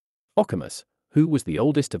 Ochimus, who was the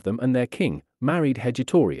oldest of them and their king, married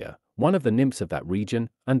Hegetoria, one of the nymphs of that region,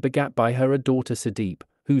 and begat by her a daughter Sidipe,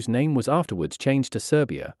 whose name was afterwards changed to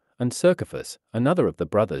Serbia, and Cercaphus, another of the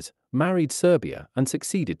brothers, married Serbia and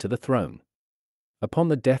succeeded to the throne. Upon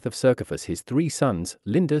the death of Cercaphus his 3 sons,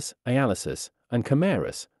 Lindus, Ialysus, and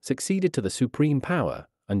Camerus, succeeded to the supreme power,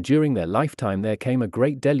 and during their lifetime there came a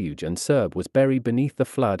great deluge and Serb was buried beneath the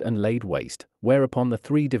flood and laid waste, whereupon the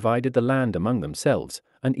 3 divided the land among themselves,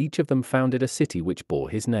 and each of them founded a city which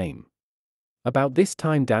bore his name. About this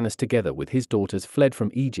time Danas together with his daughters fled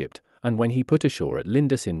from Egypt, and when he put ashore at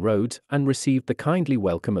Lindus in Rhodes and received the kindly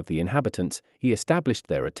welcome of the inhabitants, he established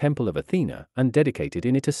there a temple of Athena and dedicated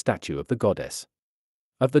in it a statue of the goddess.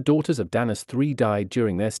 Of the daughters of Danas 3 died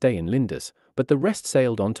during their stay in Lindus, but the rest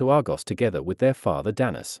sailed on to Argos together with their father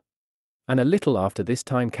Danas. And a little after this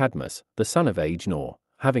time Cadmus, the son of Agenor,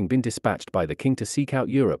 having been dispatched by the king to seek out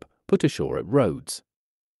Europe, put ashore at Rhodes.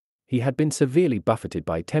 He had been severely buffeted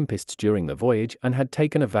by tempests during the voyage and had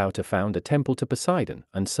taken a vow to found a temple to Poseidon,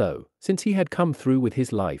 and so, since he had come through with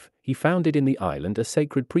his life, he founded in the island a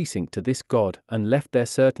sacred precinct to this god and left there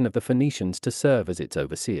certain of the Phoenicians to serve as its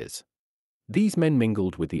overseers. These men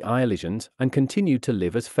mingled with the Iolesians and continued to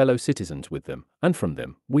live as fellow citizens with them, and from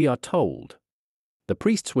them, we are told, the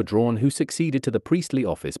priests were drawn who succeeded to the priestly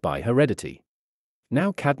office by heredity.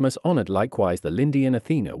 Now Cadmus honored likewise the Lindian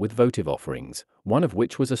Athena with votive offerings, one of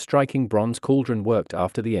which was a striking bronze cauldron worked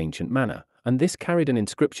after the ancient manner, and this carried an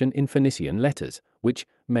inscription in Phoenician letters, which,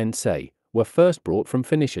 men say, were first brought from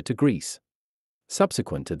Phoenicia to Greece.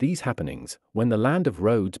 Subsequent to these happenings, when the land of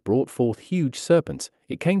Rhodes brought forth huge serpents,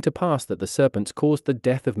 it came to pass that the serpents caused the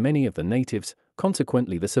death of many of the natives,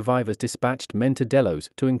 consequently the survivors dispatched men to Delos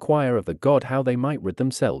to inquire of the god how they might rid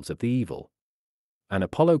themselves of the evil. And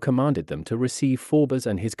Apollo commanded them to receive Phoebus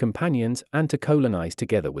and his companions and to colonize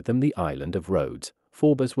together with them the island of Rhodes.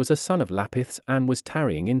 Phoebus was a son of Lapiths and was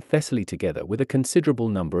tarrying in Thessaly together with a considerable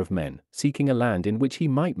number of men, seeking a land in which he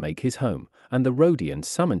might make his home, and the Rhodians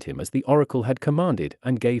summoned him as the oracle had commanded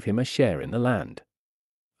and gave him a share in the land.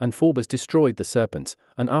 And Phoebus destroyed the serpents,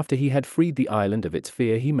 and after he had freed the island of its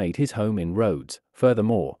fear he made his home in Rhodes.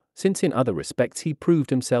 Furthermore, since in other respects he proved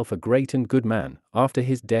himself a great and good man, after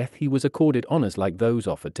his death he was accorded honors like those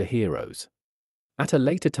offered to heroes. At a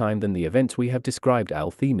later time than the events we have described,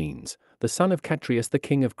 Althemenes, the son of Catreus the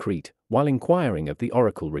king of Crete, while inquiring of the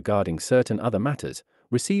oracle regarding certain other matters,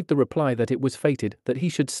 received the reply that it was fated that he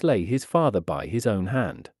should slay his father by his own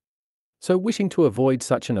hand. So wishing to avoid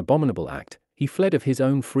such an abominable act, he fled of his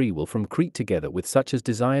own free will from Crete together with such as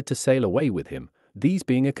desired to sail away with him, these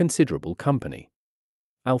being a considerable company.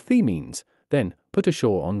 Althemenes, then, put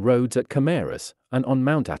ashore on Rhodes at Camerus, and on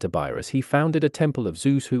Mount Attabirus he founded a temple of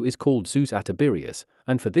Zeus who is called Zeus Attabirius,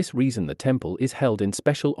 and for this reason the temple is held in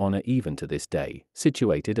special honor even to this day,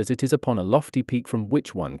 situated as it is upon a lofty peak from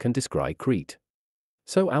which one can descry Crete.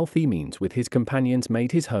 So Althemenes with his companions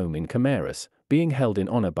made his home in Camerus, being held in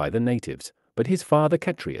honor by the natives, but his father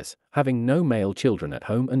Catreus, having no male children at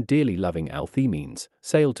home and dearly loving Althemenes,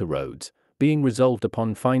 sailed to Rhodes, being resolved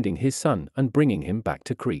upon finding his son and bringing him back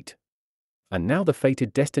to Crete. And now the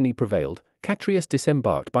fated destiny prevailed. Catreus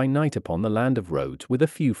disembarked by night upon the land of Rhodes with a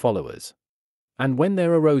few followers. And when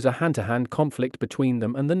there arose a hand-to-hand conflict between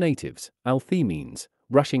them and the natives, Althemenes,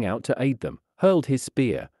 rushing out to aid them, hurled his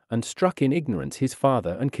spear, and struck in ignorance his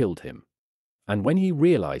father and killed him. And when he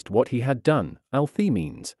realized what he had done,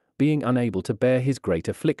 Althemenes, being unable to bear his great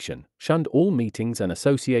affliction, shunned all meetings and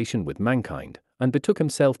association with mankind, and betook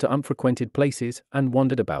himself to unfrequented places, and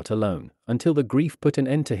wandered about alone, until the grief put an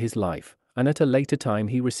end to his life, and at a later time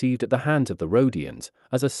he received at the hands of the Rhodians,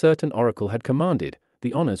 as a certain oracle had commanded,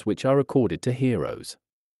 the honors which are accorded to heroes.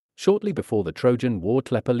 Shortly before the Trojan war,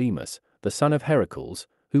 Tlepolemus, the son of Heracles,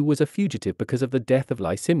 who was a fugitive because of the death of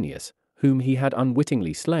Lysimnius, whom he had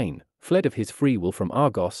unwittingly slain, fled of his free will from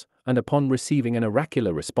Argos, and upon receiving an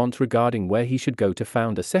oracular response regarding where he should go to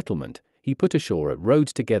found a settlement, he put ashore at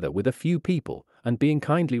Rhodes together with a few people, and being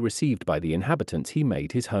kindly received by the inhabitants he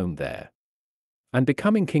made his home there. And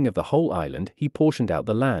becoming king of the whole island, he portioned out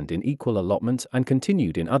the land in equal allotments and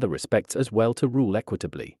continued in other respects as well to rule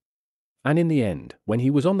equitably. And in the end, when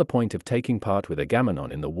he was on the point of taking part with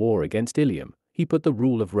Agamemnon in the war against Ilium, he put the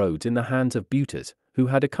rule of Rhodes in the hands of Butes, who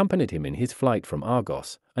had accompanied him in his flight from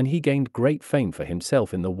Argos, and he gained great fame for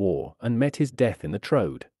himself in the war and met his death in the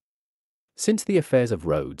Troad. Since the affairs of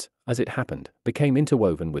Rhodes, as it happened, became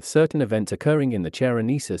interwoven with certain events occurring in the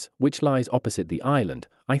Chersonese, which lies opposite the island,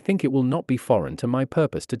 I think it will not be foreign to my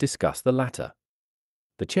purpose to discuss the latter.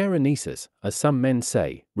 The Chersonese, as some men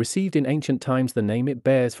say, received in ancient times the name it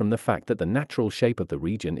bears from the fact that the natural shape of the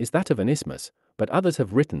region is that of an isthmus, but others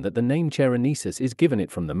have written that the name Chersonese is given it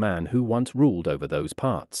from the man who once ruled over those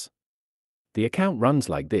parts. The account runs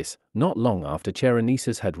like this: not long after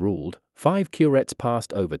Chersonese had ruled, 5 curates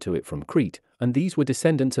passed over to it from Crete, and these were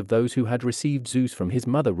descendants of those who had received Zeus from his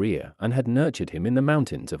mother Rhea and had nurtured him in the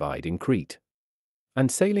mountains of Ide in Crete.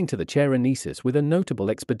 And sailing to the Chersonese with a notable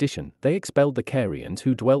expedition, they expelled the Carians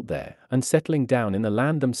who dwelt there, and settling down in the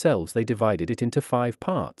land themselves they divided it into 5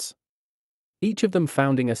 parts, each of them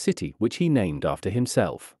founding a city which he named after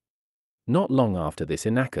himself. Not long after this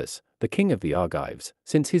Inachus, the king of the Argives,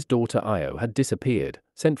 since his daughter Io had disappeared,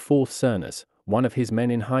 sent forth Cernus, one of his men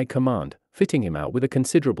in high command, fitting him out with a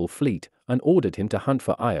considerable fleet, and ordered him to hunt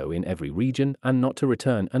for Io in every region and not to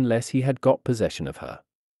return unless he had got possession of her.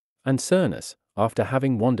 And Cernus, after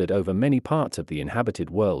having wandered over many parts of the inhabited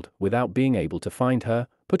world without being able to find her,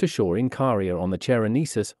 put ashore in Caria on the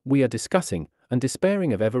Chersonese we are discussing, and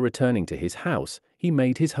despairing of ever returning to his house, he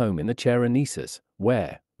made his home in the Chersonese,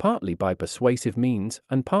 where, partly by persuasive means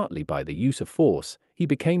and partly by the use of force, he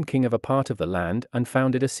became king of a part of the land and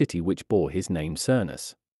founded a city which bore his name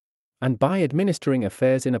Cernus. And by administering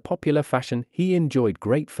affairs in a popular fashion he enjoyed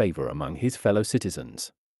great favor among his fellow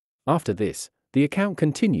citizens. After this, the account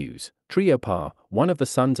continues, Triopas, one of the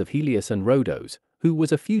sons of Helios and Rhodos, who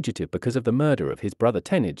was a fugitive because of the murder of his brother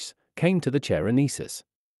Teneges, came to the Chersonese.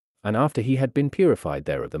 And after he had been purified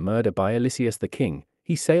there of the murder by Alysius the king,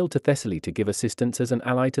 he sailed to Thessaly to give assistance as an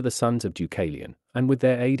ally to the sons of Deucalion, and with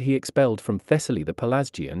their aid he expelled from Thessaly the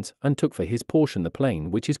Pelasgians and took for his portion the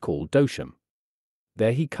plain which is called Docium.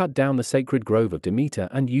 There he cut down the sacred grove of Demeter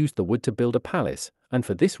and used the wood to build a palace, and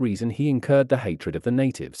for this reason he incurred the hatred of the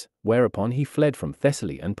natives, whereupon he fled from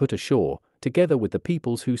Thessaly and put ashore, together with the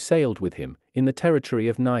peoples who sailed with him, in the territory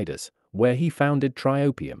of Cnidus, where he founded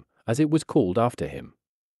Triopium, as it was called after him.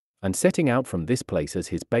 And setting out from this place as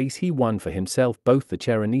his base he won for himself both the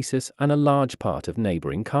Chersonese and a large part of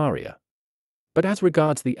neighboring Caria. But as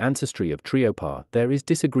regards the ancestry of Triopas there is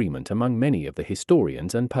disagreement among many of the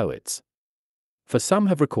historians and poets. For some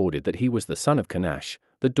have recorded that he was the son of Canash,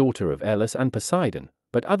 the daughter of Elis and Poseidon,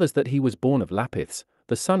 but others that he was born of Lapiths,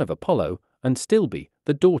 the son of Apollo, and Stilbe,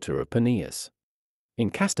 the daughter of Peneus.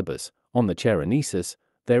 In Castebus, on the Chersonese,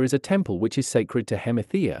 there is a temple which is sacred to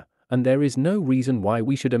Hemithea, and there is no reason why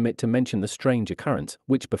we should omit to mention the strange occurrence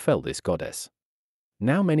which befell this goddess.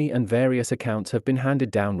 Now many and various accounts have been handed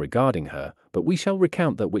down regarding her, but we shall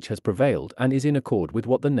recount that which has prevailed and is in accord with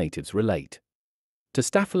what the natives relate. To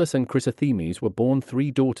Staphylos and Chrysothemis were born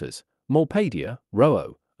 3 daughters, Molpadia,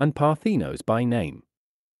 Rho, and Parthenos by name.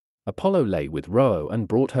 Apollo lay with Rho and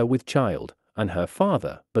brought her with child, and her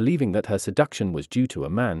father, believing that her seduction was due to a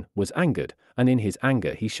man, was angered, and in his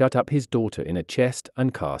anger he shut up his daughter in a chest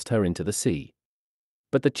and cast her into the sea.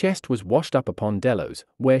 But the chest was washed up upon Delos,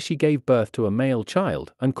 where she gave birth to a male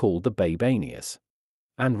child and called the babe Aeneas.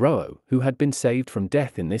 And Rho, who had been saved from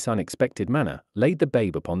death in this unexpected manner, laid the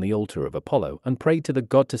babe upon the altar of Apollo and prayed to the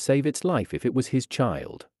god to save its life if it was his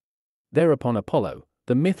child. Thereupon Apollo,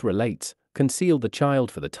 the myth relates, concealed the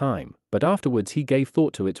child for the time, but afterwards he gave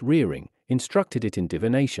thought to its rearing, instructed it in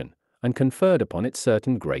divination, and conferred upon it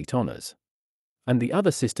certain great honors. And the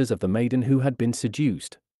other sisters of the maiden who had been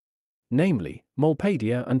seduced, namely,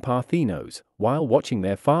 Mulpadia and Parthenos, while watching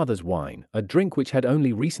their father's wine, a drink which had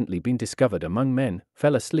only recently been discovered among men,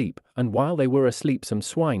 fell asleep, and while they were asleep some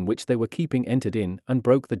swine which they were keeping entered in, and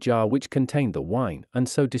broke the jar which contained the wine, and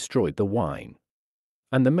so destroyed the wine.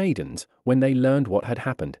 And the maidens, when they learned what had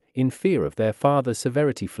happened, in fear of their father's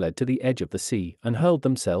severity fled to the edge of the sea, and hurled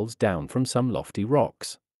themselves down from some lofty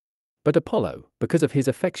rocks. But Apollo, because of his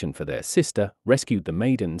affection for their sister, rescued the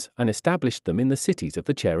maidens, and established them in the cities of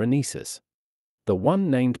the Cheronesus. The one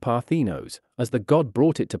named Parthenos, as the god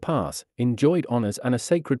brought it to pass, enjoyed honors and a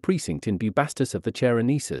sacred precinct in Bubastis of the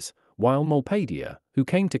Cheronesus, while Mulpadia, who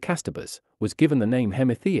came to Castebus, was given the name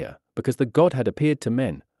Hemithea, because the god had appeared to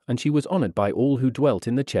men, and she was honored by all who dwelt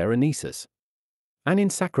in the Cheronesus. And in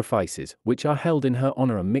sacrifices, which are held in her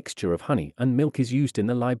honor, a mixture of honey and milk is used in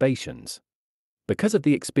the libations, because of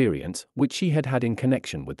the experience which she had had in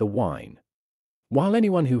connection with the wine. While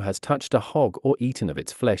anyone who has touched a hog or eaten of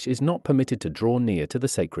its flesh is not permitted to draw near to the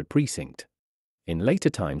sacred precinct. In later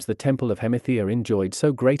times the temple of Hemithea enjoyed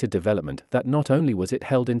so great a development that not only was it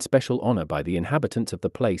held in special honor by the inhabitants of the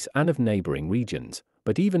place and of neighboring regions,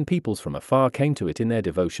 but even peoples from afar came to it in their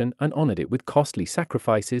devotion and honored it with costly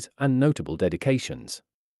sacrifices and notable dedications.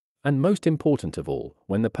 And most important of all,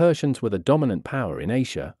 when the Persians were the dominant power in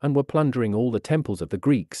Asia and were plundering all the temples of the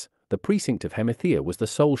Greeks, the precinct of Hemithea was the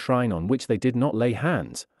sole shrine on which they did not lay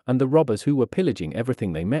hands, and the robbers who were pillaging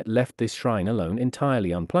everything they met left this shrine alone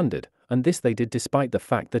entirely unplundered, and this they did despite the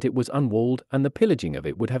fact that it was unwalled and the pillaging of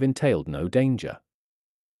it would have entailed no danger.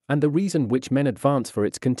 And the reason which men advance for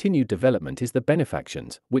its continued development is the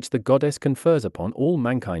benefactions which the goddess confers upon all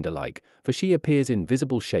mankind alike, for she appears in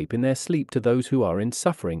visible shape in their sleep to those who are in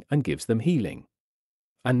suffering and gives them healing.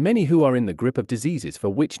 And many who are in the grip of diseases for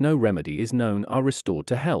which no remedy is known are restored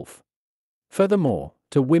to health. Furthermore,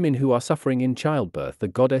 to women who are suffering in childbirth the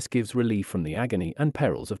goddess gives relief from the agony and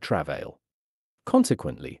perils of travail.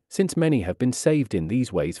 Consequently, since many have been saved in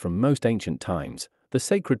these ways from most ancient times, the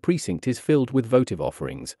sacred precinct is filled with votive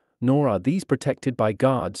offerings, nor are these protected by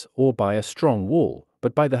guards or by a strong wall,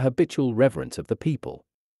 but by the habitual reverence of the people.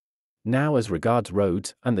 Now as regards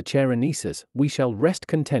Rhodes and the Cheronesus, we shall rest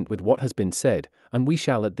content with what has been said, and we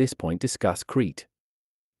shall at this point discuss Crete.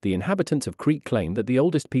 The inhabitants of Crete claim that the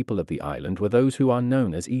oldest people of the island were those who are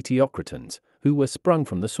known as Eteocratans, who were sprung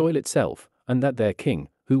from the soil itself, and that their king,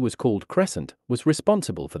 who was called Crescent, was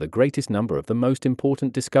responsible for the greatest number of the most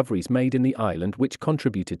important discoveries made in the island which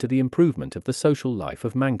contributed to the improvement of the social life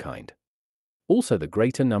of mankind. Also the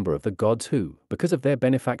greater number of the gods who, because of their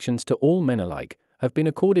benefactions to all men alike, have been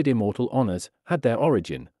accorded immortal honors, had their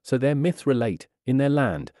origin, so their myths relate, in their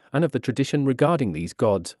land, and of the tradition regarding these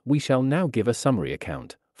gods, we shall now give a summary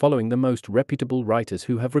account, following the most reputable writers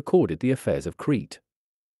who have recorded the affairs of Crete.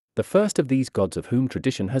 The first of these gods of whom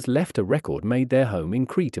tradition has left a record made their home in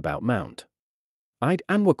Crete about Mount Ide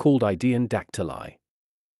and were called Idaean Dactyli.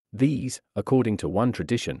 These, according to one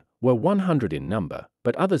tradition, were 100 in number,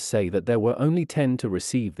 but others say that there were only 10 to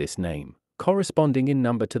receive this name, corresponding in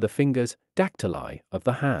number to the fingers, dactyli, of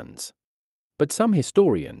the hands. But some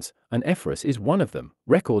historians, and Ephorus is one of them,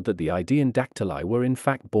 record that the Idaean Dactyli were in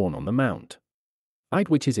fact born on the Mount Ide,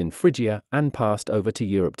 which is in Phrygia, and passed over to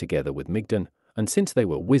Europe together with Mygdon, and since they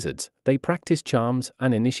were wizards, they practiced charms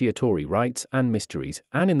and initiatory rites and mysteries,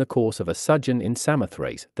 and in the course of a sojourn in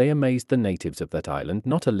Samothrace they amazed the natives of that island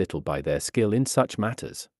not a little by their skill in such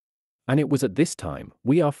matters. And it was at this time,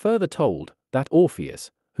 we are further told, that Orpheus,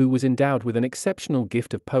 who was endowed with an exceptional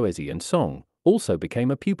gift of poesy and song, also became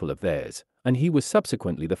a pupil of theirs, and he was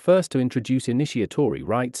subsequently the first to introduce initiatory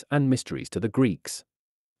rites and mysteries to the Greeks.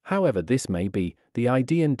 However this may be, the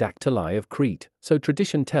Idaean Dactyli of Crete, so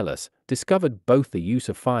tradition tell us, discovered both the use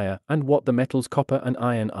of fire and what the metals copper and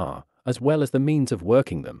iron are, as well as the means of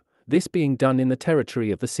working them, this being done in the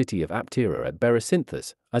territory of the city of Aptera at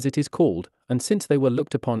Berecynthus, as it is called, and since they were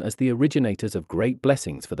looked upon as the originators of great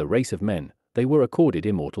blessings for the race of men, they were accorded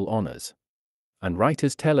immortal honors. And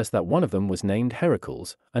writers tell us that one of them was named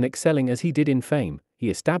Heracles, and excelling as he did in fame, he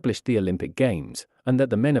established the Olympic Games, and that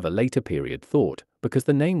the men of a later period thought, because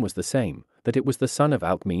the name was the same, that it was the son of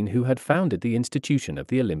Alcmene who had founded the institution of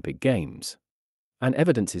the Olympic Games. And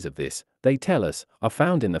evidences of this, they tell us, are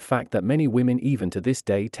found in the fact that many women even to this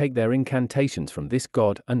day take their incantations from this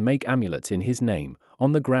god and make amulets in his name,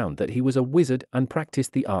 on the ground that he was a wizard and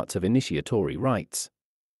practiced the arts of initiatory rites.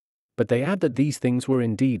 But they add that these things were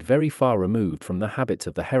indeed very far removed from the habits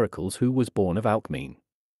of the Heracles who was born of Alcmene.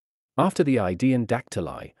 After the Idaean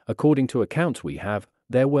Dactyli, according to accounts we have,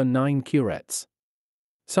 there were 9 Curetes.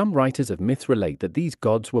 Some writers of myth relate that these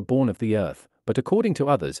gods were born of the earth, but according to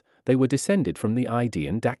others, they were descended from the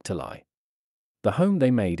Idaean dactyli. The home they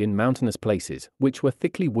made in mountainous places, which were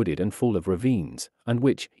thickly wooded and full of ravines, and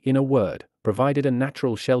which, in a word, provided a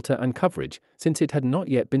natural shelter and coverage, since it had not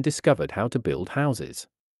yet been discovered how to build houses.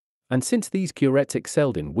 And since these curettes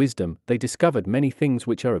excelled in wisdom, they discovered many things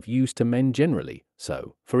which are of use to men generally.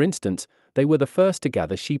 So, for instance, they were the first to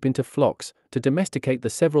gather sheep into flocks, to domesticate the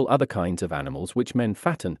several other kinds of animals which men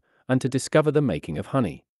fatten, and to discover the making of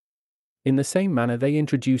honey. In the same manner they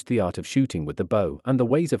introduced the art of shooting with the bow and the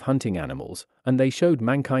ways of hunting animals, and they showed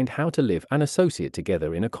mankind how to live and associate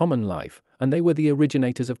together in a common life, and they were the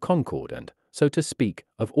originators of concord and, so to speak,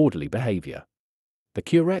 of orderly behavior. The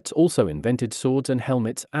curettes also invented swords and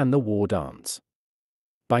helmets and the war dance,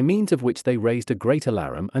 by means of which they raised a great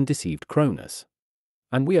alarum and deceived Cronus.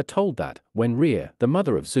 And we are told that, when Rhea, the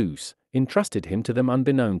mother of Zeus, entrusted him to them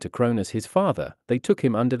unbeknown to Cronus his father, they took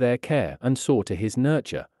him under their care and saw to his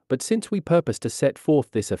nurture. But since we purpose to set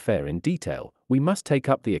forth this affair in detail, we must take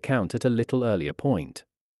up the account at a little earlier point.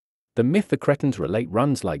 The myth the Cretans relate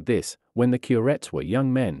runs like this: when the curettes were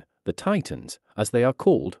young men, the Titans, as they are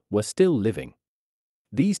called, were still living.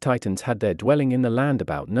 These Titans had their dwelling in the land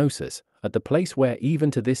about Knossos, at the place where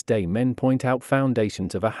even to this day men point out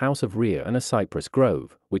foundations of a house of Rhea and a cypress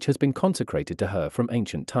grove, which has been consecrated to her from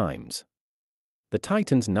ancient times. The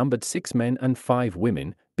Titans numbered 6 men and 5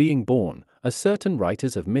 women, being born, as certain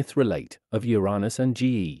writers of myths relate, of Uranus and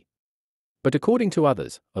Ge. But according to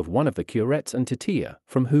others, of one of the curettes and Titia,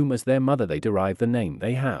 from whom as their mother they derive the name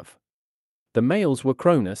they have. The males were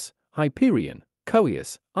Cronus, Hyperion,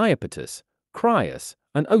 Coeus, Iapetus, Crius,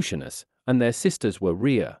 and Oceanus, and their sisters were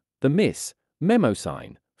Rhea, the Miss,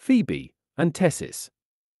 Mnemosyne, Phoebe, and Tessis.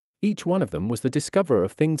 Each one of them was the discoverer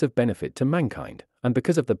of things of benefit to mankind, and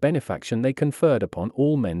because of the benefaction they conferred upon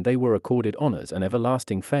all men they were accorded honors and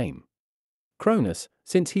everlasting fame. Cronus,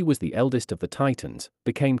 since he was the eldest of the Titans,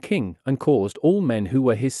 became king and caused all men who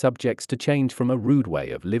were his subjects to change from a rude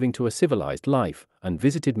way of living to a civilized life, and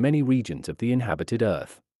visited many regions of the inhabited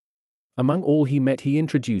earth. Among all he met he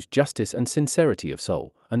introduced justice and sincerity of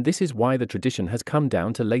soul, and this is why the tradition has come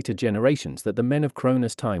down to later generations that the men of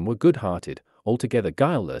Cronus' time were good-hearted, altogether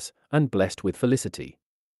guileless, and blessed with felicity.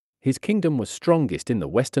 His kingdom was strongest in the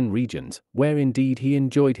western regions, where indeed he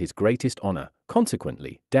enjoyed his greatest honor,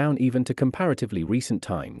 consequently, down even to comparatively recent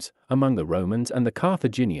times, among the Romans and the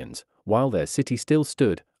Carthaginians, while their city still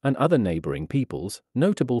stood, and other neighboring peoples,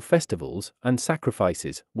 notable festivals and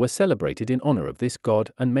sacrifices were celebrated in honor of this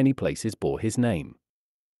god, and many places bore his name.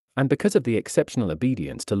 And because of the exceptional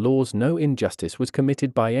obedience to laws, no injustice was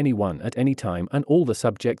committed by anyone at any time, and all the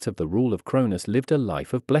subjects of the rule of Cronus lived a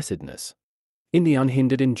life of blessedness, in the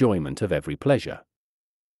unhindered enjoyment of every pleasure.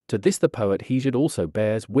 To this the poet Hesiod also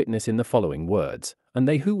bears witness in the following words: and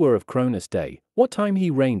they who were of Cronus' day, what time he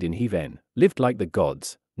reigned in heaven, lived like the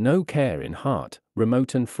gods, no care in heart,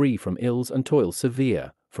 remote and free from ills and toils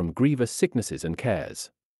severe, from grievous sicknesses and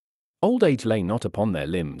cares. Old age lay not upon their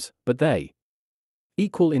limbs, but they,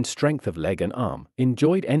 equal in strength of leg and arm,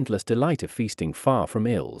 enjoyed endless delight of feasting far from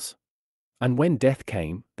ills. And when death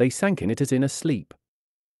came, they sank in it as in a sleep.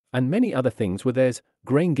 And many other things were theirs: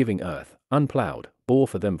 grain-giving earth, unploughed, bore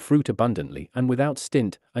for them fruit abundantly and without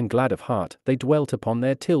stint, and glad of heart they dwelt upon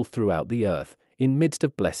their till throughout the earth, in midst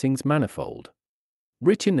of blessings manifold.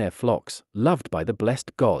 Rich in their flocks, loved by the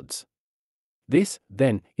blessed gods. This,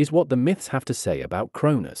 then, is what the myths have to say about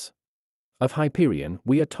Cronus. Of Hyperion,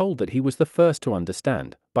 we are told that he was the first to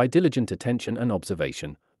understand, by diligent attention and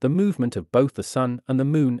observation, the movement of both the sun and the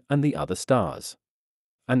moon and the other stars,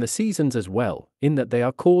 and the seasons as well, in that they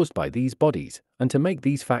are caused by these bodies, and to make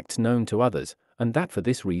these facts known to others, and that for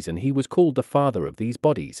this reason he was called the father of these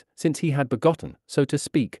bodies, since he had begotten, so to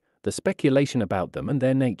speak, the speculation about them and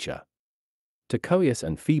their nature. To Coeus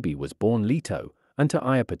and Phoebe was born Leto, and to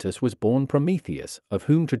Iapetus was born Prometheus, of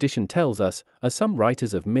whom tradition tells us, as some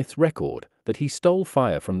writers of myths record, that he stole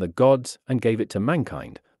fire from the gods and gave it to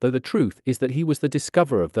mankind, though the truth is that he was the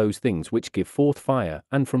discoverer of those things which give forth fire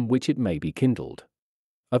and from which it may be kindled.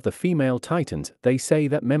 Of the female Titans, they say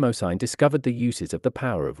that Mnemosyne discovered the uses of the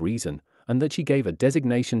power of reason, and that she gave a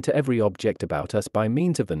designation to every object about us by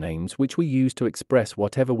means of the names which we use to express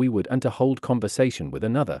whatever we would and to hold conversation with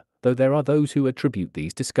another, though there are those who attribute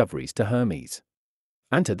these discoveries to Hermes.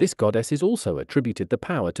 And to this goddess is also attributed the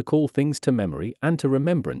power to call things to memory and to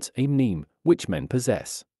remembrance, a mneme, which men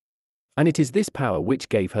possess. And it is this power which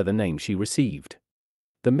gave her the name she received.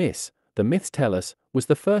 The myths tell us, was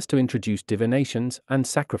the first to introduce divinations and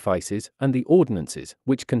sacrifices and the ordinances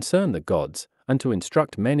which concern the gods, and to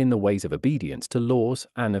instruct men in the ways of obedience to laws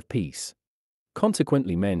and of peace.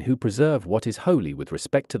 Consequently, men who preserve what is holy with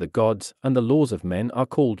respect to the gods and the laws of men are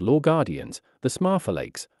called law-guardians, the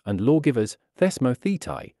smarphalaches, and lawgivers,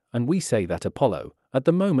 thesmothetai, and we say that Apollo, at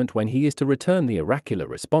the moment when he is to return the oracular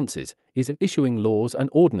responses, is issuing laws and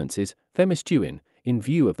ordinances, themistuin, in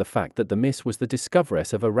view of the fact that the Miss was the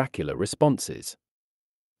discoveress of oracular responses.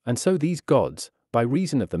 And so these gods, by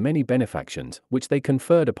reason of the many benefactions which they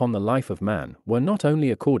conferred upon the life of man, were not only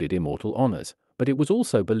accorded immortal honors, but it was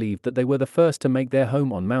also believed that they were the first to make their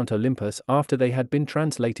home on Mount Olympus after they had been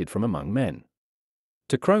translated from among men.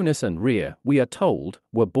 To Cronus and Rhea, we are told,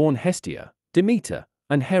 were born Hestia, Demeter,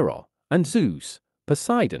 and Hera, and Zeus,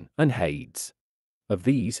 Poseidon, and Hades. Of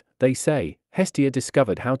these, they say, Hestia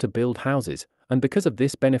discovered how to build houses, and because of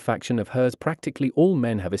this benefaction of hers practically all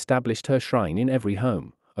men have established her shrine in every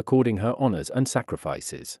home, according her honors and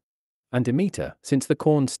sacrifices. And Demeter, since the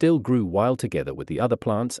corn still grew wild together with the other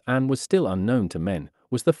plants and was still unknown to men,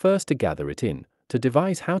 was the first to gather it in, to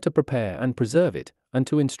devise how to prepare and preserve it, and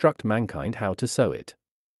to instruct mankind how to sow it.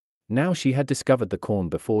 Now she had discovered the corn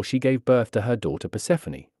before she gave birth to her daughter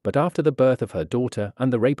Persephone, but after the birth of her daughter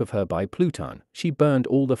and the rape of her by Pluton, she burned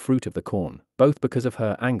all the fruit of the corn, both because of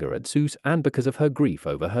her anger at Zeus and because of her grief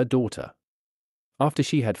over her daughter. After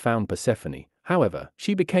she had found Persephone, however,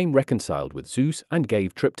 she became reconciled with Zeus and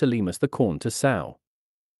gave Triptolemus the corn to sow,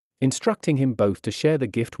 instructing him both to share the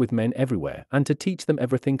gift with men everywhere and to teach them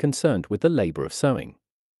everything concerned with the labor of sowing.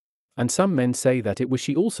 And some men say that it was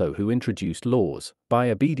she also who introduced laws, by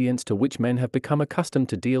obedience to which men have become accustomed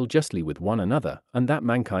to deal justly with one another, and that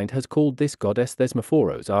mankind has called this goddess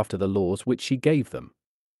Thesmophoros after the laws which she gave them.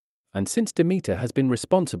 And since Demeter has been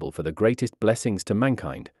responsible for the greatest blessings to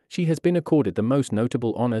mankind, she has been accorded the most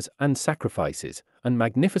notable honors and sacrifices, and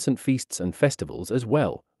magnificent feasts and festivals as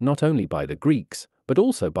well, not only by the Greeks, but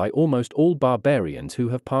also by almost all barbarians who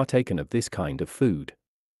have partaken of this kind of food.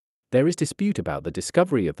 There is dispute about the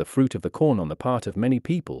discovery of the fruit of the corn on the part of many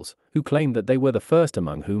peoples, who claim that they were the first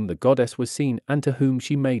among whom the goddess was seen and to whom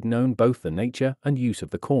she made known both the nature and use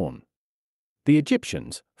of the corn. The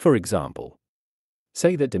Egyptians, for example,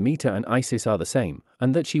 say that Demeter and Isis are the same,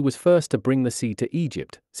 and that she was first to bring the sea to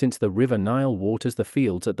Egypt, since the river Nile waters the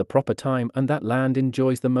fields at the proper time and that land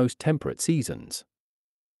enjoys the most temperate seasons.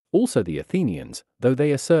 Also the Athenians, though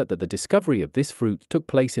they assert that the discovery of this fruit took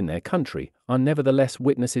place in their country, are nevertheless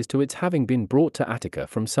witnesses to its having been brought to Attica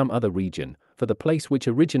from some other region, for the place which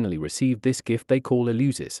originally received this gift they call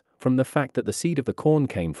Eleusis, from the fact that the seed of the corn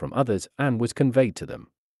came from others and was conveyed to them.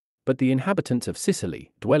 But the inhabitants of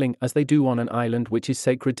Sicily, dwelling as they do on an island which is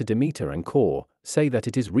sacred to Demeter and Kore, say that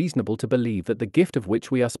it is reasonable to believe that the gift of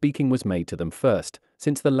which we are speaking was made to them first,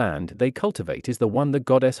 since the land they cultivate is the one the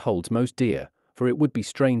goddess holds most dear, for it would be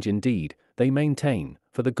strange indeed, they maintain,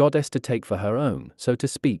 for the goddess to take for her own, so to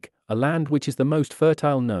speak, a land which is the most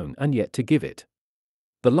fertile known and yet to give it,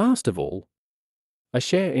 the last of all, a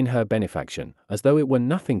share in her benefaction, as though it were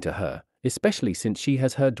nothing to her, especially since she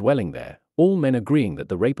has her dwelling there, all men agreeing that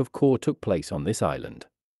the rape of Kore took place on this island.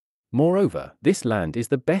 Moreover, this land is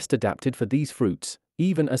the best adapted for these fruits,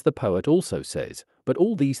 even as the poet also says, but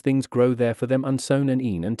all these things grow there for them unsown and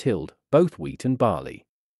e'en untilled, both wheat and barley.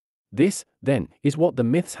 This, then, is what the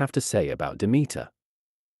myths have to say about Demeter.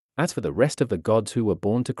 As for the rest of the gods who were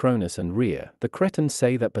born to Cronus and Rhea, the Cretans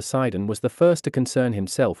say that Poseidon was the first to concern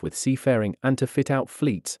himself with seafaring and to fit out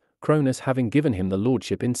fleets, Cronus having given him the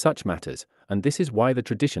lordship in such matters, and this is why the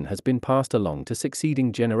tradition has been passed along to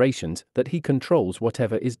succeeding generations that he controls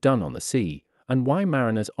whatever is done on the sea, and why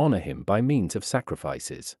mariners honor him by means of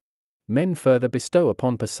sacrifices. Men further bestow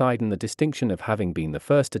upon Poseidon the distinction of having been the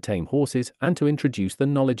first to tame horses and to introduce the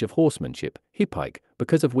knowledge of horsemanship, hippike,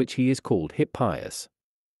 because of which he is called Hippias.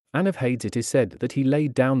 And of Hades it is said that he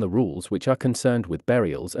laid down the rules which are concerned with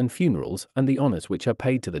burials and funerals and the honors which are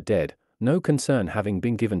paid to the dead, no concern having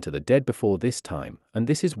been given to the dead before this time, and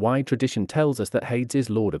this is why tradition tells us that Hades is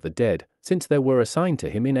lord of the dead, since there were assigned to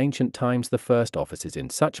him in ancient times the first offices in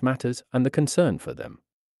such matters and the concern for them.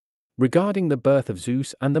 Regarding the birth of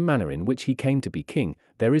Zeus and the manner in which he came to be king,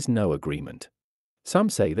 there is no agreement. Some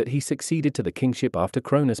say that he succeeded to the kingship after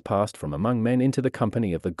Cronus passed from among men into the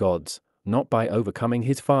company of the gods, not by overcoming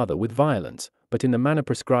his father with violence, but in the manner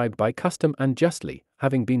prescribed by custom and justly,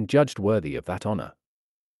 having been judged worthy of that honor.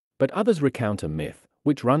 But others recount a myth,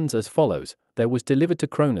 which runs as follows: there was delivered to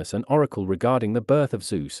Cronus an oracle regarding the birth of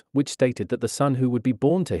Zeus, which stated that the son who would be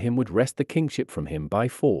born to him would wrest the kingship from him by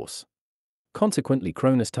force. Consequently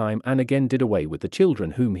Cronus time and again did away with the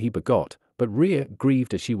children whom he begot, but Rhea,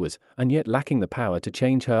 grieved as she was, and yet lacking the power to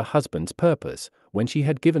change her husband's purpose, when she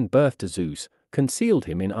had given birth to Zeus, concealed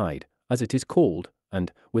him in Ide, as it is called,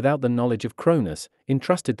 and, without the knowledge of Cronus,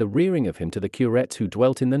 entrusted the rearing of him to the curettes who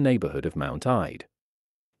dwelt in the neighborhood of Mount Ide.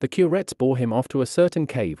 The curettes bore him off to a certain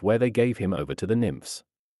cave where they gave him over to the nymphs,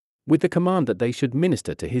 with the command that they should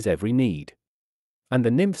minister to his every need. And the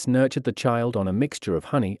nymphs nurtured the child on a mixture of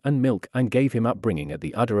honey and milk and gave him upbringing at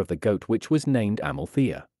the udder of the goat which was named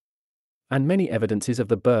Amalthea. And many evidences of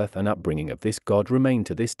the birth and upbringing of this god remain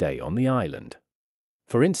to this day on the island.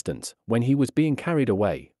 For instance, when he was being carried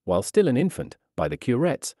away, while still an infant, by the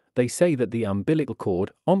curettes, they say that the umbilical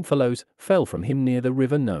cord, omphalos, fell from him near the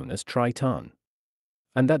river known as Triton.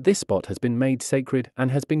 And that this spot has been made sacred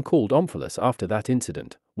and has been called Omphalos after that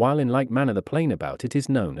incident, while in like manner the plain about it is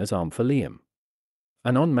known as Omphalium.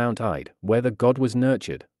 And on Mount Ide, where the god was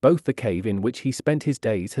nurtured, both the cave in which he spent his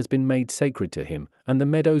days has been made sacred to him, and the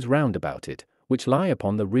meadows round about it, which lie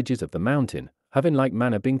upon the ridges of the mountain, have in like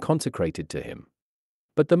manner been consecrated to him.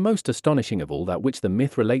 But the most astonishing of all that which the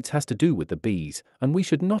myth relates has to do with the bees, and we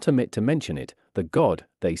should not omit to mention it. The god,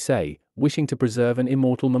 they say, wishing to preserve an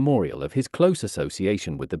immortal memorial of his close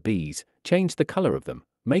association with the bees, changed the color of them,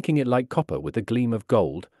 making it like copper with a gleam of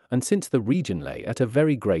gold, and since the region lay at a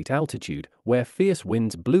very great altitude, where fierce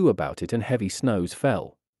winds blew about it and heavy snows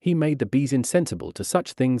fell, he made the bees insensible to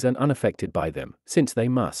such things and unaffected by them, since they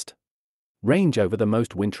must range over the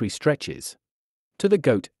most wintry stretches. To the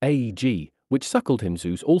goat, Aeg, which suckled him,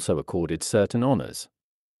 Zeus also accorded certain honors,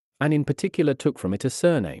 and in particular took from it a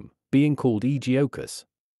surname, being called Aegiocus.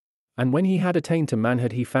 And when he had attained to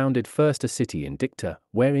manhood he founded first a city in Dicta,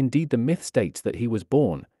 where indeed the myth states that he was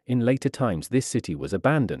born. In later times this city was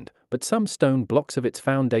abandoned, but some stone blocks of its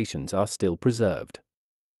foundations are still preserved.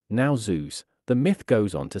 Now Zeus, the myth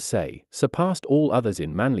goes on to say, surpassed all others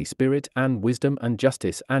in manly spirit and wisdom and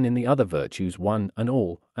justice and in the other virtues one and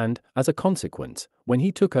all, and, as a consequence, when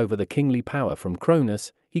he took over the kingly power from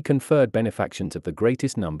Cronus, he conferred benefactions of the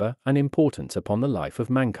greatest number and importance upon the life of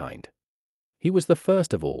mankind. He was the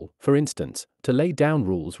first of all, for instance, to lay down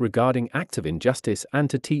rules regarding acts of injustice and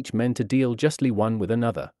to teach men to deal justly one with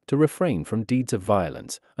another, to refrain from deeds of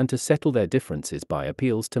violence, and to settle their differences by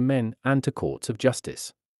appeals to men and to courts of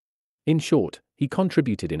justice. In short, he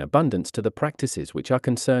contributed in abundance to the practices which are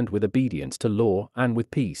concerned with obedience to law and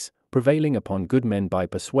with peace, prevailing upon good men by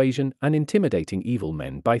persuasion and intimidating evil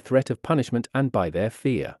men by threat of punishment and by their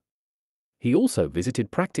fear. He also visited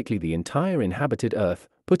practically the entire inhabited earth,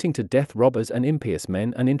 putting to death robbers and impious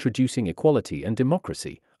men and introducing equality and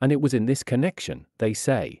democracy, and it was in this connection, they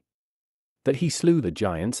say, that he slew the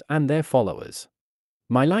giants and their followers,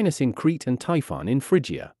 Milinus in Crete and Typhon in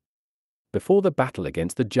Phrygia. Before the battle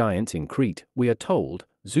against the giants in Crete, we are told,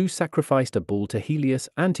 Zeus sacrificed a bull to Helios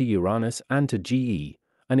and to Uranus and to Ge,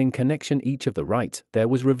 and in connection each of the rites there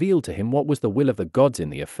was revealed to him what was the will of the gods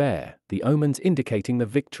in the affair, the omens indicating the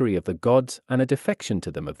victory of the gods and a defection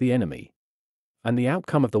to them of the enemy. And the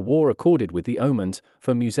outcome of the war accorded with the omens,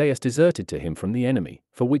 for Musaeus deserted to him from the enemy,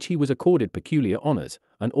 for which he was accorded peculiar honors,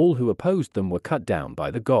 and all who opposed them were cut down by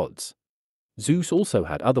the gods. Zeus also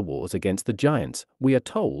had other wars against the giants, we are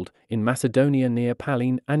told, in Macedonia near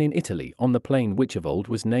Pallene and in Italy on the plain which of old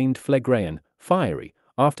was named Phlegraeon, fiery,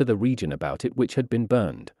 after the region about it which had been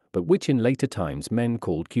burned, but which in later times men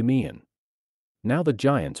called Cumaeon. Now the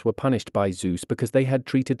giants were punished by Zeus because they had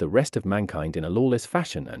treated the rest of mankind in a lawless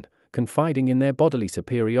fashion and, confiding in their bodily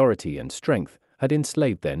superiority and strength, had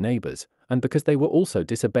enslaved their neighbors, and because they were also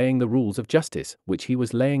disobeying the rules of justice which he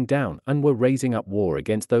was laying down and were raising up war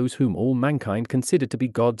against those whom all mankind considered to be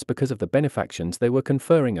gods because of the benefactions they were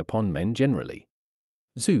conferring upon men generally.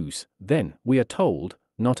 Zeus, then, we are told,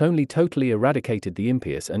 not only totally eradicated the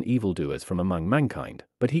impious and evildoers from among mankind,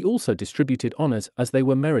 but he also distributed honors as they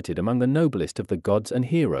were merited among the noblest of the gods and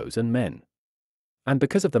heroes and men. And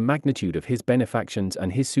because of the magnitude of his benefactions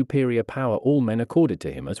and his superior power all men accorded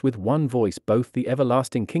to him as with one voice both the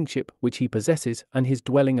everlasting kingship which he possesses and his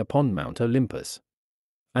dwelling upon Mount Olympus.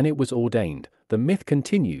 And it was ordained, the myth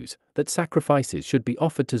continues, that sacrifices should be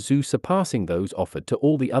offered to Zeus surpassing those offered to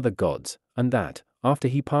all the other gods, and that, after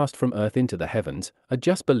he passed from earth into the heavens, a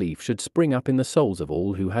just belief should spring up in the souls of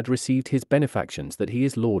all who had received his benefactions that he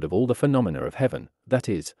is Lord of all the phenomena of heaven, that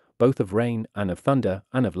is, both of rain and of thunder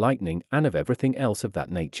and of lightning and of everything else of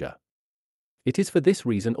that nature. It is for this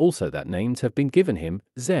reason also that names have been given him,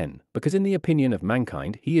 Zen, because in the opinion of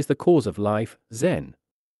mankind he is the cause of life, Zen,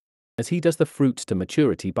 as he does the fruits to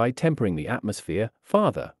maturity by tempering the atmosphere,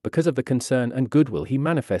 Father, because of the concern and goodwill he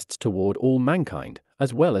manifests toward all mankind,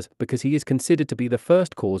 as well as because he is considered to be the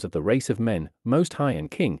first cause of the race of men, Most High and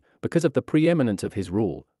King, because of the preeminence of his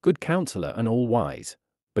rule, good counselor and all-wise,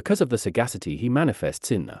 because of the sagacity he manifests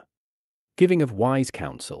in the giving of wise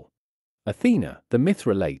counsel, Athena, the myths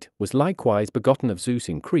relate, was likewise begotten of Zeus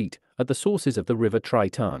in Crete, at the sources of the river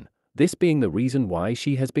Triton, this being the reason why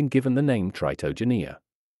she has been given the name Tritogenia.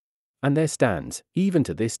 And there stands, even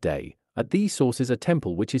to this day, at these sources a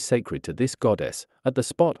temple which is sacred to this goddess, at the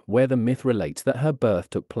spot where the myth relates that her birth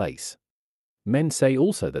took place. Men say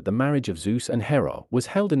also that the marriage of Zeus and Hera was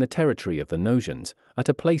held in the territory of the Nosians, at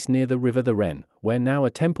a place near the river the Ren, where now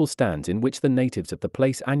a temple stands in which the natives of the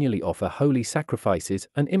place annually offer holy sacrifices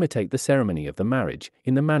and imitate the ceremony of the marriage,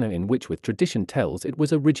 in the manner in which with tradition tells it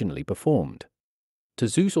was originally performed. To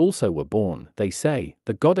Zeus also were born, they say,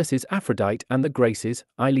 the goddesses Aphrodite and the Graces,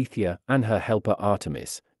 Eileithyia, and her helper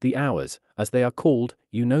Artemis, the Hours, as they are called,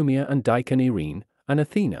 Eunomia and Deicaneirene, and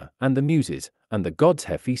Athena, and the Muses, and the gods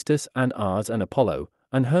Hephaestus and Ars and Apollo,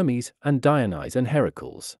 and Hermes, and Dionysus and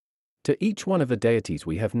Heracles. To each one of the deities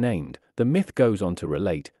we have named, the myth goes on to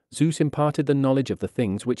relate, Zeus imparted the knowledge of the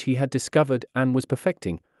things which he had discovered and was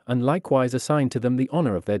perfecting, and likewise assigned to them the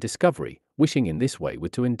honor of their discovery, wishing in this way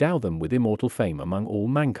to endow them with immortal fame among all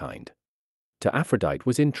mankind. To Aphrodite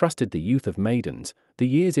was entrusted the youth of maidens, the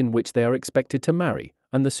years in which they are expected to marry,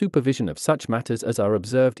 and the supervision of such matters as are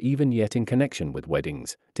observed even yet in connection with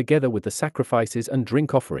weddings, together with the sacrifices and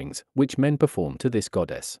drink offerings which men perform to this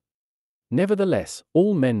goddess. Nevertheless,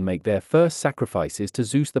 all men make their first sacrifices to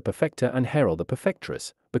Zeus the Perfecter and Hera the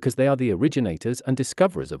Perfectress, because they are the originators and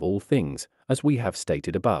discoverers of all things, as we have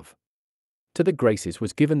stated above. To the Graces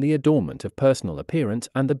was given the adornment of personal appearance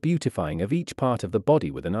and the beautifying of each part of the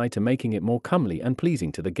body with an eye to making it more comely and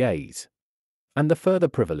pleasing to the gaze, and the further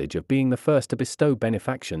privilege of being the first to bestow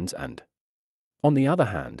benefactions and, on the other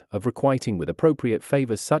hand, of requiting with appropriate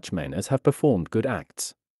favors such men as have performed good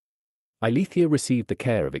acts. Eileithyia received the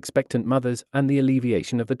care of expectant mothers and the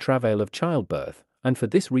alleviation of the travail of childbirth, and for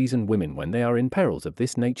this reason women when they are in perils of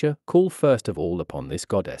this nature call first of all upon this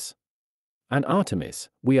goddess. And Artemis,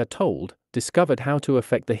 we are told, discovered how to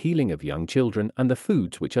effect the healing of young children and the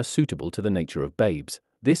foods which are suitable to the nature of babes,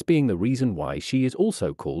 this being the reason why she is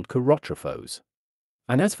also called Chirotrophos.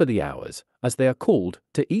 And as for the Hours, as they are called,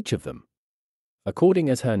 to each of them, according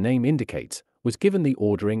as her name indicates, was given the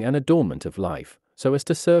ordering and adornment of life, so as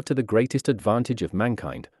to serve to the greatest advantage of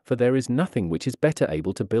mankind, for there is nothing which is better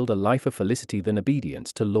able to build a life of felicity than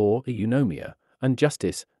obedience to law, Eunomia, and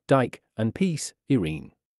justice, Dike, and peace,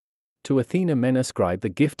 Irene. To Athena men ascribe the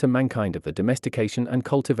gift to mankind of the domestication and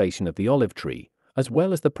cultivation of the olive tree, as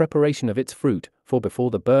well as the preparation of its fruit, for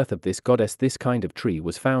before the birth of this goddess this kind of tree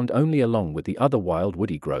was found only along with the other wild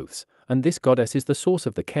woody growths, and this goddess is the source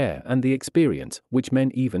of the care and the experience which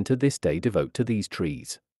men even to this day devote to these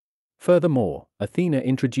trees. Furthermore, Athena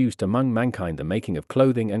introduced among mankind the making of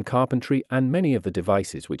clothing and carpentry and many of the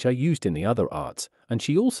devices which are used in the other arts, and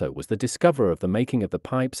she also was the discoverer of the making of the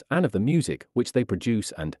pipes and of the music which they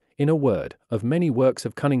produce and, in a word, of many works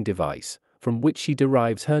of cunning device, from which she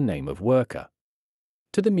derives her name of worker.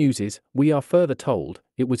 To the Muses, we are further told,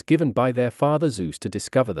 it was given by their father Zeus to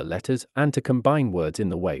discover the letters and to combine words in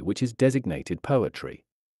the way which is designated poetry.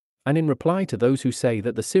 And in reply to those who say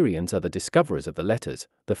that the Syrians are the discoverers of the letters,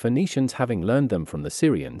 the Phoenicians having learned them from the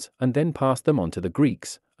Syrians and then passed them on to the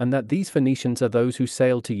Greeks, and that these Phoenicians are those who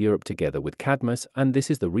sailed to Europe together with Cadmus, and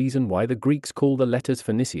this is the reason why the Greeks call the letters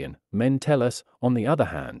Phoenician, men tell us, on the other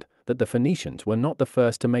hand, that the Phoenicians were not the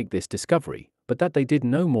first to make this discovery, but that they did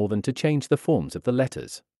no more than to change the forms of the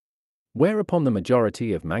letters. Whereupon the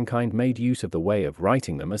majority of mankind made use of the way of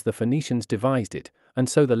writing them as the Phoenicians devised it, and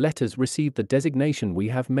so the letters received the designation we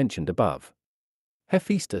have mentioned above.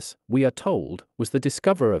 Hephaestus, we are told, was the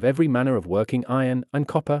discoverer of every manner of working iron, and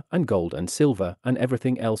copper, and gold, and silver, and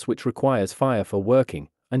everything else which requires fire for working,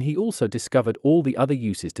 and he also discovered all the other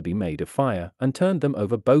uses to be made of fire, and turned them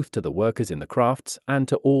over both to the workers in the crafts and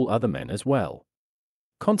to all other men as well.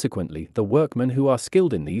 Consequently, the workmen who are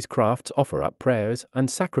skilled in these crafts offer up prayers and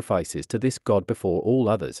sacrifices to this god before all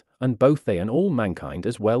others, and both they and all mankind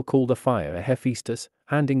as well call the fire a Hephaestus,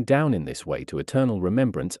 handing down in this way to eternal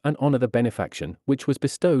remembrance and honor the benefaction which was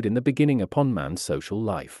bestowed in the beginning upon man's social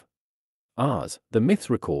life. Ars, the myths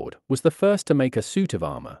record, was the first to make a suit of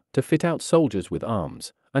armor, to fit out soldiers with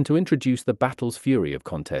arms, and to introduce the battle's fury of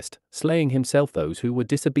contest, slaying himself those who were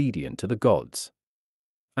disobedient to the gods.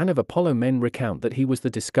 And of Apollo men recount that he was the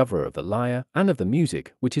discoverer of the lyre and of the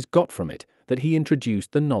music which is got from it, that he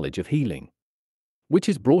introduced the knowledge of healing, which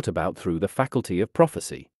is brought about through the faculty of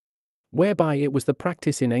prophecy, whereby it was the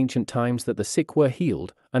practice in ancient times that the sick were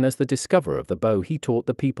healed, and as the discoverer of the bow he taught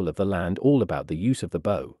the people of the land all about the use of the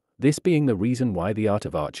bow, this being the reason why the art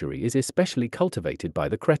of archery is especially cultivated by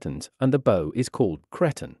the Cretans, and the bow is called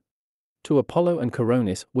Cretan. To Apollo and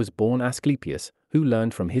Coronis was born Asclepius, who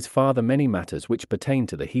learned from his father many matters which pertain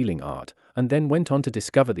to the healing art, and then went on to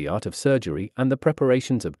discover the art of surgery and the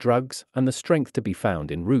preparations of drugs and the strength to be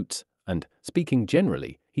found in roots, and, speaking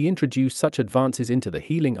generally, he introduced such advances into the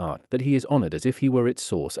healing art that he is honored as if he were its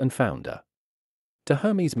source and founder. To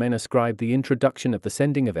Hermes men ascribe the introduction of the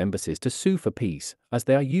sending of embassies to sue for peace, as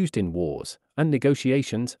they are used in wars, and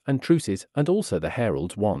negotiations, and truces, and also the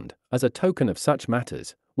herald's wand, as a token of such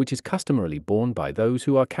matters, which is customarily borne by those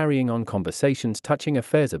who are carrying on conversations touching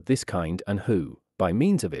affairs of this kind and who, by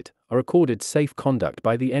means of it, are accorded safe conduct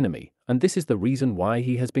by the enemy, and this is the reason why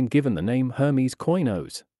he has been given the name Hermes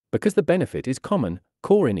Koinos, because the benefit is common,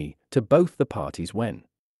 korini, to both the parties when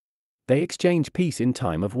they exchange peace in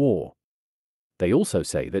time of war. They also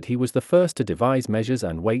say that he was the first to devise measures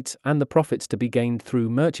and weights and the profits to be gained through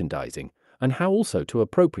merchandising, and how also to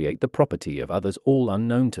appropriate the property of others all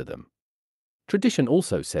unknown to them. Tradition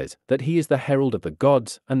also says that he is the herald of the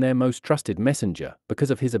gods and their most trusted messenger because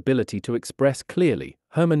of his ability to express clearly,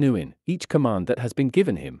 hermeneuin, each command that has been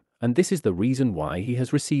given him, and this is the reason why he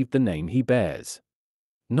has received the name he bears.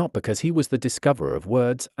 Not because he was the discoverer of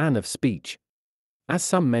words and of speech, as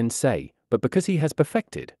some men say, but because he has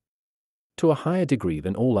perfected, to a higher degree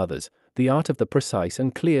than all others, the art of the precise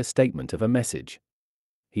and clear statement of a message.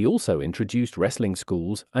 He also introduced wrestling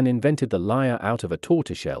schools and invented the lyre out of a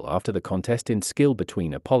tortoiseshell after the contest in skill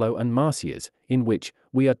between Apollo and Marsyas, in which,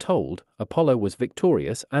 we are told, Apollo was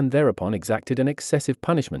victorious and thereupon exacted an excessive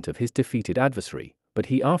punishment of his defeated adversary, but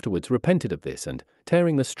he afterwards repented of this and,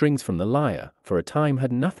 tearing the strings from the lyre, for a time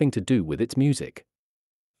had nothing to do with its music.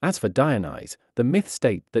 As for Dionysus, the myths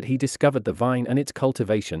state that he discovered the vine and its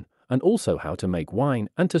cultivation, and also how to make wine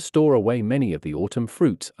and to store away many of the autumn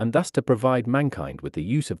fruits and thus to provide mankind with the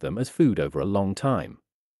use of them as food over a long time.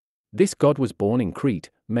 This god was born in Crete,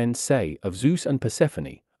 men say, of Zeus and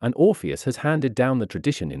Persephone, and Orpheus has handed down the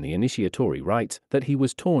tradition in the initiatory rites that he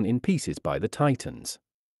was torn in pieces by the Titans.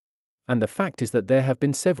 And the fact is that there have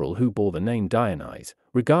been several who bore the name Dionysus,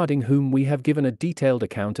 regarding whom we have given a detailed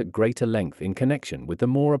account at greater length in connection with the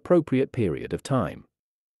more appropriate period of time.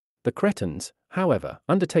 The Cretans, however,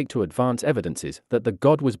 undertake to advance evidences that the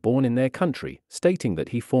god was born in their country, stating that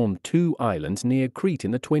he formed 2 islands near Crete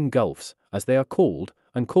in the Twin Gulfs, as they are called,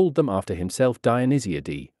 and called them after himself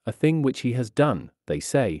Dionysiadae, a thing which he has done, they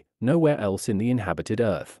say, nowhere else in the inhabited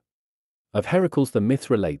earth. Of Heracles the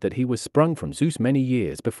myths relate that he was sprung from Zeus many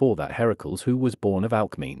years before that Heracles who was born of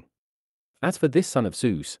Alcmene. As for this son of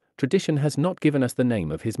Zeus, tradition has not given us the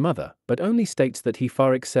name of his mother, but only states that he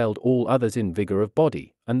far excelled all others in vigor of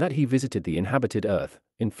body, and that he visited the inhabited earth,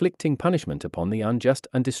 inflicting punishment upon the unjust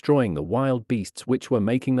and destroying the wild beasts which were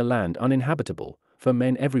making the land uninhabitable, for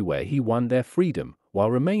men everywhere he won their freedom, while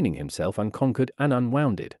remaining himself unconquered and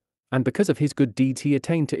unwounded, and because of his good deeds he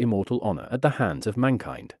attained to immortal honor at the hands of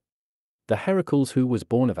mankind. The Heracles who was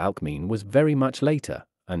born of Alcmene was very much later,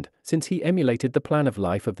 and, since he emulated the plan of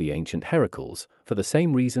life of the ancient Heracles, for the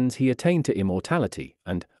same reasons he attained to immortality,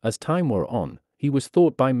 and, as time wore on, he was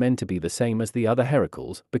thought by men to be the same as the other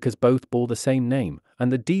Heracles because both bore the same name,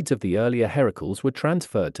 and the deeds of the earlier Heracles were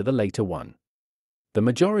transferred to the later one. The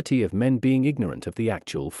majority of men being ignorant of the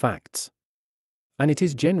actual facts. And it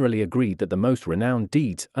is generally agreed that the most renowned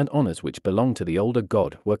deeds and honors which belong to the older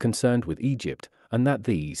god were concerned with Egypt, and that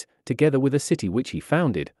these, together with a city which he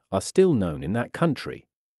founded, are still known in that country.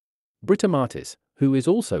 Britomartis, who is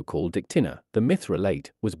also called Dictina, the myths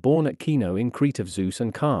relate, was born at Kino in Crete of Zeus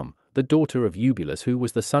and Calm, the daughter of Eubulus who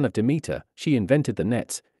was the son of Demeter. She invented the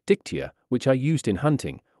nets, dictia, which are used in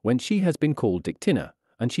hunting, when she has been called Dictina,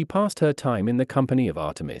 and she passed her time in the company of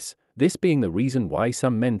Artemis, this being the reason why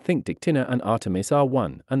some men think Dictina and Artemis are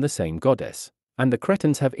one and the same goddess, and the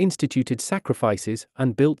Cretans have instituted sacrifices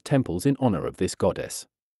and built temples in honor of this goddess.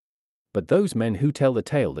 But those men who tell the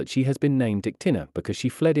tale that she has been named Dictina because she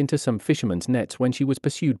fled into some fisherman's nets when she was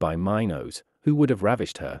pursued by Minos, who would have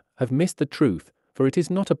ravished her, have missed the truth, for it is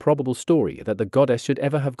not a probable story that the goddess should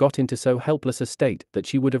ever have got into so helpless a state that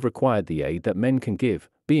she would have required the aid that men can give,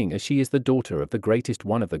 being as she is the daughter of the greatest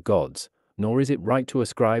one of the gods, nor is it right to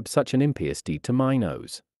ascribe such an impious deed to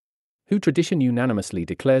Minos, who tradition unanimously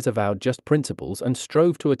declares avowed just principles and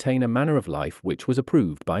strove to attain a manner of life which was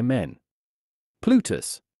approved by men.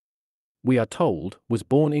 Plutus, we are told, was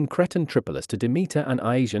born in Cretan Tripolis to Demeter and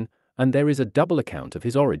Iasion, and there is a double account of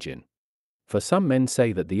his origin. For some men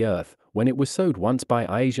say that the earth, when it was sowed once by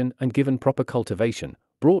Iasion and given proper cultivation,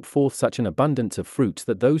 brought forth such an abundance of fruits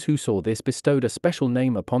that those who saw this bestowed a special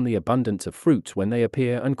name upon the abundance of fruits when they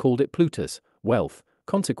appear and called it Plutus, wealth.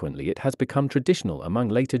 Consequently it has become traditional among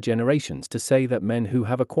later generations to say that men who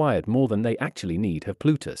have acquired more than they actually need have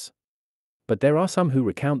Plutus. But there are some who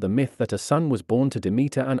recount the myth that a son was born to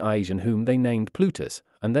Demeter and Iasion whom they named Plutus,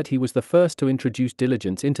 and that he was the first to introduce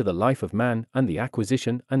diligence into the life of man and the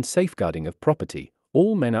acquisition and safeguarding of property,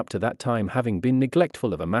 all men up to that time having been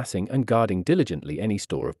neglectful of amassing and guarding diligently any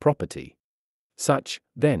store of property. Such,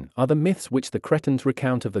 then, are the myths which the Cretans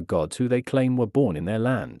recount of the gods who they claim were born in their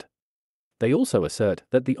land. They also assert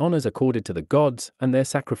that the honors accorded to the gods and their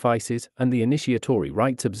sacrifices and the initiatory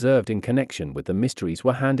rites observed in connection with the mysteries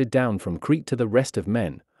were handed down from Crete to the rest of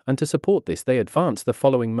men, and to support this they advance the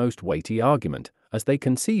following most weighty argument, as they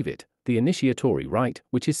conceive it: the initiatory rite,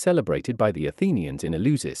 which is celebrated by the Athenians in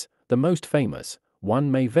Eleusis, the most famous, one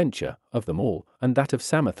may venture, of them all, and that of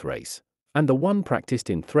Samothrace, and the one practiced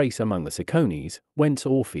in Thrace among the Cicones, whence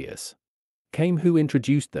Orpheus came who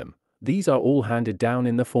introduced them. These are all handed down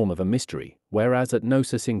in the form of a mystery, whereas at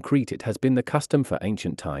Knossos in Crete it has been the custom for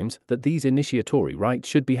ancient times that these initiatory rites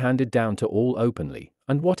should be handed down to all openly,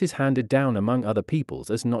 and what is handed down among other peoples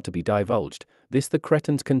as not to be divulged, this the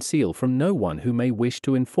Cretans conceal from no one who may wish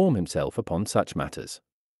to inform himself upon such matters.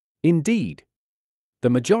 Indeed, the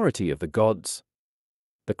majority of the gods,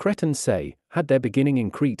 the Cretans say, had their beginning in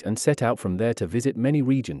Crete and set out from there to visit many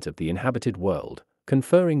regions of the inhabited world,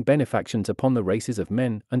 conferring benefactions upon the races of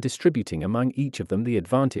men and distributing among each of them the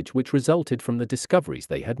advantage which resulted from the discoveries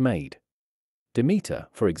they had made. Demeter,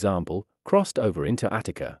 for example, crossed over into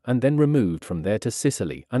Attica and then removed from there to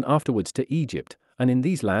Sicily and afterwards to Egypt, and in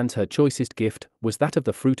these lands her choicest gift was that of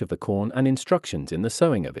the fruit of the corn and instructions in the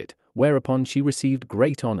sowing of it, whereupon she received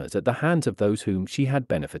great honors at the hands of those whom she had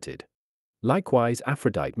benefited. Likewise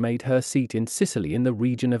Aphrodite made her seat in Sicily in the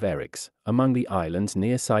region of Eryx, among the islands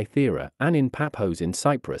near Cythera, and in Paphos in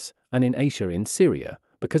Cyprus, and in Asia in Syria,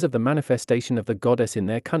 because of the manifestation of the goddess in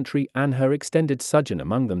their country and her extended sojourn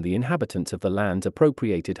among them. The inhabitants of the lands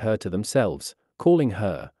appropriated her to themselves, calling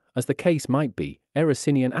her, as the case might be,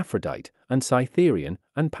 Erycinian Aphrodite, and Cytherian,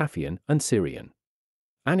 and Paphian, and Syrian.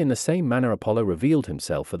 And in the same manner Apollo revealed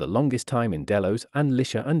himself for the longest time in Delos and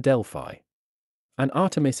Lycia and Delphi, and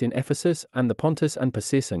Artemis in Ephesus and the Pontus and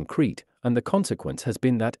Persis and Crete, and the consequence has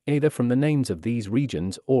been that, either from the names of these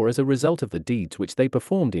regions or as a result of the deeds which they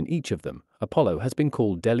performed in each of them, Apollo has been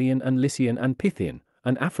called Delian and Lycian and Pythian,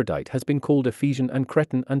 and Aphrodite has been called Ephesian and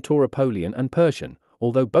Cretan and Tauropolian and Persian,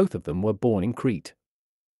 although both of them were born in Crete.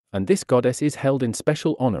 And this goddess is held in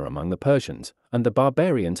special honor among the Persians, and the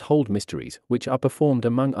barbarians hold mysteries which are performed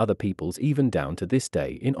among other peoples even down to this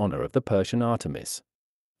day in honor of the Persian Artemis.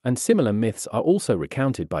 And similar myths are also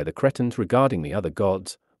recounted by the Cretans regarding the other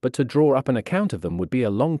gods, but to draw up an account of them would be a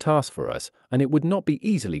long task for us, and it would not be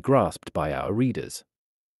easily grasped by our readers.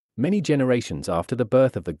 Many generations after the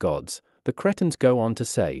birth of the gods, the Cretans go on to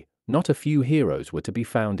say, not a few heroes were to be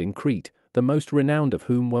found in Crete, the most renowned of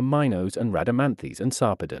whom were Minos and Rhadamanthys and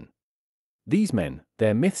Sarpedon. These men,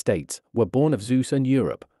 their myth states, were born of Zeus and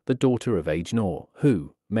Europe, the daughter of Agenor,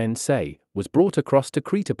 who, men say, was brought across to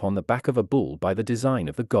Crete upon the back of a bull by the design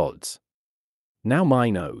of the gods. Now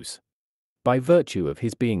Minos, by virtue of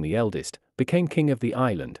his being the eldest, became king of the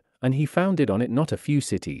island, and he founded on it not a few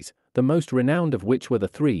cities, the most renowned of which were the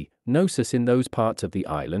three: Knossos in those parts of the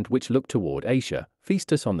island which look toward Asia,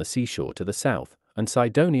 Phaestus on the seashore to the south, and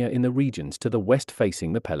Cydonia in the regions to the west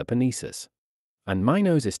facing the Peloponnesus. And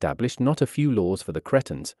Minos established not a few laws for the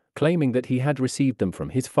Cretans, claiming that he had received them from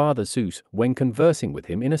his father Zeus when conversing with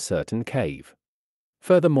him in a certain cave.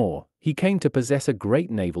 Furthermore, he came to possess a great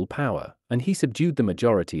naval power, and he subdued the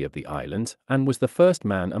majority of the islands, and was the first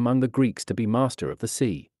man among the Greeks to be master of the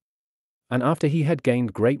sea. And after he had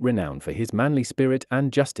gained great renown for his manly spirit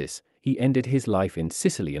and justice, he ended his life in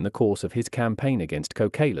Sicily in the course of his campaign against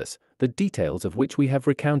Cocalus, the details of which we have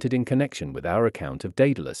recounted in connection with our account of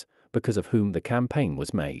Daedalus, because of whom the campaign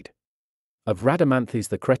was made. Of Rhadamanthys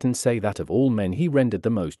the Cretans say that of all men he rendered the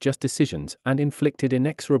most just decisions and inflicted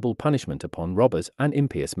inexorable punishment upon robbers and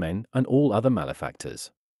impious men and all other malefactors.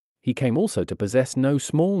 He came also to possess no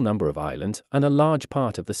small number of islands and a large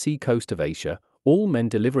part of the sea coast of Asia, all men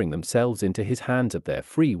delivering themselves into his hands of their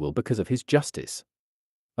free will because of his justice.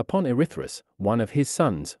 Upon Erythras, one of his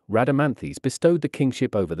sons, Rhadamanthys bestowed the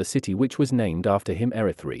kingship over the city which was named after him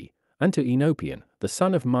Erythrae, and to Enopion, the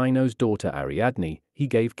son of Minos' daughter Ariadne, he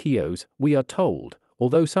gave Chios, we are told,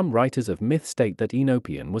 although some writers of myth state that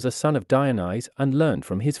Enopion was a son of Dionysus and learned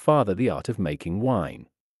from his father the art of making wine.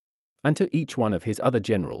 And to each one of his other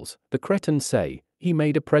generals, the Cretans say, he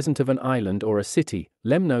made a present of an island or a city: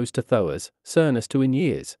 Lemnos to Thoas, Cernus to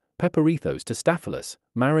Aeneas, Peparethos to Staphylos,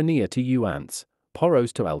 Maroneia to Euanthes,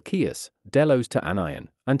 Poros to Alcaeus, Delos to Anion,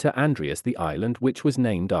 and to Andreas the island which was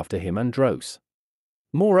named after him Andros.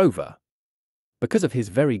 Moreover, because of his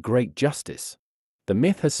very great justice, the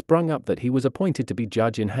myth has sprung up that he was appointed to be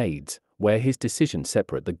judge in Hades, where his decisions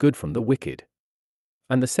separate the good from the wicked.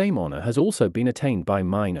 And the same honor has also been attained by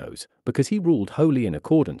Minos, because he ruled wholly in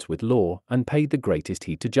accordance with law and paid the greatest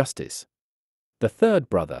heed to justice. The third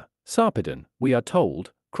brother, Sarpedon, we are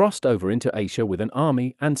told, crossed over into Asia with an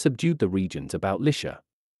army and subdued the regions about Lycia.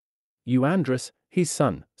 Euandrus, his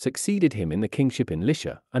son, succeeded him in the kingship in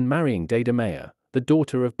Lycia, and marrying Deidamia, the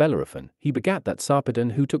daughter of Bellerophon, he begat that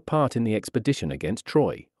Sarpedon who took part in the expedition against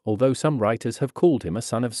Troy, although some writers have called him a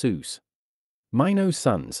son of Zeus. Minos'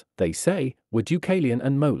 sons, they say, were Deucalion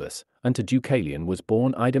and Molus, and to Deucalion was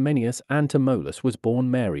born Idomeneus and to Molus was born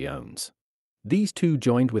Meriones. These two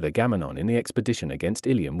joined with Agamemnon in the expedition against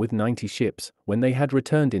Ilium with 90 ships. When they had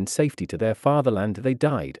returned in safety to their fatherland they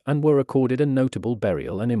died and were accorded a notable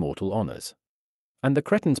burial and immortal honors. And the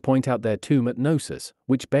Cretans point out their tomb at Knossos,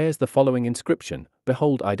 which bears the following inscription,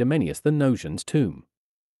 "Behold Idomeneus the Noson's tomb.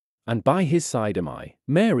 And by his side am I,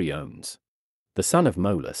 Meriones, the son of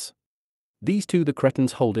Molus." These two the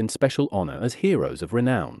Cretans hold in special honor as heroes of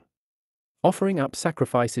renown, offering up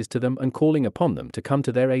sacrifices to them and calling upon them to come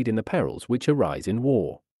to their aid in the perils which arise in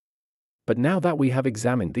war. But now that we have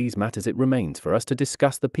examined these matters, it remains for us to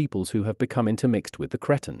discuss the peoples who have become intermixed with the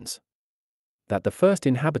Cretans. That the first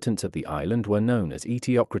inhabitants of the island were known as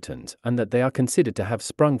Eteocratans, and that they are considered to have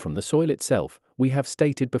sprung from the soil itself, we have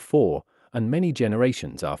stated before, and many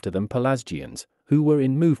generations after them Pelasgians, who were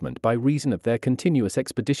in movement by reason of their continuous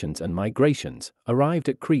expeditions and migrations, arrived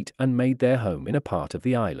at Crete and made their home in a part of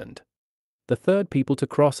the island. The third people to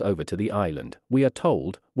cross over to the island, we are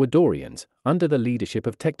told, were Dorians, under the leadership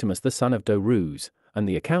of Tectimus the son of Dorus, and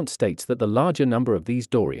the account states that the larger number of these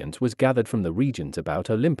Dorians was gathered from the regions about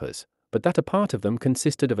Olympus, but that a part of them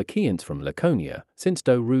consisted of Achaeans from Laconia, since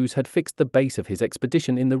Dorus had fixed the base of his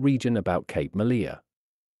expedition in the region about Cape Malea.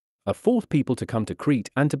 A fourth people to come to Crete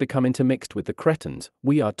and to become intermixed with the Cretans,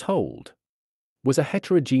 we are told, was a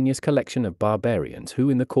heterogeneous collection of barbarians who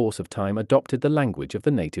in the course of time adopted the language of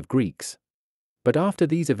the native Greeks. But after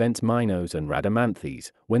these events Minos and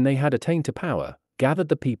Rhadamanthys, when they had attained to power, gathered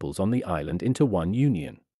the peoples on the island into one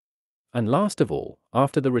union. And last of all,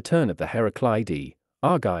 after the return of the Heraclidae,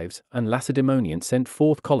 Argives and Lacedaemonians sent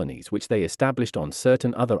forth colonies which they established on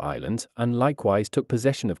certain other islands and likewise took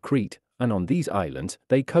possession of Crete, and on these islands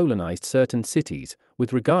they colonized certain cities.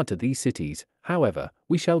 With regard to these cities, however,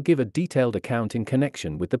 we shall give a detailed account in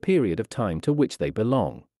connection with the period of time to which they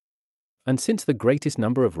belong. And since the greatest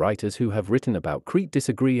number of writers who have written about Crete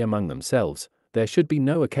disagree among themselves, there should be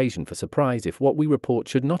no occasion for surprise if what we report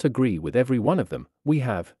should not agree with every one of them. We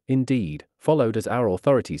have, indeed, followed as our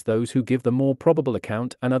authorities those who give the more probable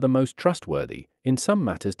account and are the most trustworthy, in some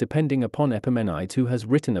matters depending upon Epimenides who has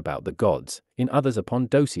written about the gods, in others upon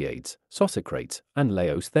Dosiades, Sosicrates, and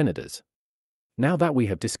Leosthenidas. Now that we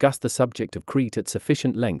have discussed the subject of Crete at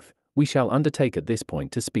sufficient length, we shall undertake at this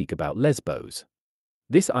point to speak about Lesbos.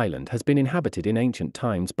 This island has been inhabited in ancient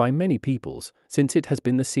times by many peoples, since it has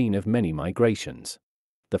been the scene of many migrations.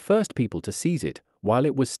 The first people to seize it, while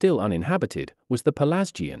it was still uninhabited, was the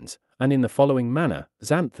Pelasgians, and in the following manner,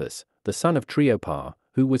 Xanthus, the son of Triopar,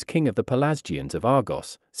 who was king of the Pelasgians of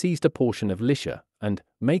Argos, seized a portion of Lycia, and,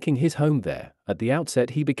 making his home there, at the outset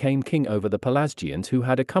he became king over the Pelasgians who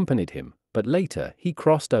had accompanied him, but later he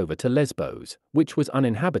crossed over to Lesbos, which was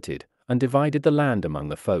uninhabited, and divided the land among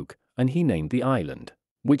the folk, and he named the island,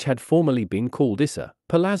 which had formerly been called Issa,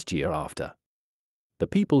 Pelasgia after the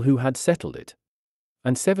people who had settled it.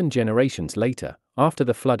 And 7 generations later, after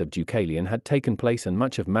the flood of Deucalion had taken place and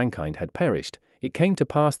much of mankind had perished, it came to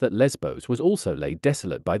pass that Lesbos was also laid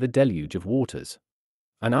desolate by the deluge of waters.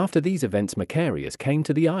 And after these events Macarius came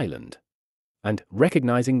to the island, and,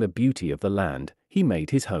 recognizing the beauty of the land, he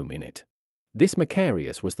made his home in it. This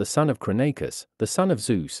Macarius was the son of Cronacus, the son of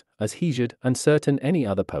Zeus, as Hesiod and certain any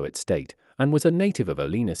other poets state, and was a native of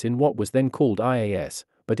Olenus in what was then called Ias,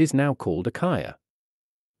 but is now called Achaia.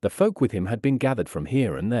 The folk with him had been gathered from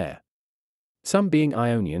here and there, some being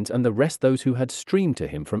Ionians and the rest those who had streamed to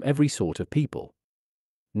him from every sort of people.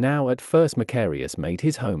 Now at first Macarius made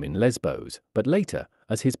his home in Lesbos, but later,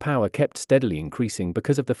 as his power kept steadily increasing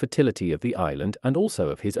because of the fertility of the island and also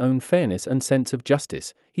of his own fairness and sense of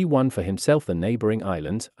justice, he won for himself the neighboring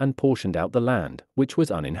islands and portioned out the land, which was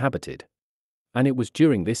uninhabited. And it was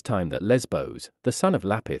during this time that Lesbos, the son of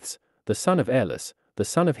Lapiths, the son of Aeolus, the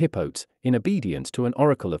son of Hippotes, in obedience to an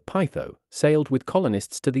oracle of Pytho, sailed with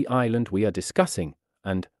colonists to the island we are discussing,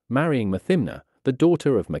 and, marrying Methymna, the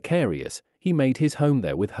daughter of Macarius, he made his home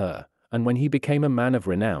there with her, and when he became a man of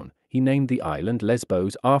renown, he named the island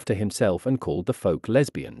Lesbos after himself and called the folk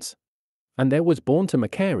Lesbians. And there was born to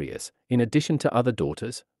Macarius, in addition to other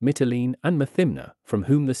daughters, Mytilene and Methymna, from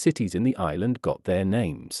whom the cities in the island got their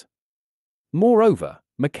names. Moreover,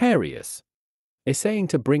 Macarius, essaying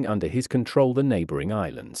to bring under his control the neighboring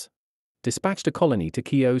islands, dispatched a colony to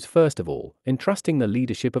Chios first of all, entrusting the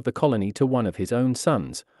leadership of the colony to one of his own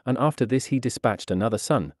sons, and after this he dispatched another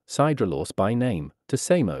son, Sidrolaus by name, to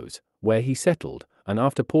Samos, where he settled, and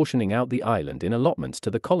after portioning out the island in allotments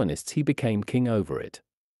to the colonists he became king over it.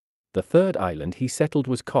 The third island he settled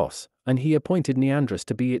was Kos, and he appointed Neandrus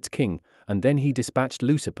to be its king, and then he dispatched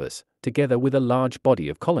Leucippus, together with a large body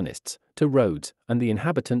of colonists, to Rhodes, and the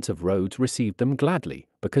inhabitants of Rhodes received them gladly,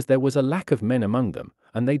 because there was a lack of men among them,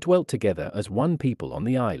 and they dwelt together as one people on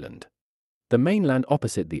the island. The mainland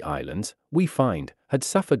opposite the islands, we find, had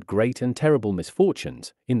suffered great and terrible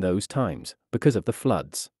misfortunes, in those times, because of the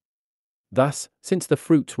floods. Thus, since the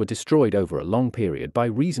fruits were destroyed over a long period by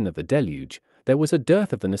reason of the deluge, there was a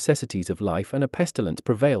dearth of the necessities of life, and a pestilence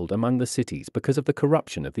prevailed among the cities because of the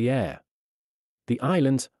corruption of the air. The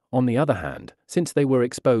islands, on the other hand, since they were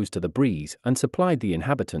exposed to the breeze and supplied the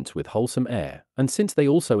inhabitants with wholesome air, and since they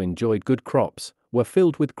also enjoyed good crops, were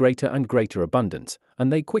filled with greater and greater abundance,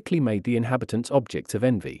 and they quickly made the inhabitants objects of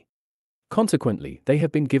envy. Consequently, they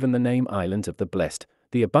have been given the name Islands of the Blessed,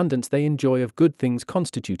 the abundance they enjoy of good things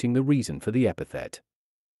constituting the reason for the epithet.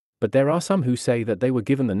 But there are some who say that they were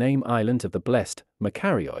given the name Islands of the Blessed,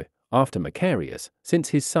 Macarioi, after Macarius, since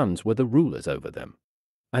his sons were the rulers over them.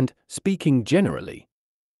 And, speaking generally,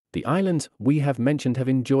 the islands we have mentioned have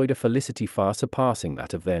enjoyed a felicity far surpassing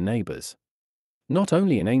that of their neighbors. Not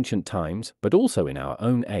only in ancient times, but also in our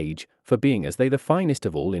own age, for being as they the finest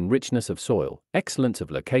of all in richness of soil, excellence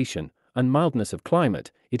of location, and mildness of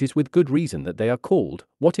climate, it is with good reason that they are called,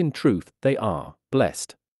 what in truth they are,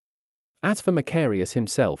 blessed. As for Macarius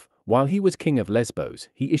himself, while he was king of Lesbos,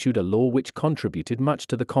 he issued a law which contributed much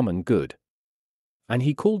to the common good. And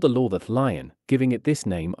he called the law the lion, giving it this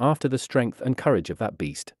name after the strength and courage of that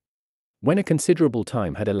beast. When a considerable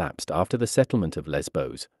time had elapsed after the settlement of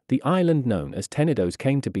Lesbos, the island known as Tenedos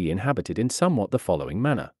came to be inhabited in somewhat the following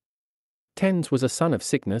manner. Tens was a son of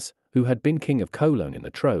Siculus, who had been king of Colone in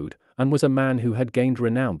the Troad, and was a man who had gained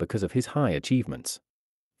renown because of his high achievements.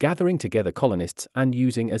 Gathering together colonists and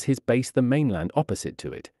using as his base the mainland opposite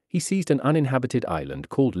to it, he seized an uninhabited island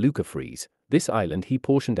called Leucophries. This island he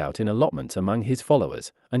portioned out in allotments among his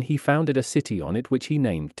followers, and he founded a city on it which he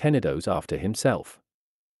named Tenedos after himself.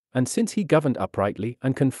 And since he governed uprightly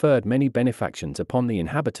and conferred many benefactions upon the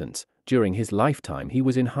inhabitants, during his lifetime he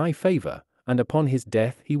was in high favor, and upon his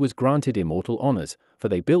death he was granted immortal honors, for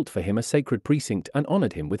they built for him a sacred precinct and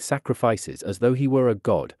honored him with sacrifices as though he were a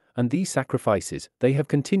god, and these sacrifices they have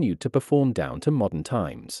continued to perform down to modern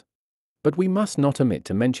times. But we must not omit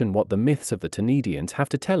to mention what the myths of the Tenedians have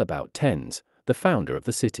to tell about Tens, the founder of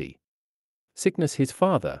the city. Sickness his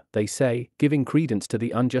father, they say, giving credence to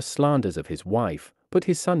the unjust slanders of his wife, put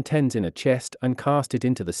his son Tens in a chest and cast it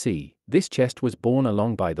into the sea. This chest was borne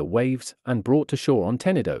along by the waves and brought to shore on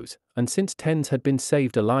Tenedos, and since Tens had been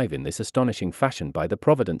saved alive in this astonishing fashion by the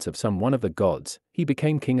providence of some one of the gods, he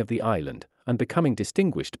became king of the island, and becoming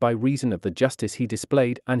distinguished by reason of the justice he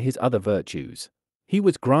displayed and his other virtues, he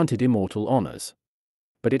was granted immortal honors.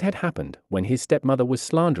 But it had happened, when his stepmother was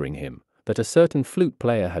slandering him, that a certain flute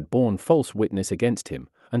player had borne false witness against him,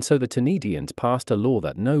 and so the Tenedians passed a law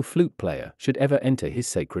that no flute player should ever enter his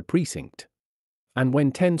sacred precinct. And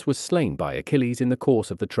when Tens was slain by Achilles in the course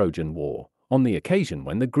of the Trojan War, on the occasion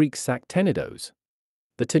when the Greeks sacked Tenedos,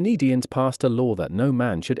 the Tenedians passed a law that no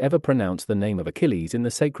man should ever pronounce the name of Achilles in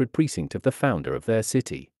the sacred precinct of the founder of their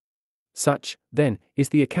city. Such, then, is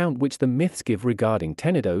the account which the myths give regarding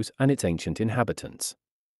Tenedos and its ancient inhabitants.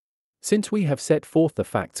 Since we have set forth the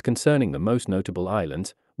facts concerning the most notable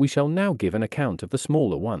islands, we shall now give an account of the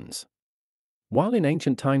smaller ones. While in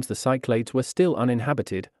ancient times the Cyclades were still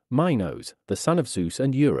uninhabited, Minos, the son of Zeus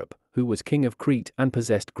and Europe, who was king of Crete and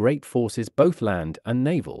possessed great forces both land and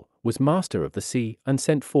naval, was master of the sea and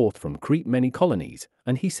sent forth from Crete many colonies,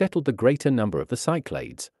 and he settled the greater number of the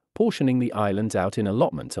Cyclades, portioning the islands out in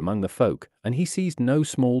allotments among the folk, and he seized no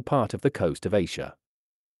small part of the coast of Asia.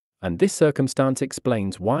 And this circumstance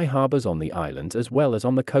explains why harbors on the islands as well as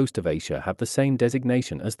on the coast of Asia have the same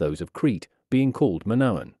designation as those of Crete, being called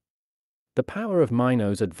Minoan. The power of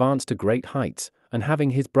Minos advanced to great heights, and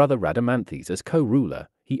having his brother Rhadamanthes as co-ruler,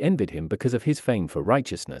 he envied him because of his fame for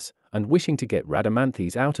righteousness, and wishing to get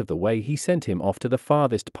Rhadamanthes out of the way he sent him off to the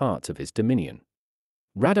farthest parts of his dominion.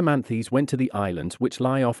 Rhadamanthes went to the islands which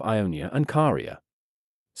lie off Ionia and Caria,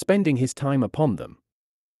 spending his time upon them,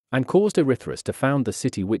 and caused Erythras to found the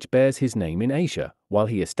city which bears his name in Asia, while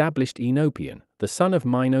he established Enopion, the son of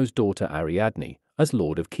Minos' daughter Ariadne, as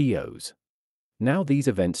lord of Chios. Now these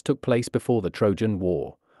events took place before the Trojan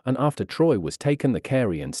War, and after Troy was taken the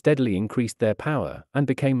Carians steadily increased their power and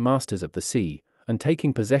became masters of the sea, and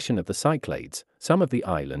taking possession of the Cyclades, some of the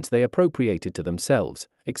islands they appropriated to themselves,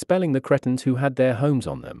 expelling the Cretans who had their homes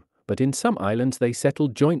on them, but in some islands they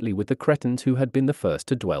settled jointly with the Cretans who had been the first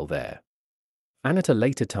to dwell there. And at a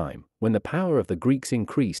later time, when the power of the Greeks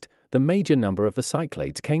increased, the major number of the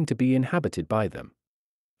Cyclades came to be inhabited by them.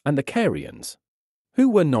 And the Carians, who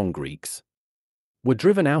were non-Greeks, were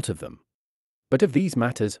driven out of them. But of these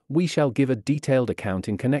matters we shall give a detailed account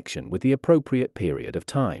in connection with the appropriate period of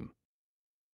time.